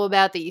you know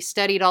about, that you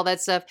studied, all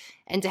that stuff.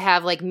 And to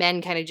have like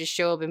men kind of just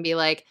show up and be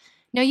like,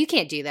 no, you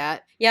can't do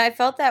that. Yeah, I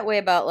felt that way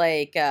about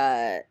like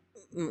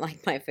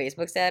my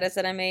Facebook status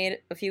that I made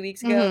a few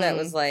weeks ago. That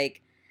was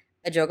like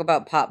a joke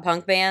about pop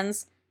punk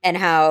bands, and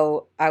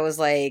how I was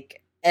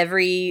like,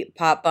 every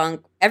pop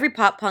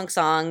punk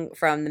song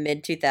from the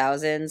mid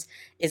 2000s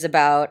is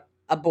about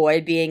a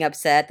boy being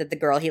upset that the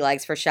girl he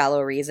likes for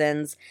shallow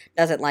reasons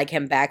doesn't like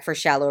him back for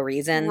shallow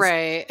reasons.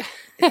 Right.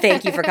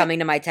 Thank you for coming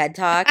to my TED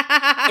Talk.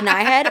 And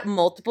I had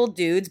multiple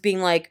dudes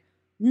being like,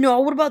 no,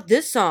 what about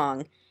this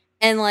song?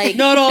 And like,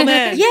 not all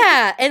men.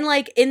 Yeah. And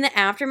like in the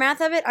aftermath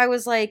of it, I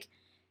was like,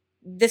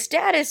 the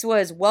status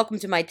was welcome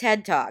to my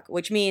TED Talk,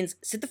 which means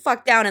sit the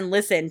fuck down and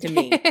listen to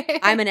me.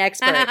 I'm an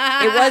expert.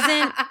 It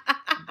wasn't,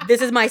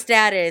 this is my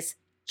status,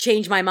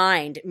 change my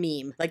mind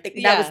meme. Like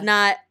that was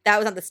not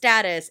the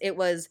status. It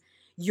was,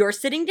 you're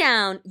sitting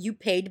down, you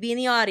paid to be in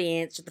the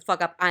audience, shut the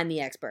fuck up, I'm the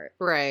expert.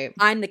 Right.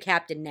 I'm the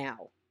captain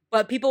now.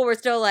 But people were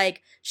still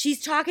like,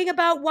 she's talking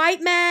about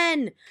white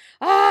men.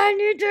 I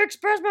need to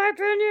express my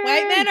opinion.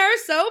 White men are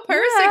so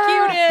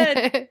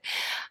persecuted.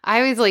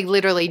 I was like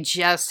literally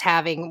just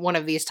having one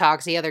of these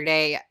talks the other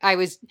day. I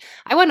went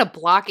to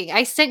blocking.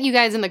 I sent you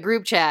guys in the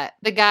group chat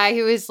the guy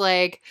who was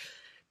like,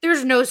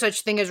 there's no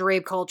such thing as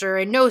rape culture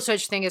and no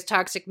such thing as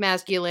toxic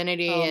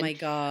masculinity. Oh my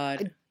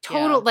God.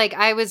 Like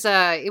I was,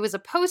 it was a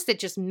post that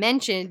just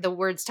mentioned the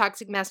words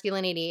toxic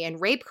masculinity and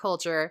rape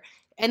culture.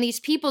 And these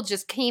people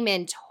just came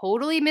in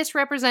totally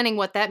misrepresenting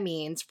what that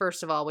means,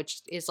 first of all,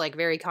 which is like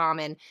very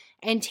common,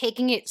 and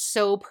taking it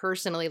so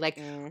personally. Like,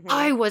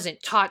 I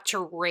wasn't taught to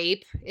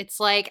rape. It's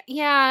like,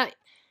 yeah,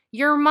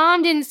 your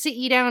mom didn't sit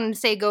you down and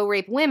say, go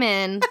rape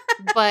women,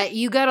 but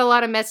you got a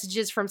lot of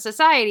messages from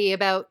society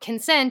about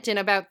consent and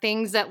about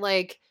things that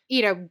like,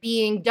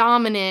 being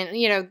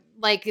dominant,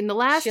 like in the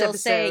last She'll episode.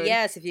 say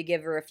yes if you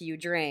give her a few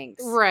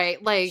drinks.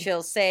 Right. Like,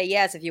 she'll say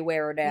yes if you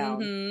wear her down.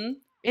 Mm-hmm.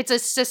 It's a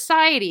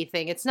society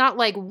thing. It's not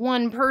like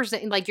one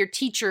person, like your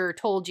teacher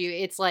told you.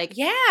 It's like,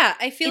 yeah,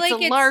 I feel like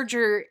it's a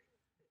larger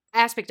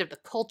aspect of the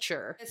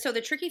culture. So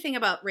the tricky thing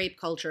about rape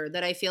culture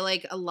that I feel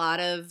like a lot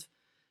of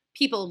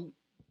people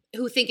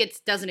who think it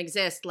doesn't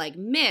exist like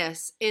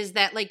miss is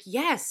that like,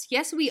 yes,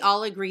 we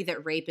all agree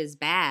that rape is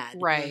bad.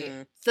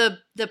 Right. Mm-hmm.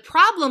 The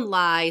problem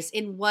lies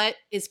in what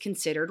is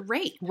considered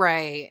rape.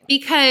 Right.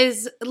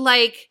 Because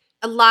like,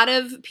 a lot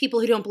of people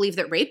who don't believe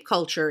that rape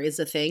culture is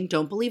a thing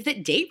don't believe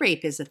that date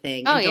rape is a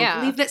thing. Oh, and don't yeah.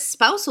 believe that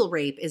spousal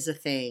rape is a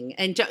thing.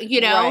 And,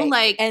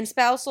 like... And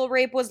spousal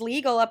rape was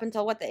legal up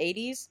until, the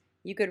 80s?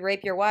 You could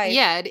rape your wife.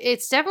 Yeah,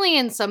 it's definitely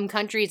in some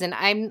countries,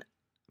 and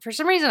for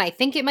some reason, I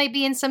think it might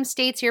be in some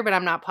states here, but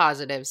I'm not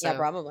positive. So. Yeah,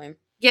 probably.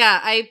 Yeah,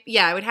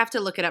 I would have to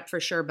look it up for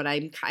sure, but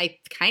I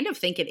kind of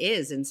think it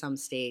is in some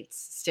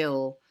states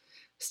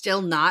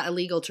still not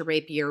illegal to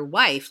rape your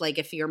wife. Like,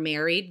 if you're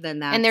married, then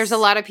that's... And there's a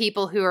lot of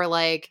people who are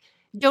like,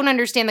 don't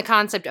understand the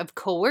concept of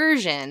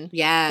coercion.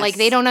 Yes. Like,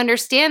 they don't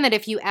understand that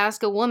if you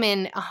ask a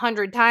woman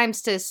 100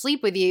 times to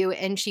sleep with you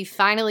and she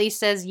finally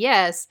says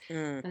yes,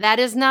 that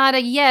is not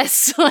a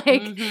yes.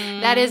 Like,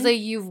 that is a,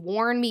 you've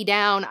worn me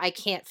down, I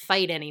can't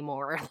fight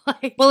anymore.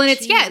 Like, well, and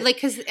it's,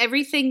 because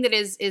everything that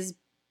is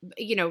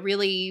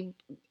really,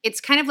 it's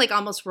kind of like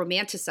almost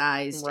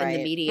romanticized in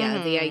the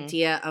media. The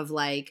idea of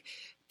like,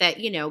 that,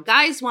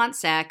 guys want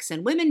sex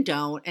and women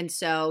don't. And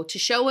so to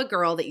show a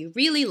girl that you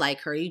really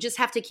like her, you just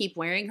have to keep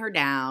wearing her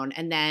down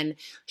and then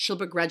she'll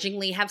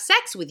begrudgingly have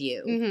sex with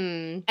you.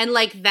 Mm-hmm. And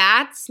like,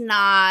 that's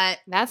not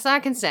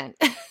consent.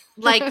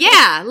 Like,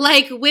 yeah,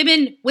 like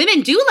women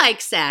do like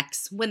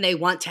sex when they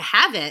want to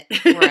have it.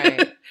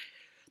 Right.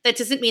 That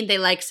doesn't mean they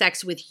like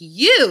sex with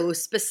you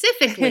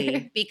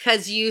specifically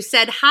because you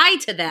said hi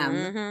to them.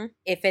 Mm-hmm.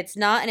 If it's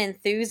not an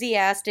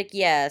enthusiastic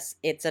yes,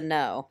 it's a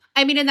no.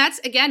 I mean, and that's,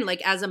 again,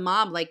 like as a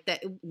mom, like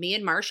that, me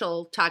and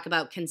Marshall talk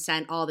about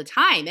consent all the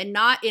time, and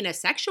not in a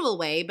sexual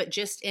way, but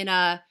just in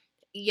a,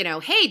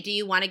 hey, do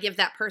you want to give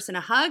that person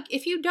a hug?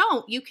 If you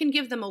don't, you can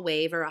give them a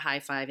wave or a high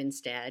five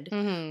instead.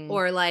 Mm-hmm.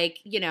 Or like,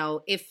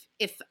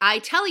 if I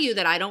tell you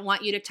that I don't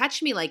want you to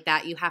touch me like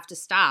that, you have to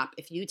stop.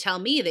 If you tell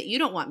me that you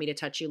don't want me to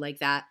touch you like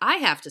that, I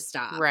have to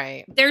stop.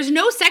 Right. There's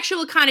no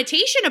sexual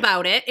connotation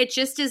about it. It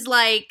just is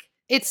like...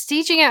 It's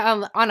teaching it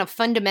on a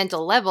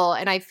fundamental level.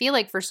 And I feel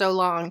like for so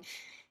long,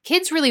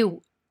 kids really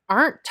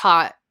aren't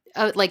taught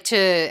like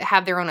to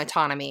have their own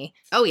autonomy.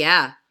 Oh,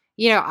 yeah.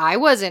 I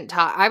wasn't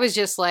taught. I was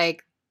just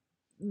like,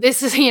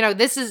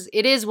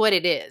 it is what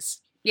it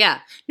is. Yeah.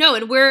 No,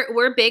 and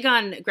we're big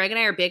on, Greg and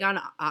I are big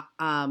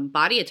on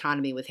body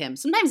autonomy with him.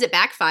 Sometimes it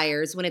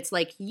backfires when it's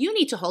like, you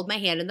need to hold my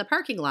hand in the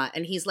parking lot.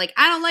 And he's like,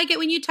 I don't like it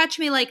when you touch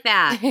me like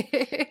that.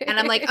 And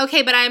I'm like,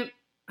 okay, but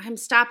I'm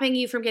stopping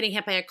you from getting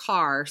hit by a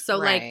car. So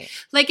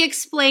like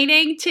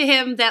explaining to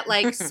him that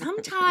like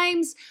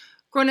sometimes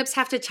grown-ups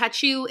have to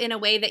touch you in a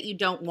way that you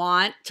don't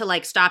want to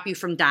like stop you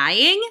from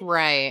dying.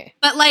 Right.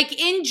 But like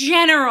in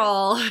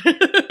general.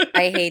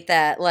 I hate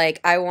that. Like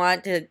I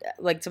want to,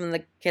 like some of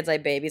the kids I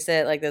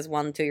babysit, like this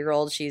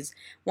 1-2-year-old,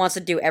 wants to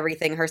do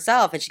everything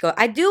herself. And she go,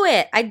 I do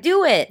it.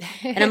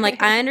 And I'm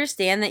like, I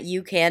understand that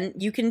you can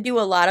do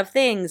a lot of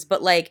things,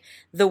 but like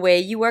the way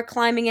you are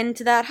climbing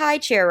into that high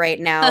chair right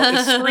now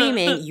is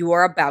screaming, you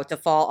are about to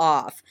fall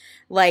off.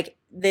 Like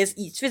this,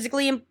 it's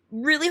physically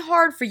really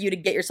hard for you to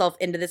get yourself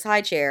into this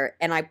high chair,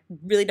 and I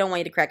really don't want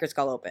you to crack your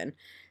skull open.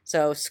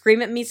 So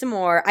scream at me some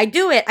more. I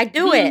do it.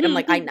 I'm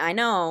like, I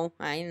know.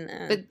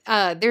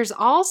 But there's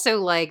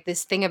also like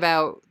this thing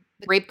about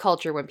rape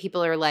culture when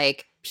people are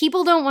like,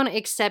 people don't want to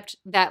accept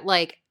that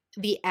like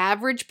the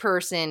average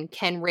person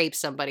can rape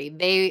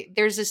somebody.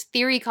 There's this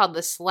theory called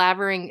the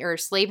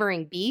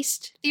slavering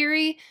beast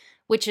theory,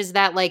 which is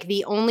that like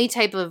the only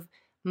type of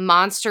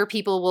monster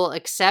people will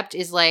accept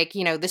is like,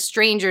 you know, the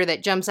stranger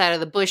that jumps out of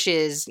the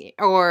bushes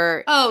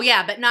or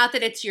but not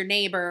that it's your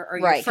neighbor or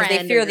your friend,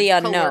 they fear or the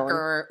unknown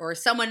or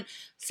someone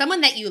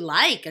that you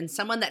like and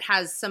someone that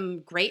has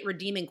some great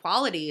redeeming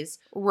qualities,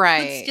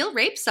 right? Can still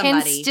rape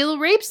somebody.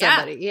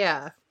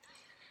 Yeah.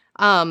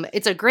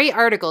 It's a great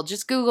article.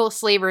 Just Google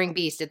slavering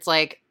beast. It's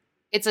like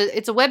it's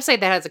a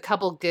website that has a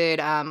couple good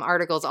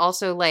articles.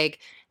 Also like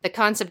the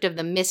concept of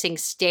the missing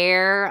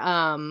stare.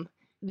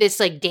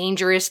 This like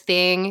dangerous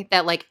thing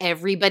that like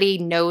everybody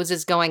knows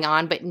is going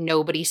on, but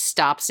nobody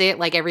stops it.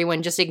 Like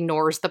everyone just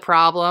ignores the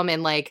problem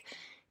and like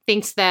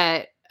thinks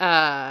that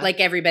like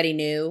everybody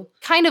knew.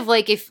 Kind of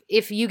like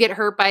if you get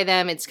hurt by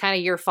them, it's kind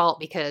of your fault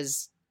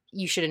because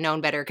you should have known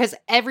better. Because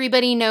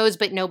everybody knows,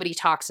 but nobody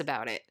talks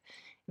about it.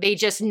 They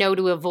just know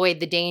to avoid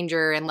the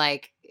danger and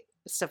like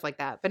stuff like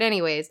that. But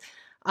anyways,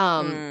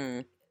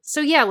 so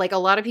yeah, like a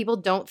lot of people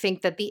don't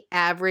think that the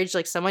average,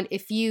 like someone,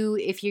 if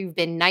you've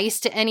been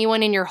nice to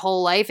anyone in your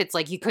whole life, it's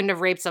like you couldn't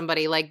have raped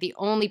somebody. Like the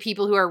only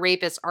people who are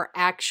rapists are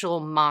actual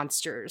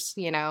monsters,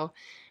 you know,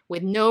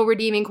 with no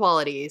redeeming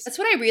qualities. That's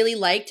what I really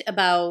liked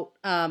about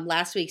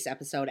last week's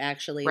episode,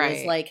 actually,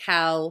 was like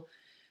how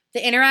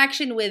the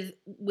interaction with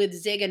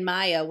Zig and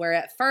Maya, where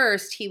at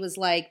first he was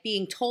like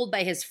being told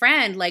by his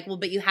friend, like, well,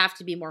 but you have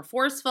to be more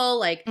forceful.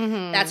 Like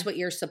that's what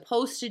you're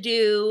supposed to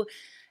do.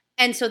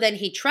 And so then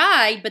he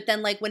tried, but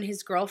then like when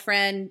his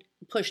girlfriend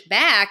pushed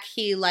back,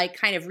 he like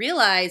kind of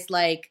realized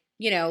like,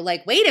 you know,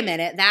 like, wait a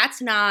minute, that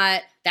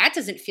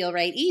doesn't feel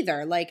right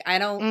either. Like I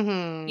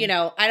don't, you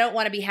know, I don't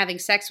want to be having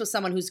sex with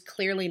someone who's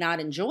clearly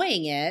not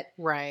enjoying it.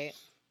 Right.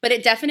 But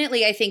it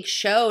definitely, I think,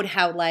 showed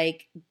how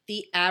like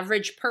the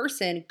average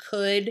person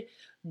could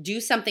do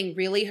something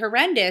really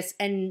horrendous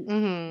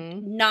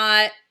and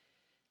not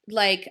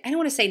like, I don't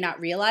want to say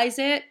not realize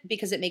it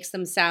because it makes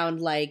them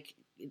sound like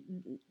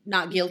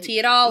not guilty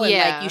at all and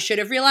like you should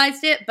have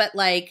realized it, but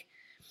like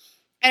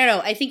I don't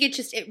know, I think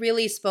it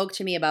really spoke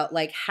to me about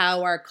like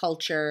how our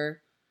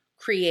culture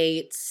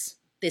creates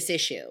this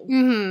issue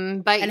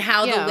and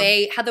how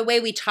the way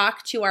we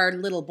talk to our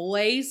little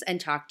boys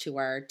and talk to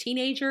our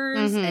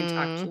teenagers and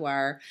talk to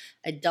our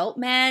adult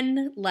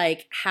men,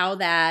 like how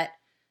that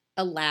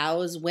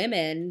allows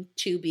women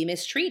to be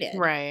mistreated.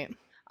 Right.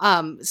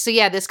 So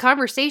yeah, this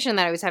conversation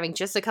that I was having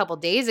just a couple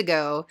days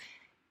ago,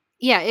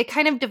 yeah, it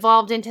kind of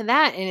devolved into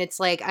that. And it's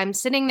like, I'm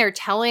sitting there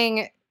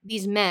telling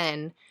these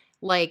men,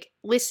 like,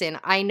 listen,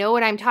 I know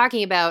what I'm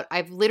talking about.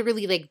 I've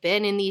literally like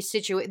been in these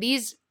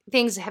these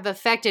things have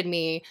affected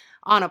me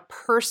on a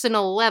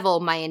personal level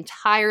my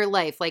entire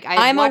life. Like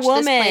I've watched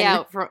this play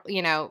out for,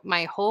 you know,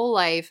 my whole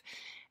life.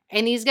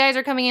 And these guys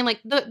are coming in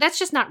like, that's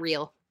just not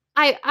real.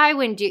 I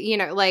wouldn't do, you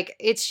know, like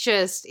it's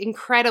just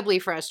incredibly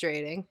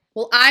frustrating.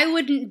 Well, I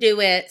wouldn't do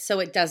it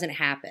so it doesn't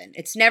happen.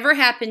 It's never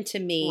happened to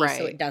me,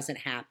 so it doesn't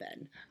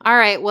happen. All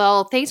right.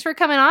 Well, thanks for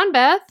coming on,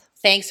 Beth.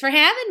 Thanks for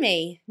having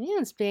me. Yeah,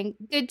 it's been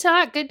good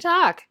talk.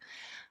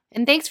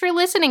 And thanks for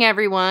listening,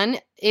 everyone.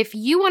 If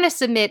you want to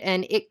submit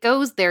an It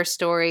Goes There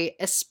story,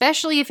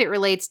 especially if it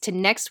relates to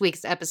next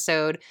week's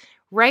episode,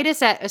 write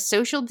us at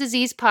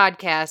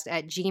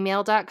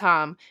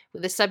asocialdisesepodcast@gmail.com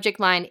with the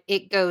subject line,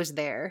 It Goes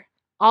There.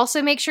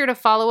 Also, make sure to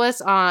follow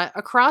us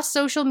across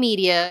social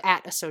media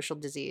at A Social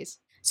Disease.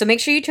 So make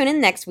sure you tune in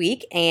next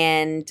week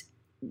and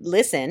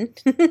listen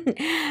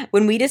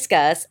when we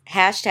discuss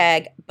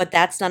 #but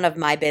that's none of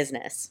my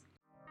business.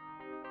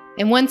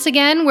 And once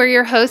again, we're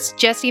your hosts,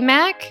 Jesse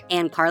Mack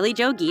and Carly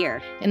Jo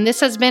Gear. And this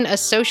has been A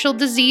Social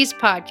Disease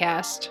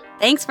Podcast.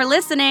 Thanks for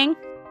listening.